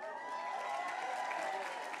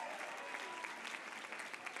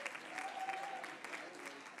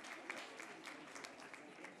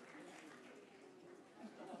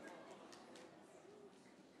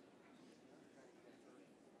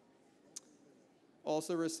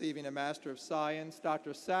 Also receiving a Master of Science,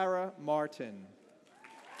 Dr. Sarah Martin.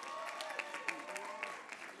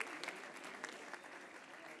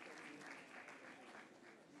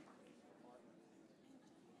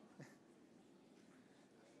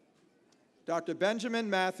 Dr. Benjamin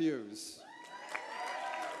Matthews.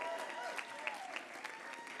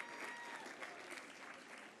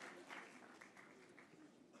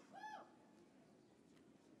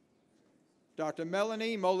 Dr.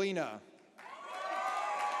 Melanie Molina.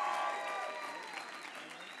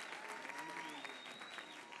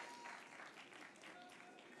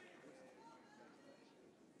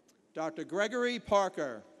 Dr. Gregory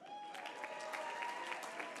Parker.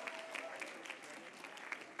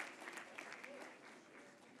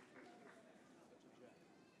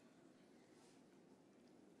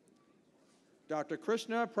 Dr.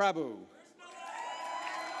 Krishna Prabhu.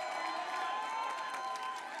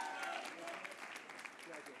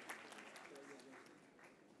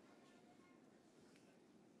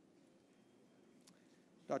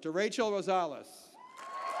 Dr. Rachel Rosales.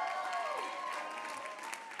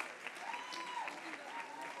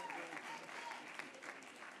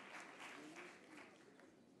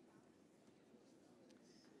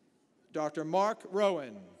 Dr. Mark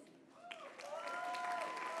Rowan.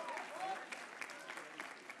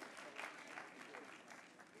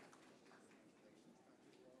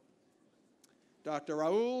 Dr.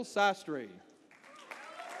 Raul Sastry.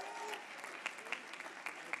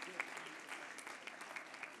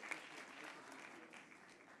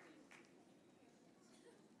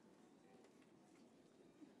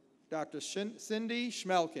 Dr. Cindy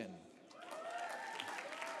Schmelkin.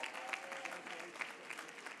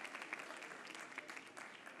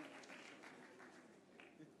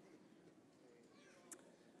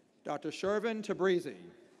 Dr. Shervin Tabrizi.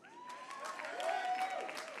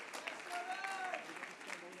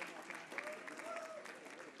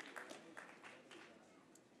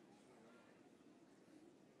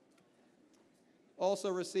 Also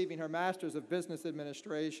receiving her Master's of Business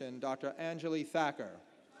Administration, Dr. Anjali Thacker.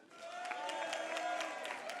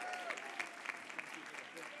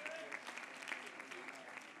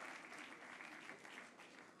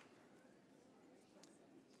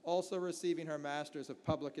 Also receiving her Master's of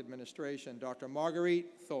Public Administration, Dr. Marguerite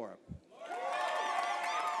Thorpe.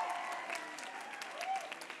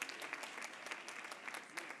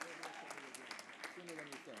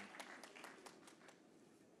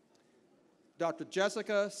 Dr.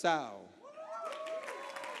 Jessica Sau.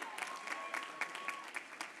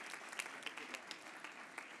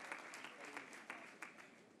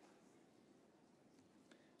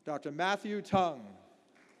 Dr. Matthew Tung.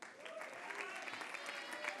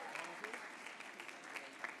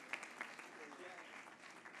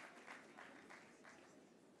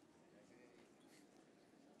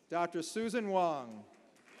 Dr. Susan Wong.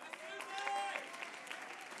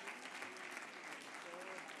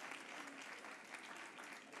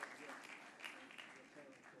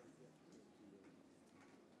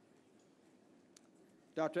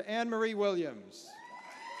 Dr. Anne Marie Williams.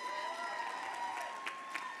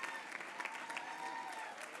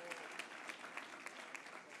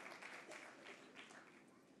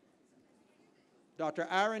 Dr.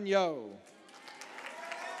 Aaron Yo.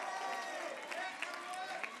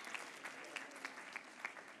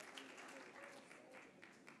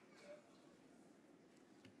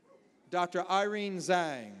 Dr. Irene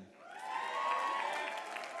Zhang.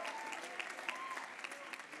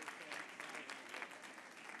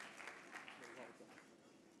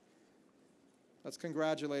 Let's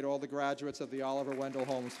congratulate all the graduates of the Oliver Wendell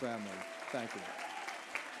Holmes family. Thank you.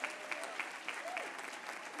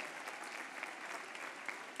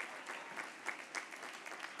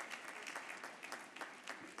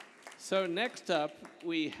 So next up,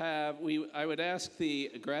 I would ask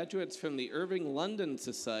the graduates from the Irving London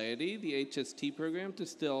Society, the HST program,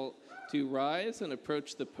 to rise and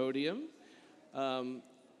approach the podium.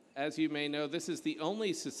 As you may know, this is the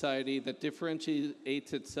only society that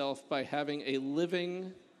differentiates itself by having a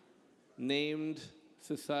living named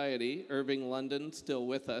society, Irving London, still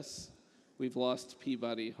with us. We've lost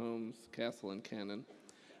Peabody, Holmes, Castle, and Cannon.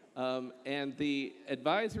 And the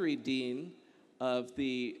advisory dean of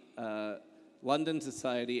the London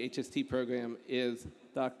Society HST program is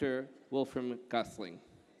Dr. Wolfram Gosling.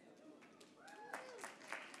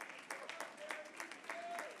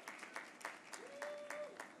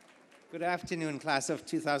 Good afternoon, class of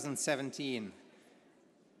 2017.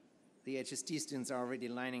 The HST students are already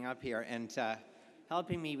lining up here, and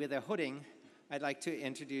helping me with the hooding, I'd like to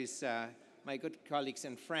introduce my good colleagues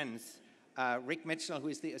and friends, Rick Mitchell, who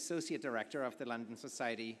is the Associate Director of the London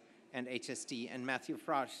Society and HST, and Matthew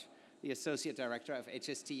Frosch, the Associate Director of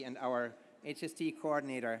HST, and our HST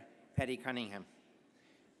Coordinator, Patty Cunningham.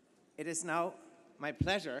 It is now my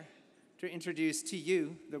pleasure to introduce to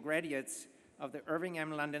you the graduates of the Irving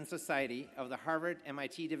M. London Society of the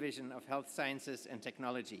Harvard-MIT Division of Health Sciences and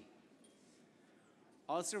Technology.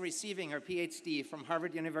 Also receiving her PhD from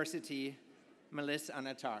Harvard University, Melissa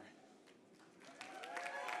Anatar.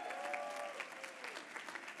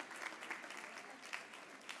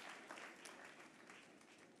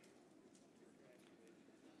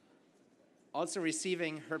 Also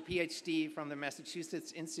receiving her PhD from the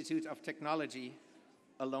Massachusetts Institute of Technology,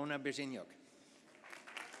 Alona Bezhinyuk.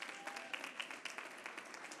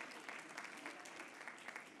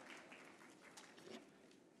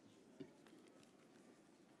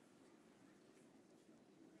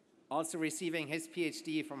 Also receiving his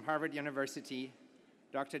PhD from Harvard University,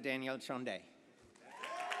 Dr. Daniel Chonde.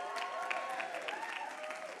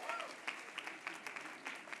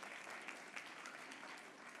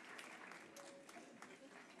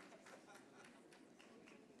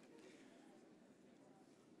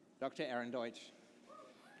 Dr. Aaron Deutsch.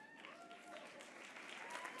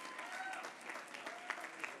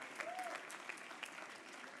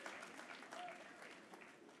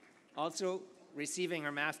 Also receiving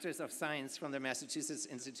her Master's of Science from the Massachusetts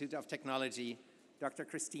Institute of Technology, Dr.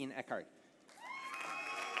 Christine Eckert.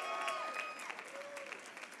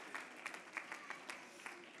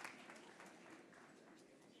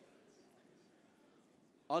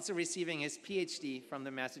 Also receiving his PhD from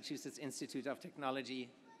the Massachusetts Institute of Technology,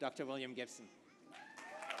 Dr. William Gibson.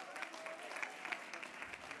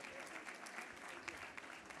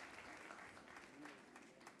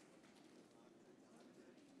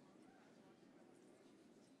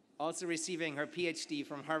 Also receiving her PhD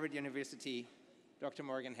from Harvard University, Dr.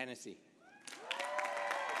 Morgan Hennessy.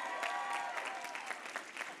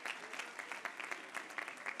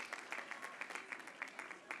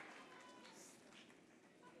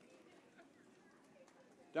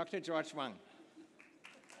 Dr. George Wang.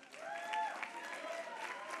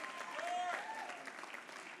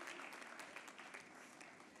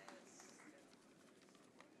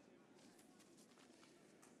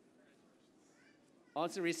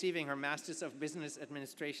 Also receiving her Master's of Business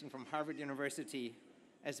Administration from Harvard University,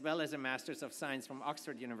 as well as a Master's of Science from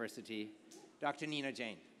Oxford University, Dr. Nina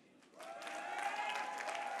Jain.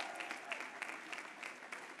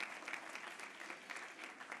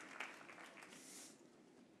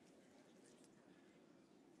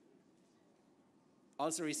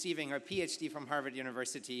 Also receiving her PhD from Harvard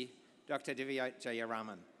University, Dr. Divya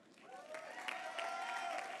Jayaraman.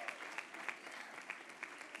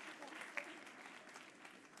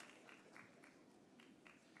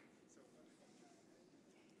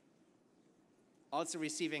 Also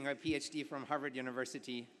receiving her PhD from Harvard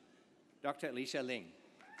University, Dr. Alicia Ling.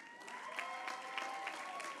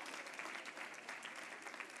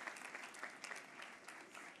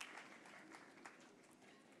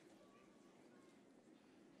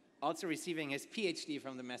 Also receiving his PhD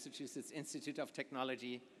from the Massachusetts Institute of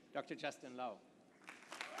Technology, Dr. Justin Lowe.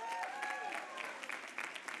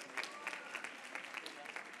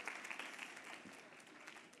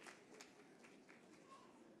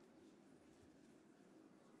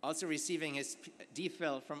 Also receiving his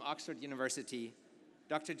DPhil from Oxford University,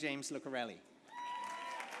 Dr. James Lucarelli.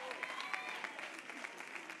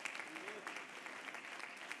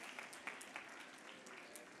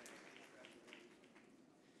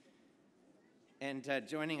 And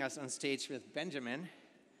joining us on stage with Benjamin,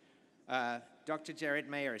 Dr. Jared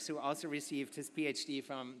Mayers, who also received his PhD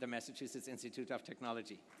from the Massachusetts Institute of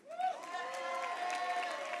Technology.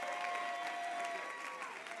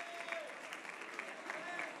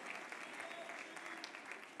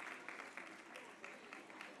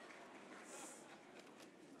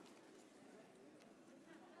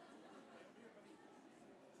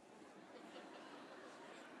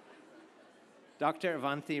 Dr.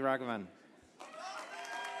 Avanti Raghavan.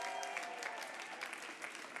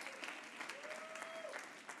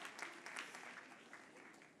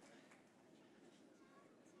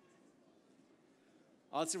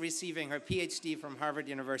 Also receiving her PhD from Harvard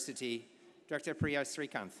University, Dr. Priya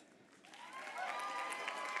Srikanth.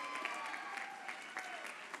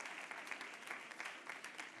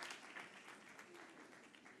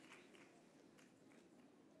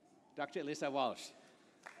 Dr. Lisa Walsh.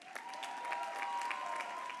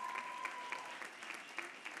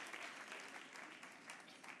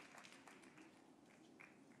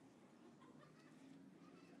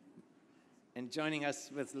 And joining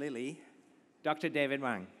us with Lily, Dr. David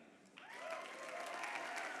Wang.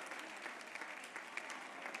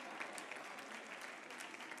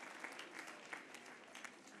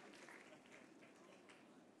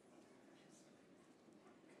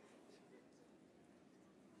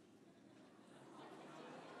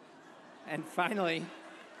 And finally,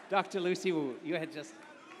 Dr. Lucy Wu. You had just...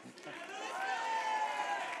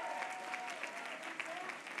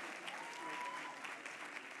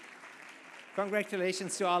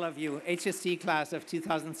 Congratulations to all of you, HST class of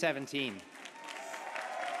 2017.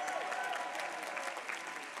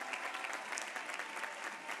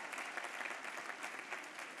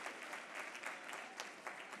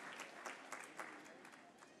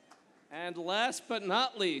 And last but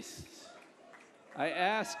not least, I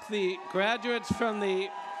ask the graduates from the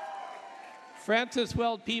Francis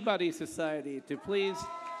Weld Peabody Society to please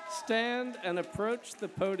stand and approach the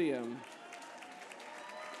podium.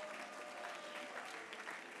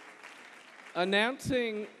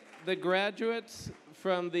 Announcing the graduates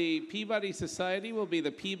from the Peabody Society will be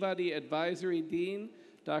the Peabody Advisory Dean,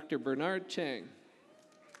 Dr. Bernard Chang.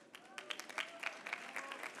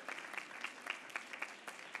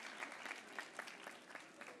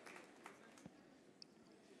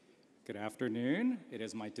 Good afternoon. It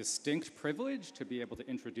is my distinct privilege to be able to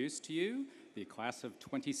introduce to you the class of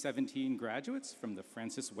 2017 graduates from the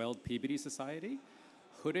Francis Weld Peabody Society.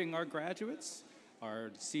 Hooding our graduates,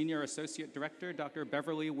 our Senior Associate Director, Dr.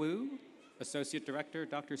 Beverly Wu, Associate Director,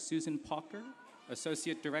 Dr. Susan Pauker,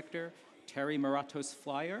 Associate Director, Terry Maratos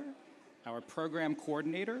Flyer, our Program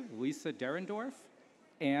Coordinator, Lisa Derendorf,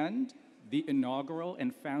 and the inaugural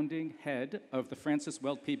and founding head of the Francis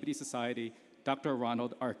Weld Peabody Society, Dr.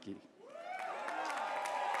 Ronald Arkey.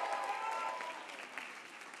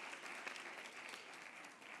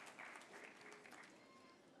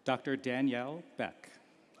 Dr. Danielle Beck.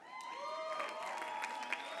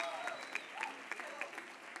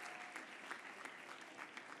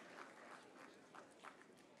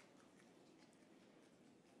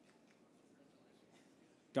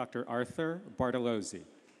 Dr. Arthur Bartolozzi.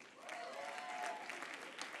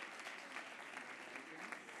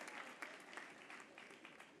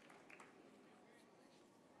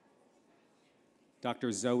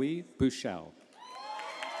 Dr. Zoe Bouchel.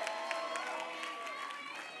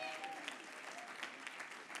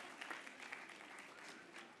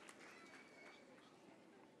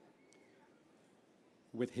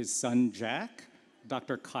 With his son Jack,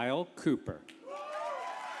 Dr. Kyle Cooper.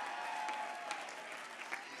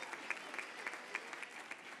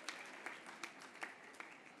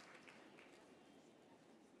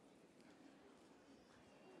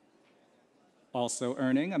 Also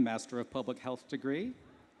earning a Master of Public Health degree,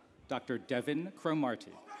 Dr. Devin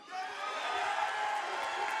Cromartie.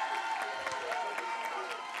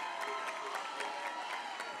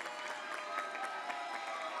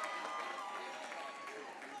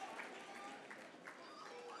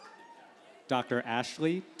 Dr.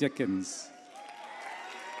 Ashley Dickens.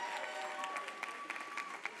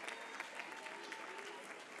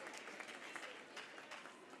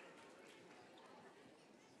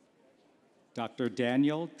 Dr.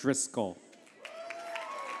 Daniel Driscoll.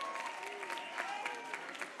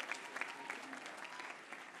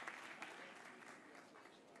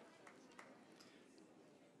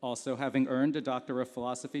 Also having earned a Doctor of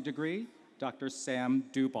Philosophy degree, Dr. Sam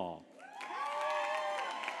Duball.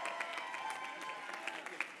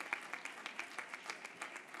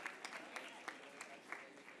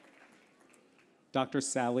 Dr.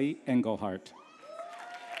 Sally Engelhart.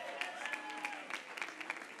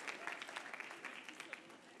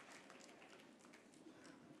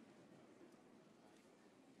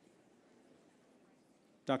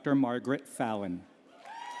 Dr. Margaret Fallon.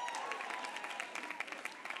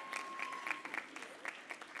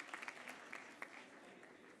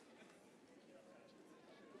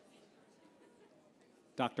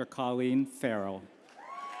 Dr. Colleen Farrell.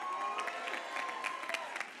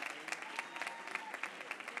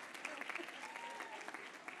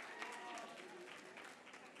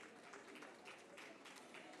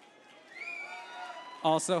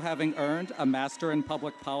 Also having earned a Master in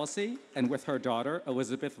Public Policy, and with her daughter,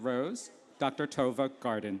 Elizabeth Rose, Dr. Tova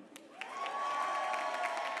Garden.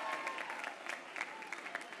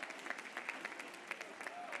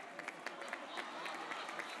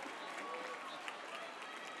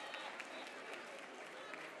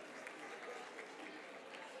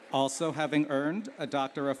 Also having earned a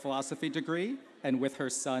Doctor of Philosophy degree, and with her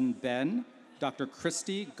son, Ben, Dr.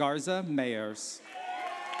 Christy Garza Mayers.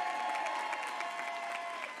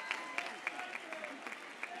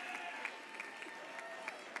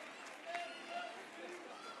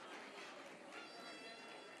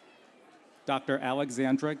 Dr.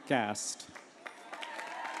 Alexandra Gast.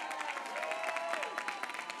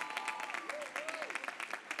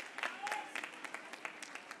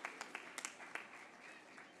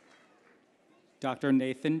 Dr.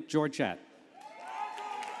 Nathan Georgette.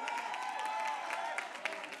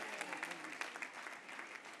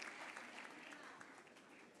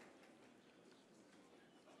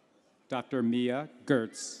 Dr. Mia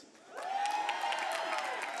Gertz.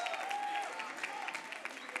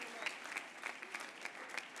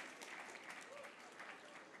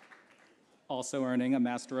 Also earning a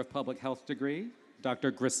Master of Public Health degree,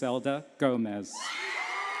 Dr. Griselda Gomez.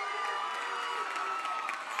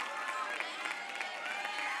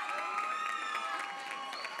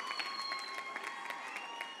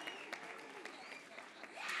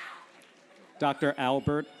 Dr.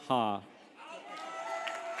 Albert Ha.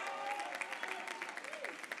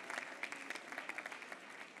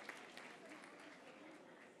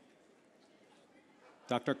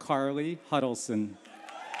 Dr. Carly Huddleston.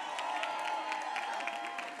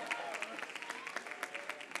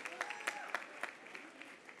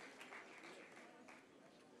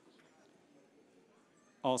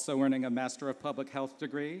 Also earning a Master of Public Health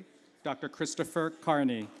degree, Dr. Christopher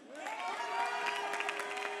Carney.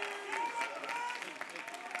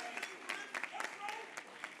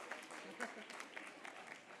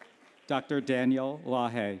 Dr. Daniel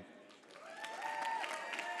Lahaye.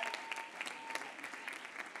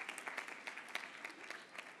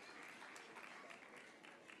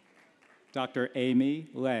 Dr. Amy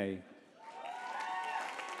Lay.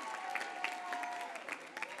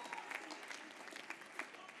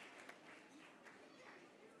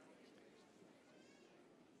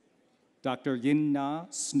 Dr. Yin-Na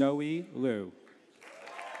Snowy Liu.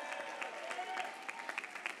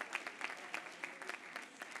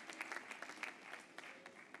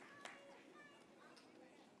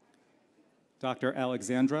 Dr.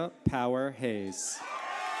 Alexandra Power Hayes.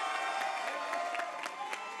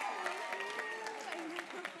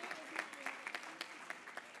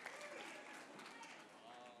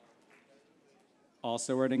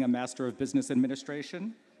 Also earning a Master of Business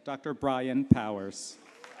Administration, Dr. Brian Powers.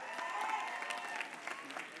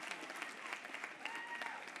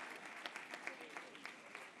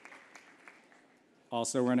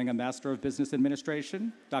 Also earning a Master of Business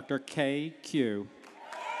Administration, Dr. Kay Q.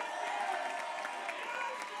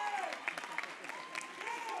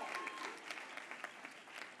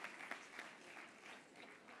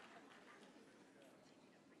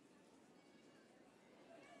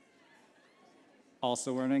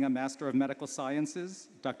 Also earning a Master of Medical Sciences,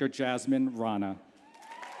 Dr. Jasmine Rana.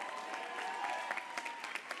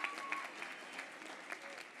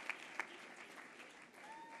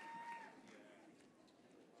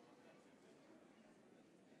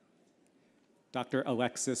 Dr.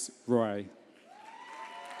 Alexis Roy.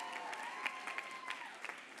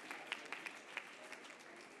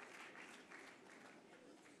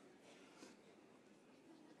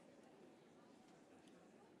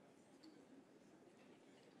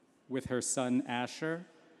 With her son Asher,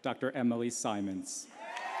 Dr. Emily Simons.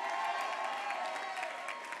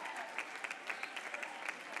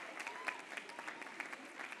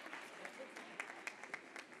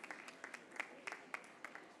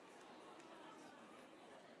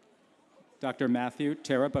 Dr. Matthew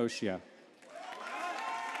Taraboshia.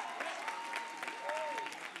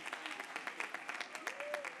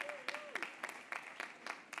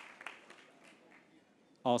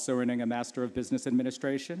 Also earning a Master of Business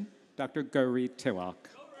Administration, Dr. Gauri Tilak.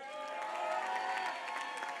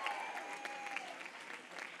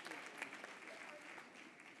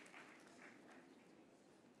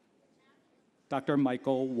 Dr.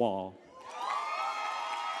 Michael Wall.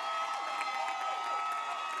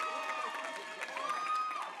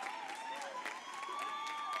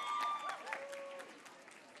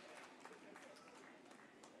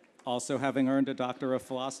 Also having earned a Doctor of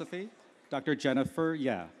Philosophy, Dr. Jennifer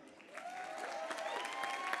Yeh.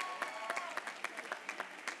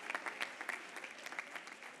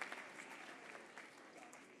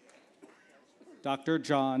 Dr.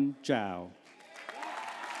 John Zhao.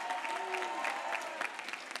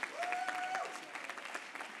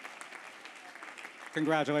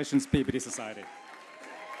 Congratulations, Peabody Society.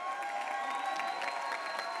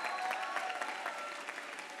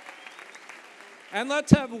 And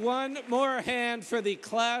let's have one more hand for the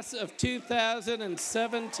class of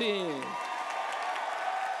 2017.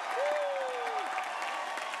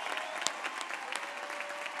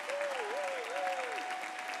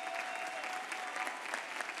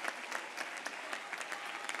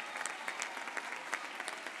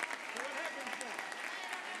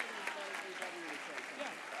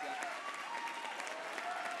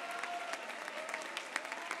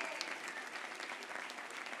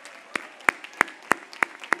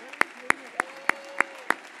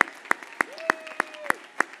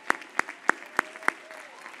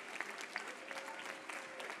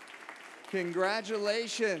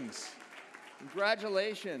 Congratulations.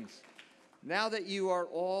 Congratulations. Now that you are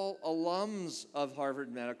all alums of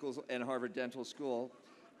Harvard Medical and Harvard Dental School,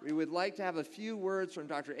 we would like to have a few words from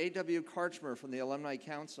Dr. A.W. Karchmer from the Alumni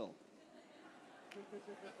Council.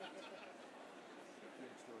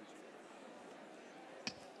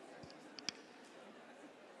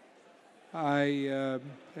 I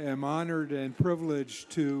am honored and privileged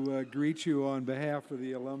to greet you on behalf of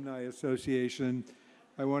the Alumni Association.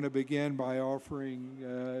 I want to begin by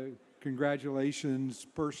offering congratulations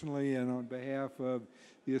personally and on behalf of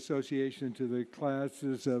the association to the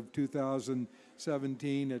classes of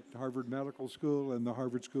 2017 at Harvard Medical School and the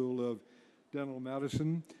Harvard School of Dental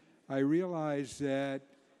Medicine. I realize that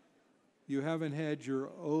you haven't had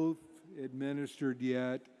your oath administered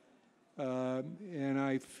yet, and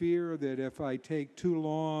I fear that if I take too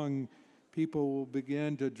long, people will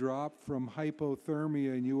begin to drop from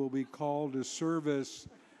hypothermia and you will be called to service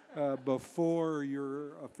before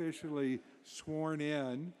you're officially sworn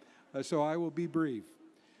in. So I will be brief.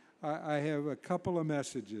 I have a couple of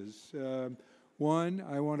messages. One,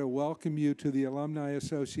 I want to welcome you to the Alumni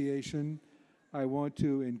Association. I want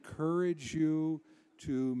to encourage you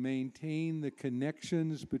to maintain the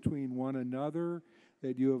connections between one another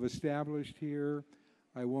that you have established here.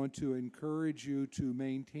 I want to encourage you to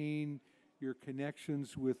maintain your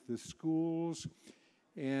connections with the schools,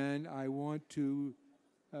 and I want to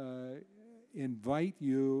invite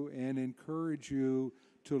you and encourage you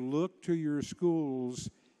to look to your schools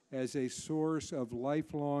as a source of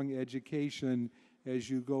lifelong education as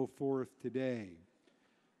you go forth today.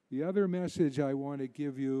 The other message I want to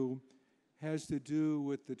give you has to do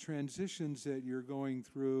with the transitions that you're going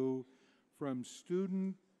through from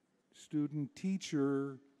student,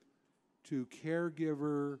 teacher, to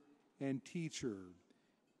caregiver and teacher.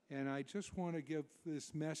 And I just want to give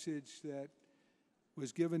this message that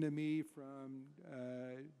was given to me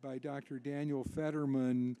by Dr. Daniel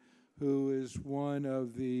Fetterman, who is one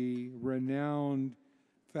of the renowned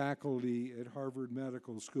faculty at Harvard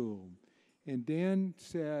Medical School. And Dan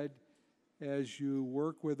said, as you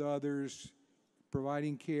work with others,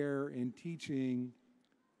 providing care and teaching,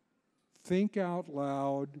 think out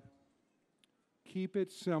loud, keep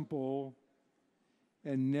it simple,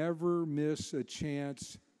 and never miss a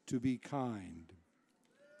chance to be kind.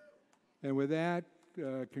 And with that,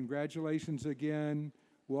 congratulations again.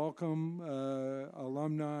 Welcome,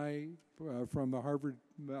 alumni from the Harvard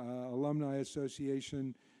Alumni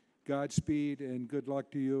Association. Godspeed and good luck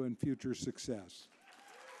to you and future success.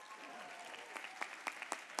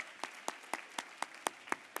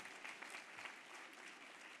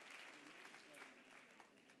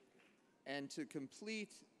 And to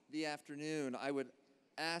complete the afternoon, I would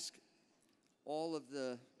ask all of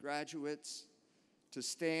the graduates to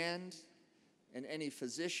stand, and any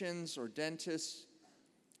physicians or dentists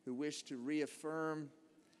who wish to reaffirm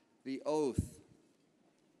the oath.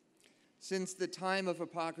 Since the time of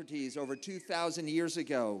Hippocrates over 2,000 years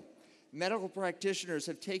ago, medical practitioners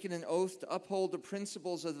have taken an oath to uphold the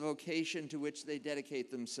principles of the vocation to which they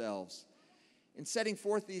dedicate themselves. In setting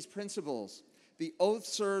forth these principles, the oath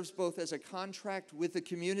serves both as a contract with the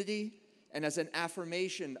community and as an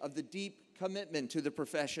affirmation of the deep commitment to the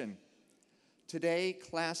profession. Today,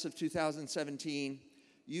 class of 2017,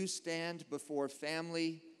 you stand before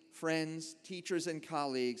family, friends, teachers, and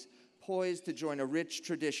colleagues poised to join a rich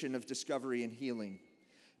tradition of discovery and healing.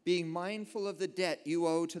 being mindful of the debt you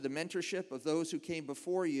owe to the mentorship of those who came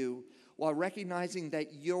before you, while recognizing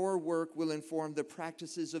that your work will inform the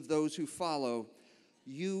practices of those who follow,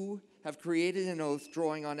 you have created an oath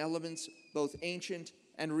drawing on elements both ancient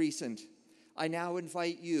and recent. I now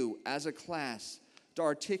invite you, as a class, to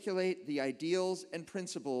articulate the ideals and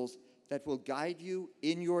principles that will guide you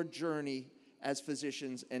in your journey as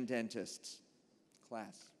physicians and dentists.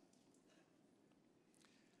 Class.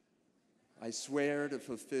 I swear to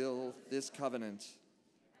fulfill this covenant.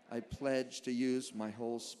 I pledge to use my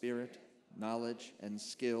whole spirit, knowledge, and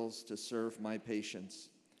skills to serve my patients.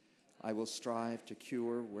 I will strive to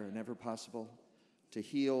cure wherever possible, to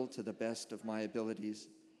heal to the best of my abilities,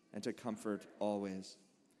 and to comfort always.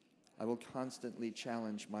 I will constantly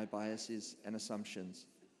challenge my biases and assumptions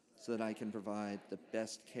so that I can provide the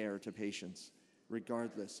best care to patients,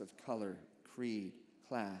 regardless of color, creed,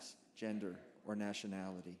 class, gender, or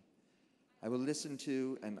nationality. I will listen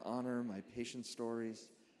to and honor my patients' stories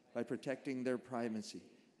by protecting their privacy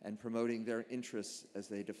and promoting their interests as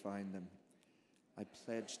they define them. I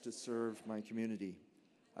pledge to serve my community.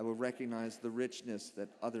 I will recognize the richness that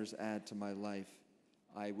others add to my life.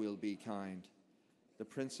 I will be kind. The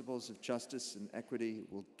principles of justice and equity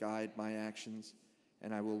will guide my actions,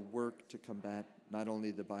 and I will work to combat not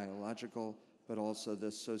only the biological, but also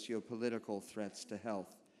the socio-political threats to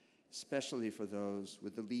health, especially for those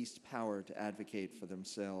with the least power to advocate for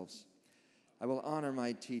themselves. I will honor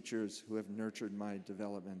my teachers who have nurtured my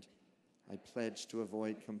development. I pledge to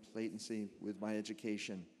avoid complacency with my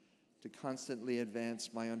education, to constantly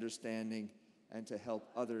advance my understanding, and to help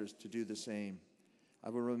others to do the same. I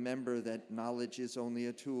will remember that knowledge is only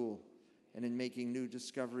a tool, and in making new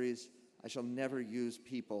discoveries, I shall never use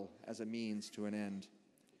people as a means to an end.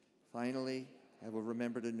 Finally, I will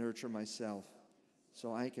remember to nurture myself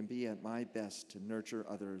so I can be at my best to nurture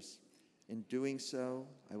others. In doing so,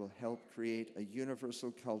 I will help create a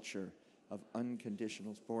universal culture of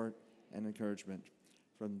unconditional support and encouragement.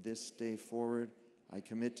 From this day forward, I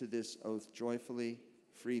commit to this oath joyfully,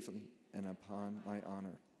 freely, and upon my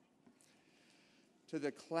honor. To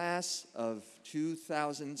the class of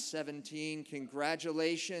 2017,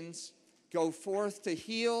 congratulations. Go forth to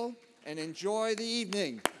heal and enjoy the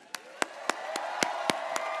evening.